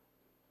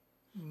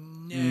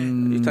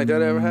 Nah. You think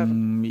that ever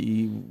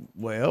happened?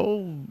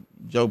 Well,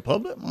 Joe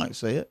Public might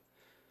say it.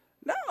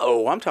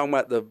 No, I'm talking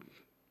about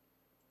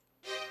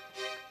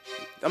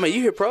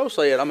you hear pros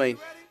say it.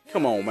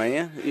 Come on,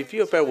 man. If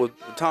you're up there with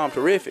Tom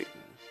Terrific,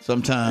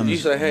 sometimes you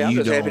say, hey, I'm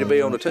just happy to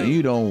be on the team.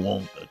 You don't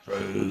want the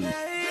truth. I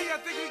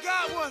think we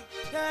got one.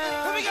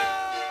 Here we go.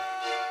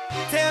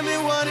 Tell me,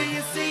 what do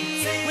you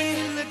see when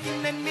you're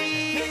looking at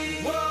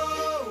me? Whoa,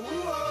 whoa,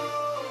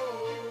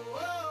 whoa.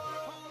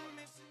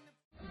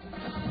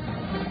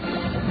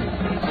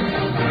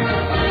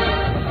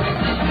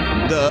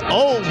 The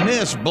Ole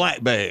Miss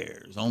Black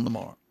Bears on the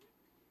mark.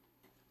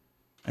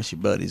 That's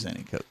your buddies, ain't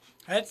it, Coach?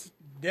 That's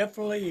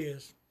definitely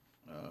is.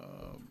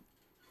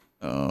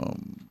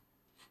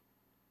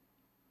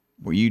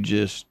 Were you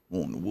just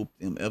wanting to whoop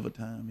them every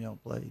time y'all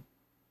played?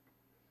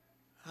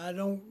 I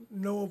don't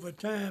know of a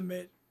time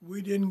that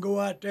we didn't go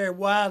out there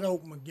wide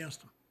open against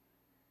them.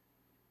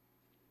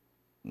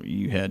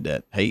 You had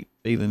that hate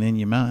feeling in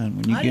your mind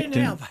when you I get didn't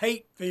to have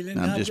hate feeling.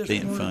 I'm I just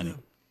being wanted funny. to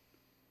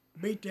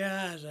beat their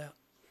eyes out.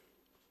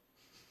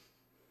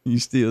 You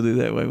still do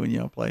that way when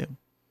y'all play them?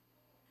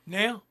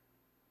 Now?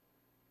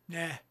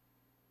 Nah.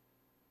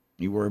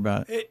 You worry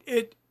about it?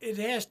 It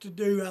has to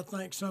do, I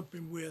think,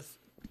 something with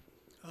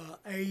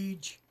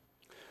age.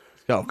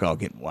 It's called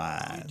getting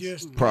wise.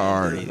 Just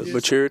priorities.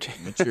 Maturity.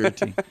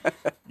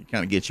 You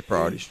kind of get your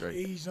priorities straight.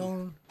 Ease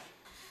on.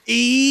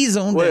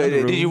 Well, down the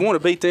road. did you want to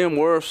beat them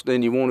worse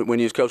than you wanted when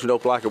you was coaching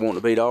Opelika, wanting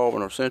to beat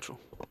Auburn or Central?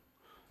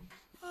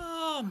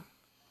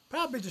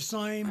 Probably the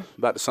same.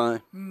 About the same.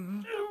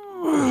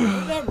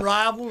 Mm-hmm. That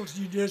rivals,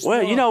 you just.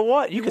 Well, you know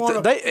what?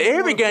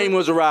 Every game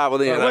was a rival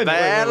then. Wait,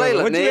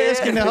 what'd you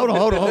ask him now?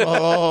 Hold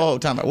on.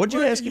 Time out. What'd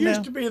you ask him It now?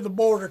 used to be the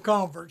border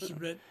conference.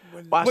 But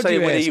Well, I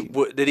say,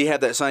 did he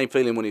have that same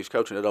feeling when he was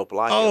coaching at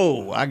Opelika?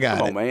 Oh, I got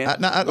Come it. on,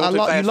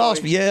 man. You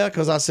lost me. Yeah,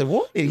 because I said,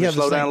 what? Did he have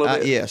slow the same? down a little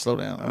bit? Yeah, slow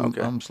down.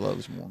 Okay. I'm slow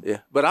this morning. Yeah,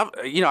 but I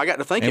got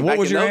to thinking. And what back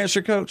was in your those-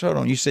 answer, Coach? Hold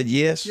on. You said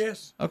yes?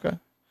 Yes. Okay.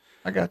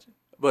 I got you.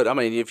 But,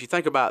 if you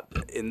think about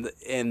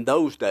in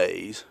those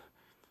days,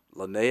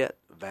 Lynette,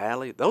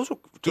 Valley, those were,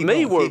 Keep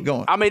me, going, were. keep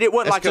going. It wasn't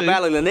That's like a two.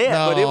 Valley Lynette,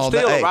 but it was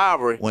still a hey,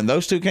 rivalry. When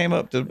those two came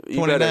up to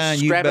 29,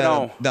 you strap it better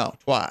on. No,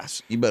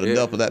 twice. You better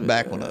double that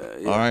back one up.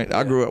 All right,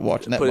 I grew up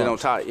watching that. Put it on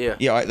box. tight, yeah.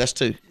 Yeah, all right, that's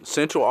two.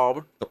 Central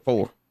Auburn.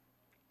 4.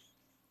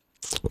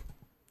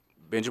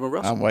 Benjamin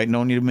Russell. I'm waiting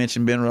on you to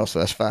mention Ben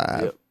Russell. That's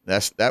 5.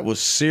 Yep. That was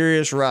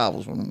serious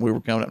rivals when we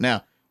were coming up.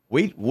 Now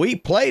we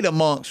played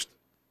amongst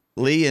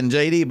Lee and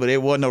JD, but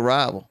it wasn't a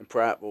rival. And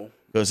Prattville.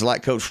 Because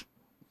like Coach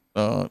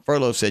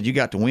Furlow said, you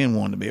got to win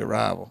one to be a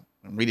rival,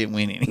 and we didn't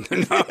win any.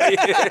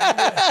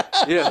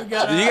 Yeah, you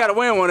got to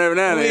win one every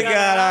now and then. We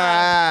got our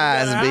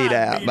eyes beat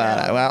out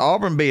by it. Well,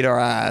 Auburn beat our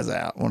eyes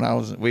out when I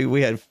was.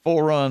 We had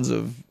 4 runs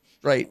of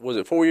straight. Was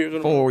it 4 years in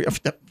a row?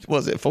 4.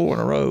 Was it 4 in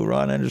a row?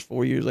 Ron Andrews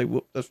 4 years. They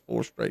whooped us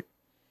 4 straight.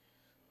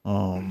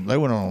 They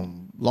went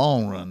on a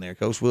long run there.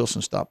 Coach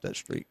Wilson stopped that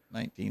streak.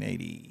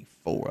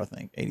 1984, I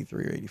think.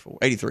 83 or 84.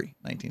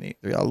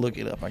 1983. I'll look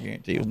it up. I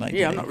guarantee it was 1983.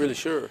 Yeah, I'm not really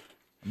sure.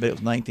 I bet it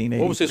was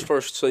 1980. What was his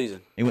first season?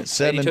 He went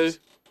 82?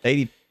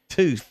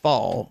 82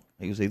 fall.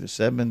 He was either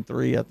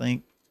 7-3, I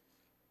think,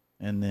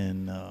 and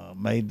then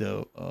made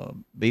the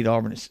beat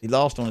Auburn. He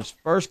lost on his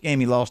first game.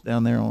 He lost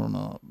down there on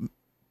a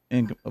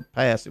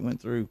pass that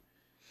went through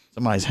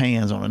somebody's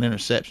hands on an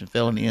interception,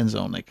 fell in the end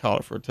zone. They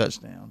called it for a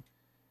touchdown,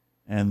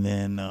 and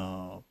then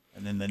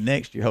the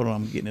next year, hold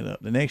on, I'm getting it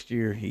up. The next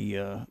year he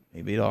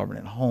beat Auburn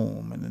at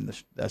home, and then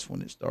that's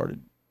when it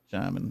started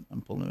chiming.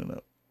 I'm pulling it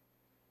up.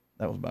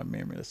 That was by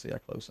memory. Let's see how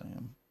close I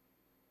am.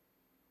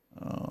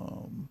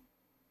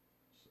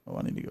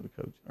 I need to go to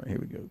coach. All right, here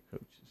we go,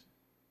 coaches.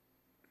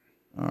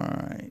 All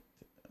right,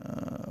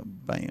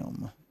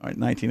 bam. All right,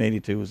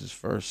 1982 was his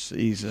first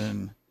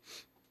season.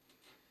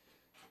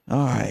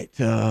 All right,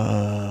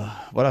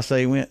 what I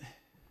say he went?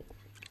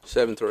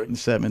 7-3.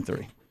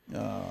 7-3.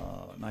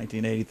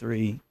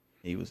 1983,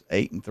 he was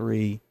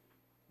 8-3,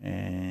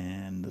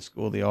 and the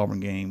score of the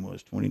Auburn game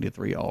was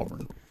 20-3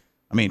 Auburn.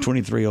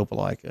 23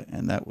 Opelika,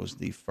 and that was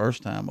the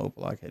first time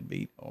Opelika had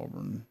beat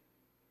Auburn.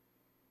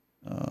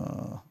 Wait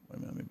a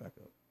minute, let me back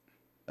up.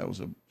 That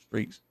was a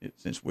streak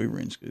since we were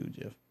in school,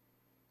 Jeff.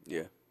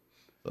 Yeah.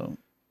 So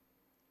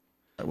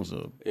that was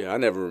a. Yeah, I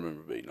never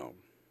remember beating Auburn.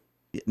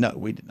 Yeah, no,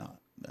 we did not.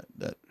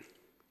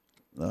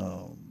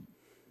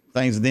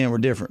 Things then were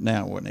different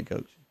now, weren't they,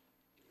 Coach?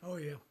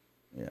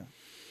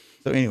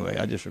 So anyway,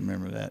 I just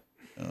remember that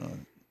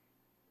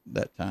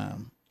that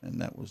time,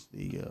 and that was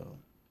the.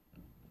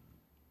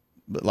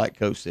 But like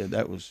Coach said,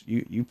 that was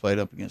you played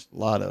up against a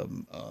lot of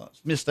them.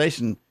 Smith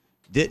Station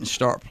didn't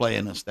start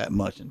playing us that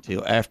much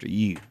until after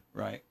you,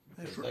 right?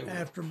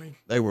 After me.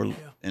 They were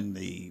in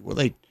the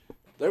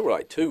They were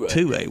like 2A.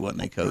 2A,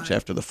 wasn't they, Coach? Right.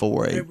 After the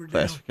 4A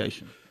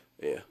classification.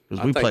 Yeah,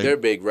 because I think their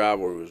big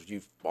rivalry was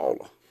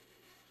Eufaula.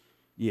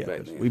 Yeah,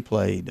 because we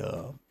played.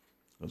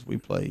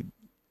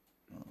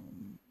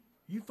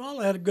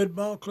 Eufaula had a good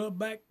ball club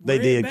back. They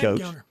did, Coach.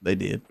 Yonder. They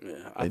did.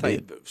 Yeah, I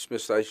think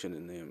Smith Station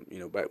and them.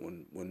 Back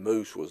when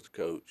Moose was the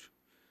coach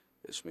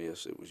at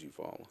Smith's, it was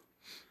Eufaula.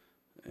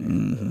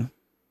 And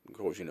of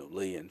course,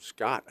 Lee and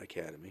Scott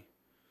Academy,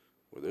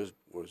 where there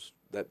was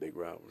that big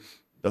rivalry.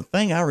 The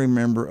thing I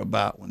remember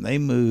about when they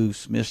moved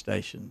Smith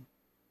Station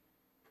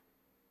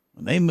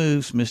into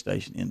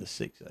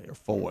 6A or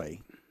 4A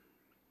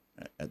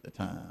at the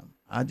time,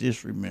 I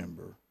just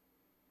remember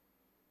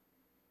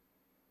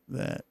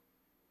that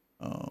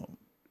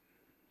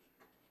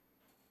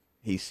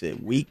he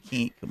said, we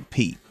can't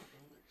compete.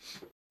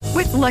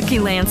 With Lucky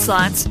Land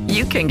Slots,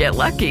 you can get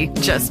lucky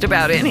just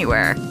about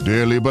anywhere.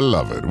 Dearly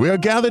beloved, we are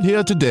gathered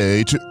here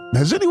today to...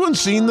 Has anyone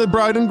seen the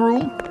bride and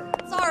groom?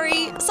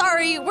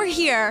 Sorry, we're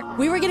here.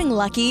 We were getting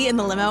lucky in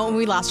the limo and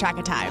we lost track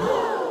of time.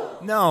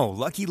 No,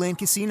 Lucky Land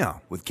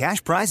Casino, with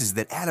cash prizes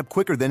that add up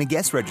quicker than a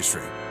guest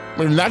registry.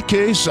 In that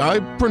case, I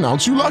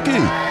pronounce you lucky.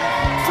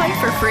 Play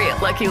for free at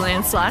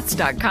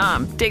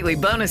LuckyLandSlots.com. Daily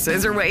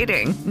bonuses are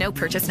waiting. No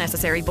purchase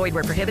necessary. Void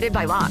where prohibited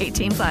by law.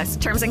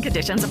 18+. Terms and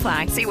conditions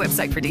apply. See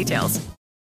website for details.